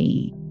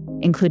positively,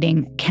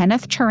 including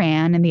Kenneth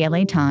Turan in the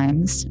LA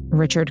Times,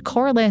 Richard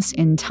Corliss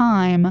in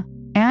Time,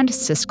 and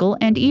Siskel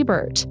and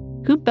Ebert,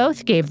 who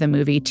both gave the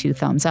movie 2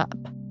 thumbs up.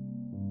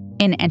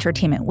 In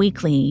Entertainment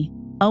Weekly,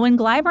 Owen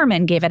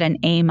Gleiberman gave it an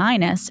A-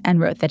 and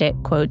wrote that it,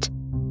 quote,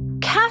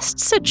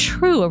 "casts a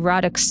true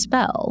erotic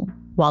spell,"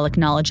 while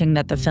acknowledging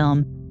that the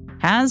film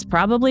has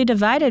probably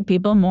divided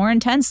people more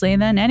intensely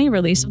than any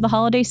release of the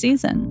holiday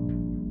season.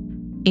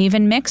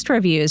 Even mixed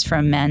reviews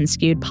from men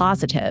skewed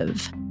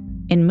positive.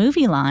 In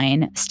Movie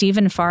Line,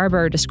 Stephen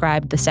Farber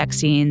described the sex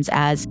scenes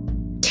as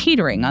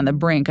teetering on the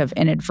brink of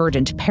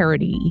inadvertent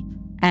parody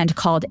and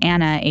called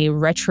Anna a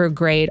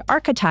retrograde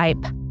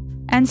archetype,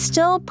 and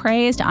still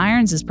praised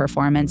Irons'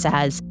 performance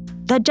as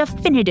the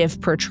definitive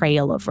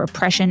portrayal of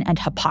repression and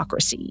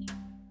hypocrisy,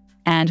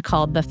 and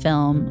called the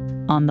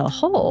film, on the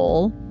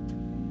whole,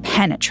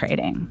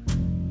 penetrating.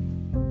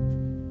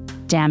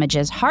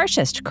 Damage's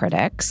harshest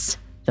critics,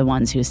 the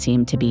ones who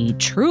seemed to be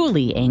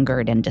truly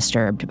angered and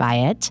disturbed by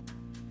it,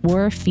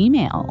 were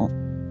female.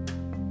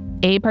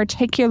 A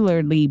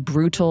particularly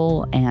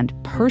brutal and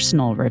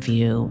personal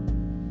review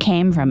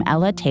came from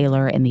Ella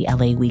Taylor in the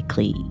LA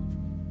Weekly.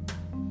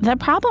 The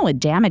problem with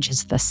Damage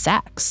is the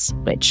sex,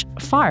 which,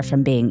 far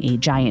from being a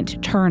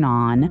giant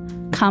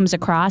turn-on, comes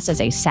across as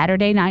a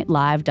Saturday Night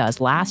Live does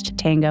Last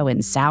Tango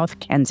in South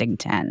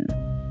Kensington.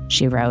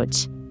 She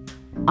wrote,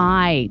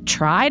 "I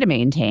try to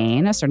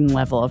maintain a certain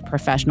level of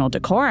professional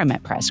decorum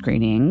at press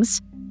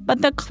screenings,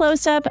 but the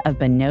close-up of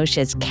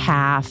Binoche's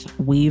calf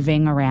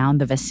weaving around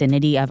the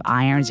vicinity of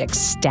Irons'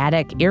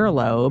 ecstatic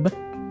earlobe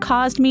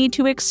caused me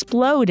to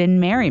explode in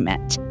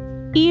merriment,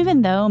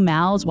 even though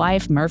Mal's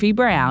wife Murphy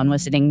Brown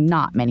was sitting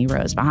not many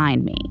rows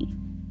behind me."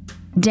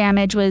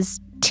 Damage was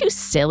too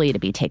silly to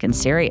be taken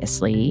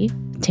seriously,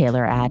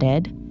 Taylor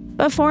added,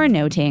 before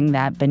noting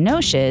that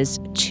Binoche's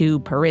too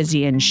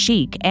Parisian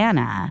chic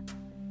Anna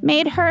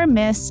made her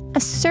miss a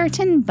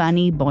certain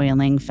bunny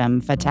boiling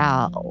femme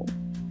fatale.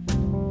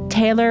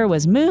 Taylor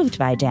was moved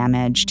by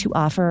Damage to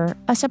offer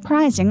a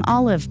surprising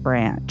olive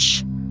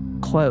branch.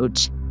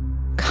 Quote,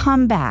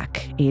 "Come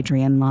back,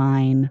 Adrian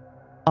Lyne.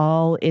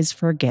 All is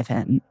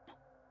forgiven."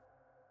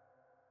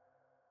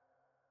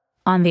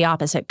 On the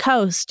opposite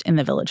coast, in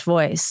the Village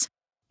Voice,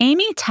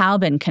 Amy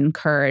Taubin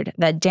concurred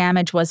that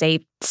Damage was a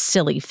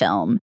silly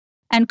film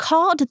and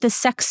called the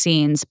sex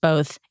scenes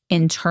both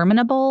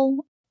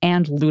interminable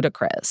and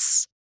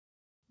ludicrous.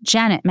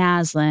 Janet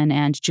Maslin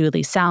and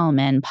Julie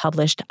Salmon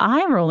published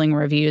eye-rolling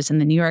reviews in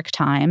the New York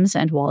Times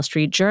and Wall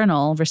Street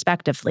Journal,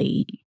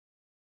 respectively.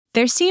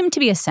 There seemed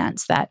to be a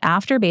sense that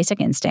after Basic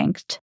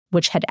Instinct,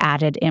 which had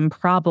added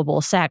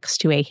improbable sex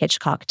to a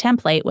Hitchcock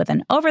template with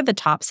an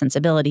over-the-top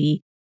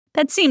sensibility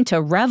that seemed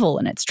to revel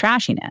in its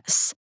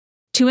trashiness,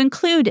 to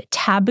include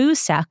taboo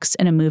sex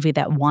in a movie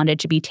that wanted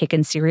to be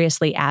taken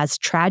seriously as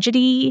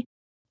tragedy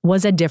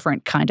was a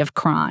different kind of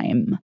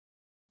crime.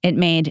 It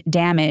made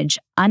Damage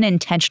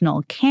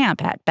unintentional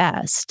camp at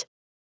best.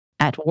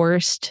 At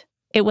worst,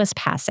 it was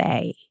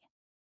passé.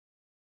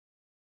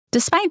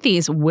 Despite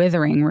these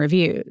withering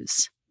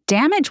reviews,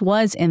 Damage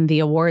was in the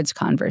awards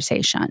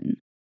conversation.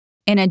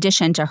 In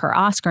addition to her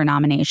Oscar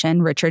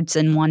nomination,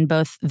 Richardson won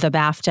both the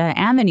BAFTA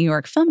and the New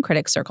York Film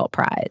Critics Circle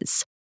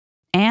Prize.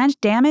 And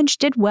Damage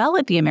did well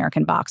at the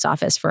American box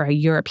office for a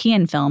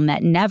European film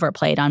that never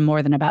played on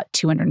more than about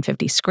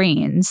 250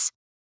 screens,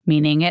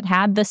 meaning it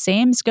had the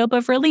same scope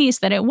of release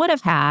that it would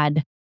have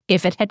had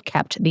if it had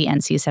kept the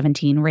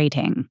NC-17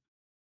 rating.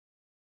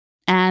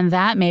 And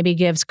that maybe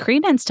gives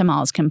credence to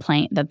Mal's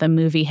complaint that the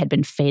movie had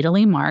been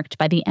fatally marked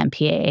by the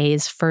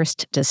MPAA's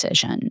first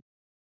decision.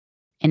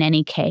 In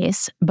any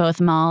case,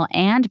 both Mal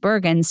and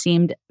Bergen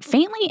seemed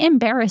faintly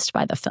embarrassed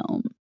by the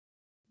film.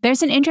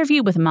 There's an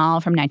interview with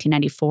Mal from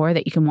 1994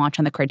 that you can watch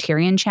on the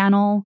Criterion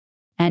Channel,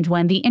 and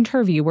when the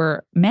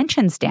interviewer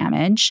mentions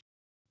damage,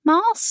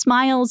 Mal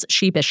smiles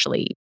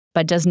sheepishly,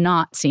 but does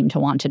not seem to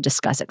want to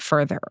discuss it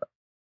further.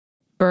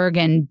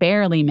 Bergen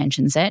barely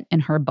mentions it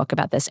in her book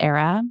about this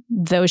era,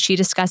 though she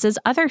discusses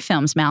other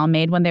films Mal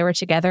made when they were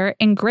together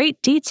in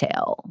great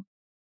detail.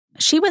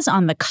 She was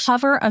on the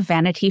cover of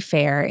Vanity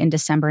Fair in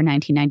December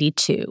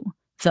 1992,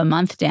 the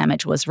month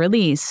Damage was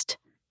released,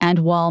 and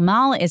while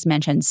Mal is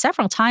mentioned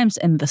several times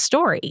in the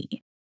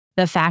story,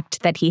 the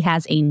fact that he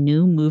has a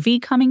new movie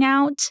coming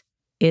out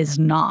is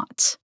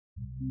not.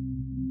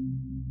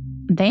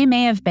 They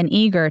may have been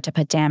eager to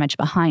put Damage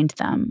behind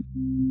them,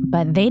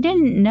 but they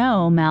didn't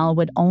know Mal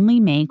would only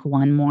make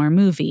one more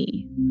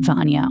movie,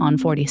 Vanya on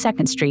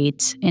 42nd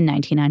Street, in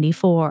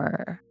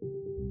 1994.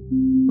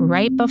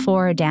 Right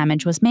before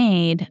Damage was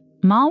made,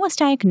 Mal was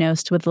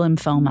diagnosed with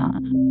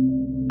lymphoma.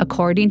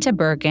 According to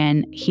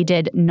Bergen, he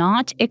did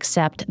not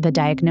accept the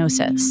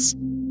diagnosis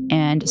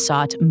and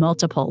sought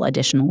multiple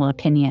additional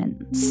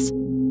opinions.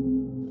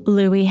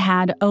 Louis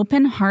had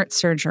open heart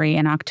surgery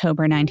in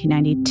October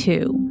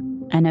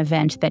 1992, an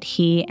event that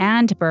he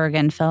and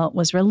Bergen felt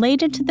was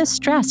related to the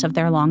stress of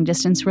their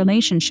long-distance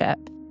relationship,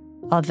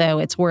 although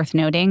it's worth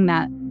noting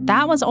that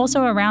that was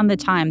also around the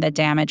time that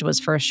Damage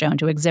was first shown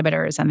to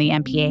exhibitors on the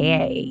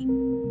MPAA.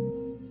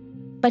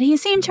 But he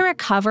seemed to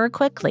recover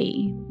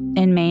quickly.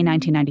 In May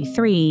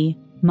 1993,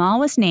 Mal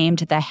was named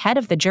the head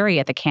of the jury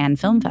at the Cannes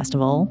Film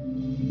Festival,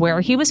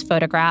 where he was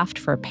photographed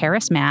for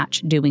Paris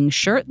Match doing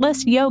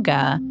shirtless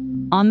yoga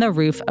on the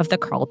roof of the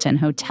Carlton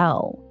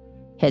Hotel,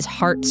 his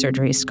heart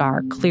surgery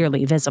scar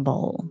clearly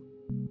visible.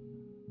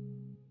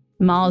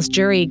 Mal's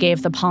jury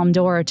gave the Palme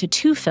d'Or to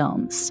two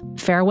films,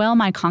 Farewell,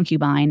 My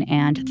Concubine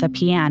and The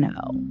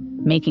Piano,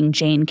 making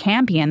Jane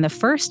Campion the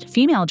first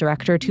female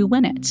director to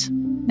win it,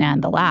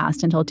 and the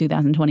last until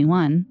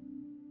 2021.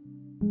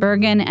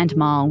 Bergen and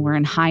Mal were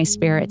in high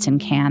spirits in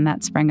Cannes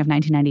that spring of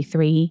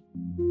 1993,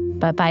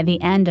 but by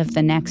the end of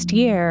the next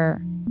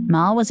year,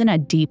 Mal was in a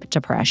deep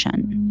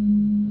depression.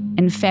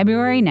 In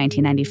February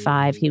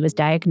 1995, he was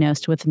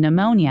diagnosed with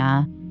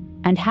pneumonia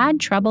and had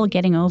trouble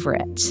getting over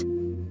it.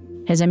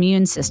 His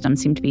immune system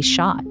seemed to be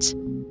shot,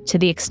 to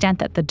the extent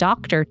that the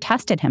doctor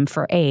tested him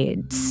for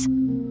AIDS.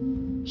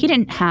 He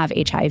didn't have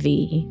HIV.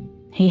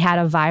 He had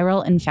a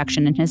viral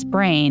infection in his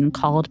brain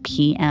called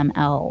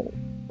PML.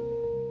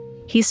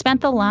 He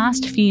spent the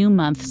last few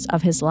months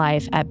of his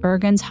life at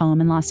Bergen's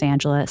home in Los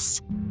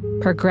Angeles,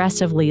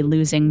 progressively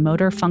losing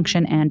motor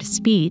function and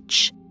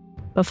speech,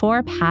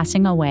 before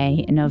passing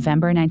away in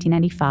November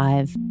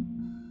 1995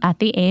 at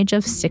the age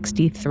of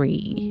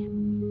 63.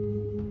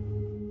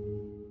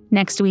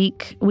 Next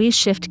week, we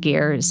shift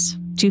gears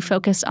to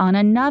focus on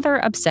another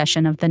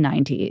obsession of the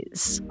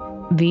 90s,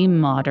 the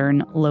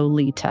modern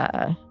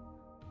Lolita.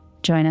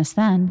 Join us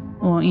then,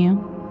 won't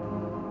you?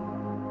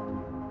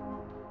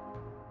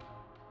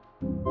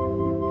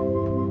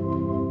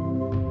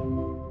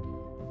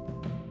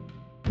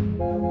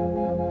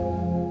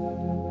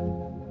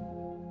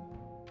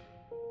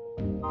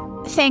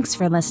 Thanks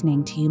for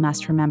listening to You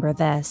Must Remember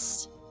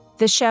This.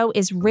 The show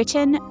is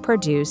written,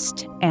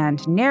 produced,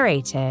 and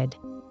narrated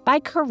by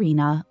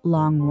Karina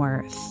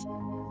Longworth.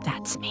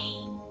 That's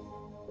me.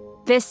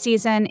 This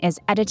season is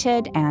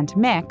edited and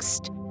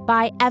mixed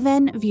by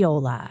Evan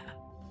Viola.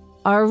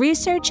 Our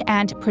research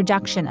and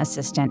production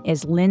assistant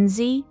is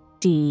Lindsay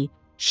D.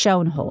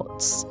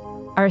 Schoenholtz.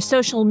 Our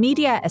social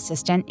media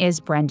assistant is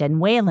Brendan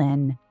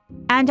Whalen.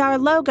 And our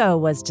logo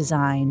was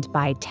designed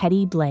by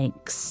Teddy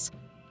Blanks.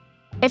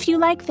 If you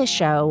like the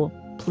show,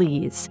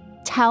 please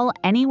tell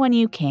anyone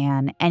you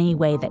can any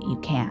way that you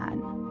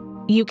can.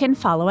 You can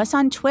follow us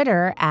on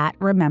Twitter at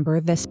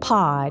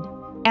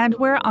RememberThisPod, and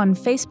we're on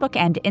Facebook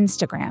and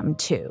Instagram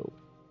too.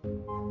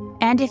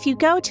 And if you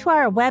go to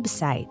our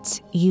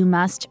website,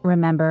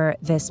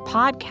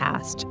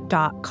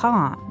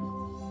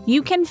 youmustrememberthispodcast.com,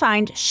 you can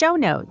find show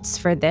notes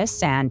for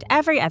this and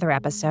every other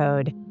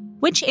episode,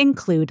 which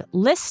include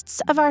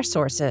lists of our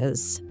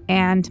sources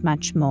and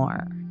much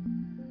more.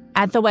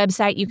 At the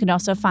website, you can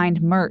also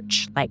find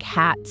merch like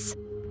hats,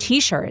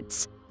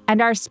 t-shirts, and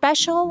our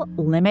special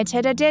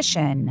limited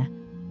edition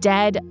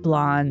Dead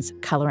Blondes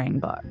coloring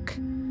book.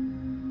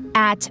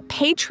 At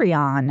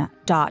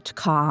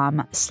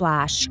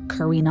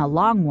patreon.com/Karina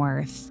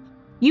Longworth,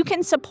 you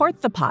can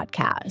support the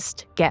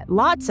podcast, get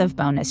lots of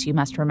bonus You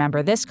Must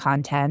Remember This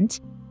content,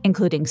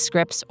 including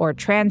scripts or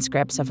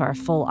transcripts of our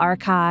full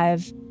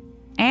archive,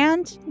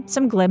 and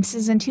some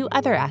glimpses into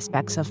other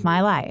aspects of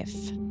my life.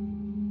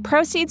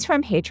 Proceeds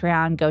from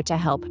Patreon go to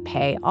help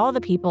pay all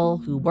the people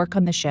who work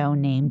on the show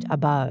named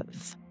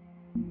above.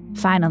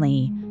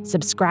 Finally,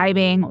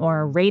 subscribing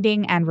or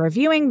rating and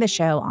reviewing the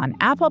show on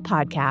Apple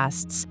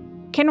Podcasts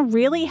can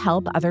really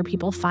help other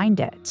people find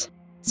it.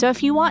 So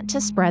if you want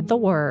to spread the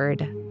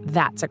word,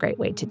 that's a great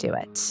way to do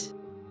it.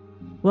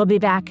 We'll be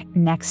back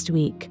next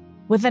week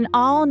with an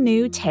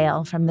all-new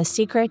tale from the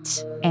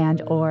secret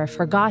and/or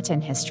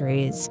forgotten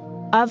histories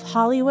of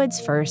Hollywood's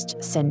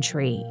first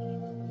century.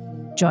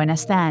 Join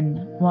us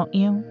then, won't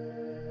you?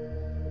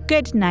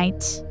 Good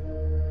night.